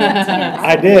giant tents.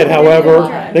 I did,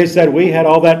 however, they said we had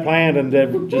all that planned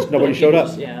and just nobody showed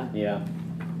up. Yeah. Yeah.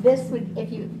 This would,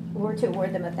 if you were to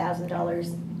award them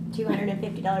 $1,000,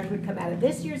 $250 would come out of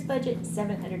this year's budget,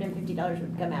 $750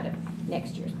 would come out of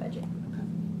next year's budget.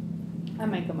 I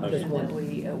make a motion that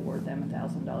we award them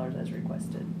 $1,000 as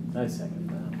requested. I second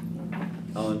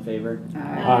that. All in favor?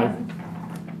 Aye.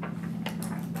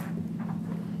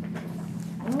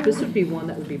 This would be one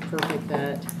that would be perfect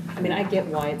that, I mean, I get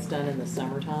why it's done in the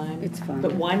summertime. It's fun.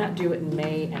 But why not do it in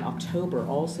May and October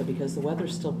also, because the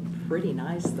weather's still pretty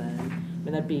nice then? I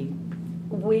mean, that'd be,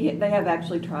 They have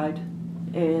actually tried,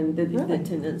 and the Really?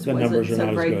 attendance The numbers wasn't are not so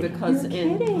as great good. because You're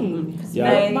in kidding. Yeah.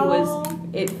 May was, Football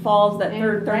it falls, that and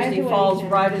third Thursday falls graduation.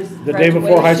 right as The day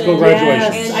before high school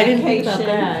graduation. yes, and I didn't think about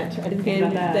vacation. that. I didn't think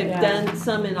And about that, they've yeah. done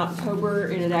some in October,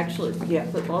 and it actually,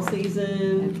 football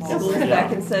season, fall school's season.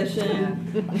 back in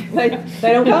session.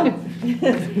 They don't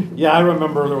come. Yeah, I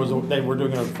remember they were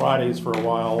doing it on Fridays for a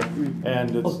while,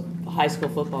 and it's, Well, high school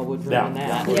football would yeah. ruin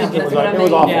that. It Yeah, was that's like- what I it was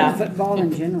mean. awful. Yeah. Football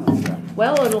in general.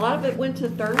 Well, and a lot of it went to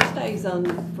Thursdays I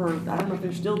don't know if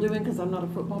they're still doing, because I'm not a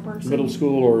football person. Middle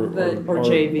school or But- Or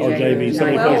JV. Or JV,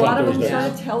 somebody Well, a plays lot on of them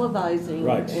Thursdays. started televising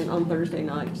Right. on Thursday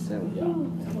nights, so.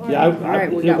 Yeah,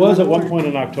 right, we it got was one at one more. point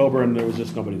in October and there was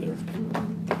just nobody there.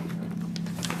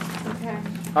 Okay.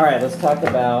 All right, let's talk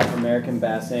about American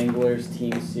Bass Anglers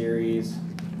Team Series.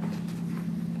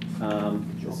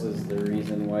 This is the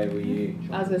reason why we,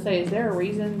 I was gonna say, is there a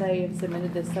reason they have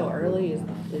submitted this so early? Is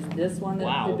this one that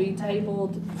Wow. could be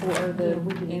tabled for the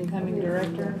incoming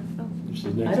director? This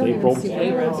is I next don't even April. see Generally,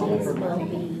 April. these will be put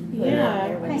on Yeah.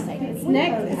 their website. It's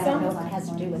next- it's I don't know on- if it has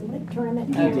to do with the tournament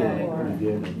You did. or. You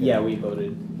did? yeah, we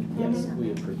voted, yes,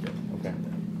 we approved it. Okay.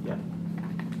 Yeah.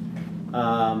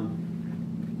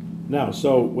 Now,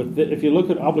 so if you look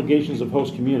at obligations of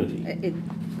host community,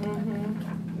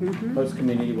 Host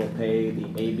community will pay the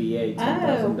ABA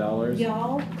 $10,000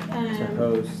 Y'all, to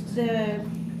host. the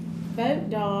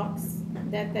boat docks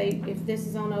that if this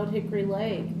is on Old Hickory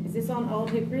Lake, is this on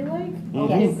Old Hickory Lake? Old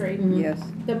Yes. Hickory. Yes.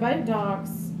 The boat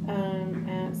docks,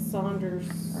 at Saunders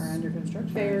Are under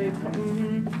construction. Ferry,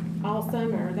 all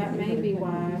summer, that may be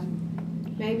why.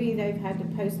 Maybe they've had to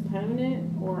postpone it,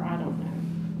 or I don't know.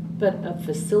 But a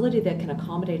facility that can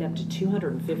accommodate up to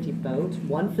 250 boats,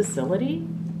 one facility?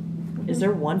 Is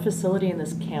there one facility in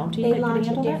this county They that can launch at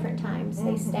handle that? different times,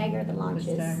 they stagger the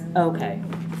launches. Okay,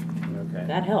 Okay.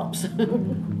 that helps.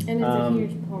 And it's a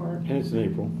huge park. and it's in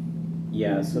April.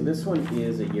 Yeah, so this one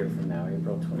is a year from now,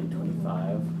 April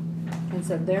 2025. And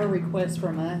so their request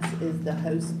from us is the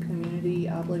host community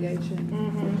obligation?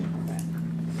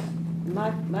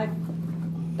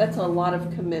 That's a lot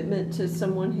of commitment to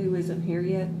someone who isn't here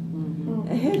yet.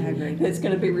 I agree. That's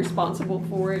gonna be responsible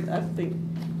for it. I think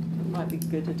it might be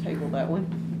good to table that one.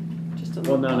 Just a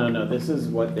Well, little. no, this is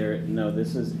what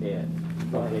this is it.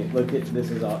 Okay, look at, this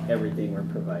is everything we're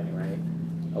providing, right?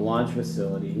 A launch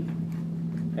facility,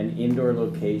 an indoor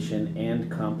location, and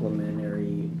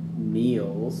complimentary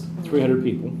meals 300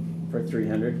 people. for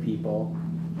 300 people.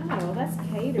 Oh, that's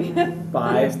catering.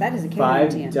 Yes, that is a catering Five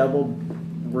tent. double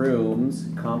rooms,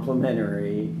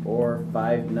 complimentary, or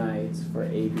 5 nights for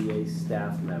ABA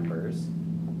staff members.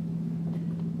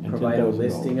 And Provide a $10,000.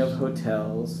 listing of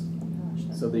hotels.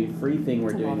 So the free thing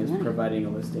we're That's a lot doing of is money. providing a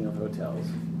listing of hotels.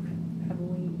 Have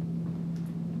we,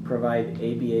 Provide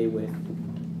ABA with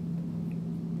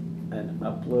an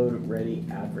upload-ready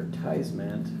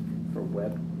advertisement for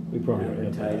web We probably already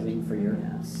have that. advertising for your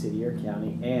city or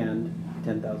county, and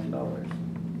 $10,000.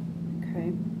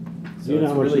 Okay. So You know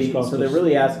it's how much this really, costs so they're us?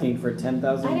 really asking for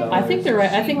 $10,000. I think they're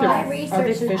right, I think Well, they're, I are they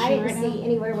researched it, fishing I didn't right see now?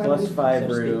 anywhere where Plus we, 5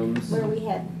 rooms. where we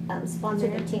had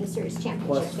sponsored the Team Series Championship.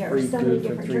 Plus There are free so food many for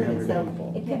different 300 tournaments,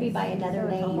 people. so it could be by another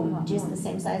name, just the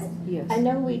same size. Yes. I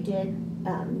know we did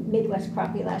Midwest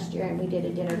Crappie last year, and we did a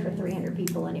dinner for 300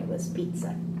 people, and it was pizza.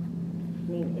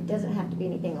 I mean, it doesn't have to be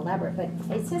anything elaborate, but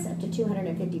it says up to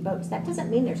 250 boats. That doesn't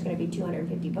mean there's gonna be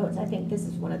 250 boats. I think this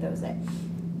is one of those that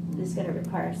is gonna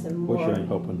require some We're more sure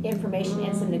hoping. information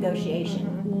and some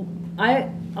negotiation. I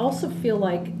also feel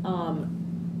like,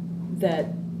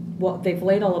 that, well, they've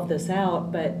laid all of this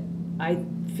out, but I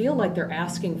feel like they're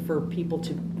asking for people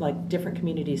to, like, different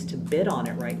communities to bid on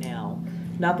it right now.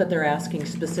 Not that they're asking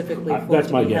specifically for it That's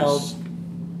to my be held, guess.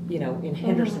 you know, in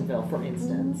Hendersonville, for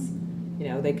instance. You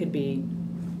know, they could be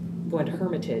going to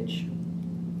Hermitage,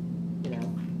 you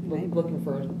know, looking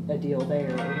for a deal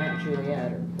there, or Mount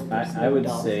Juliet, or. I would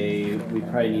say we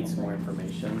probably need some more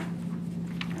information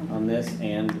on this,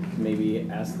 and maybe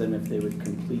ask them if they would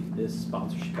complete this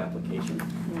sponsorship application.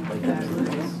 Like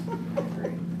everything else.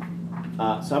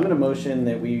 So I'm gonna motion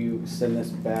that we send this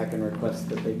back and request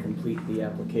that they complete the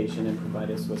application and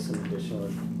provide us with some additional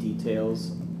details.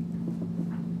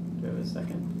 Do we have a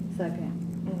second? second.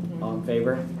 All in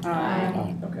favor?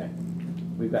 Aye. Okay.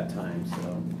 we've got time,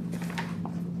 so.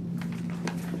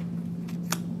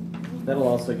 That'll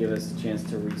also give us a chance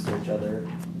to research other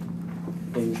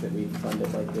things that we've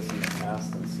funded like this in the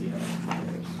past and see how it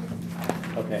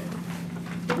compares. Okay.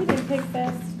 Did we do Pig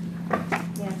Fest?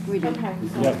 Yeah. We did. Okay.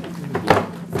 Yep.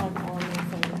 It's like on this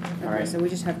one. All Okay, right. so we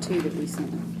just have two that we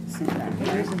sent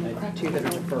back. Two that are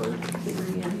deferred.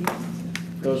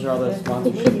 Those are all the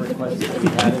sponsorship requests that we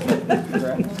had, is that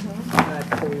correct?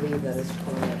 I believe that is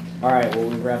correct. All right, well,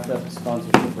 we've wrapped up the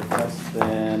sponsorship requests,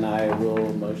 then I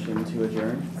will motion to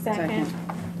adjourn. Second.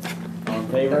 All in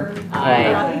favor?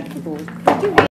 Aye. Four.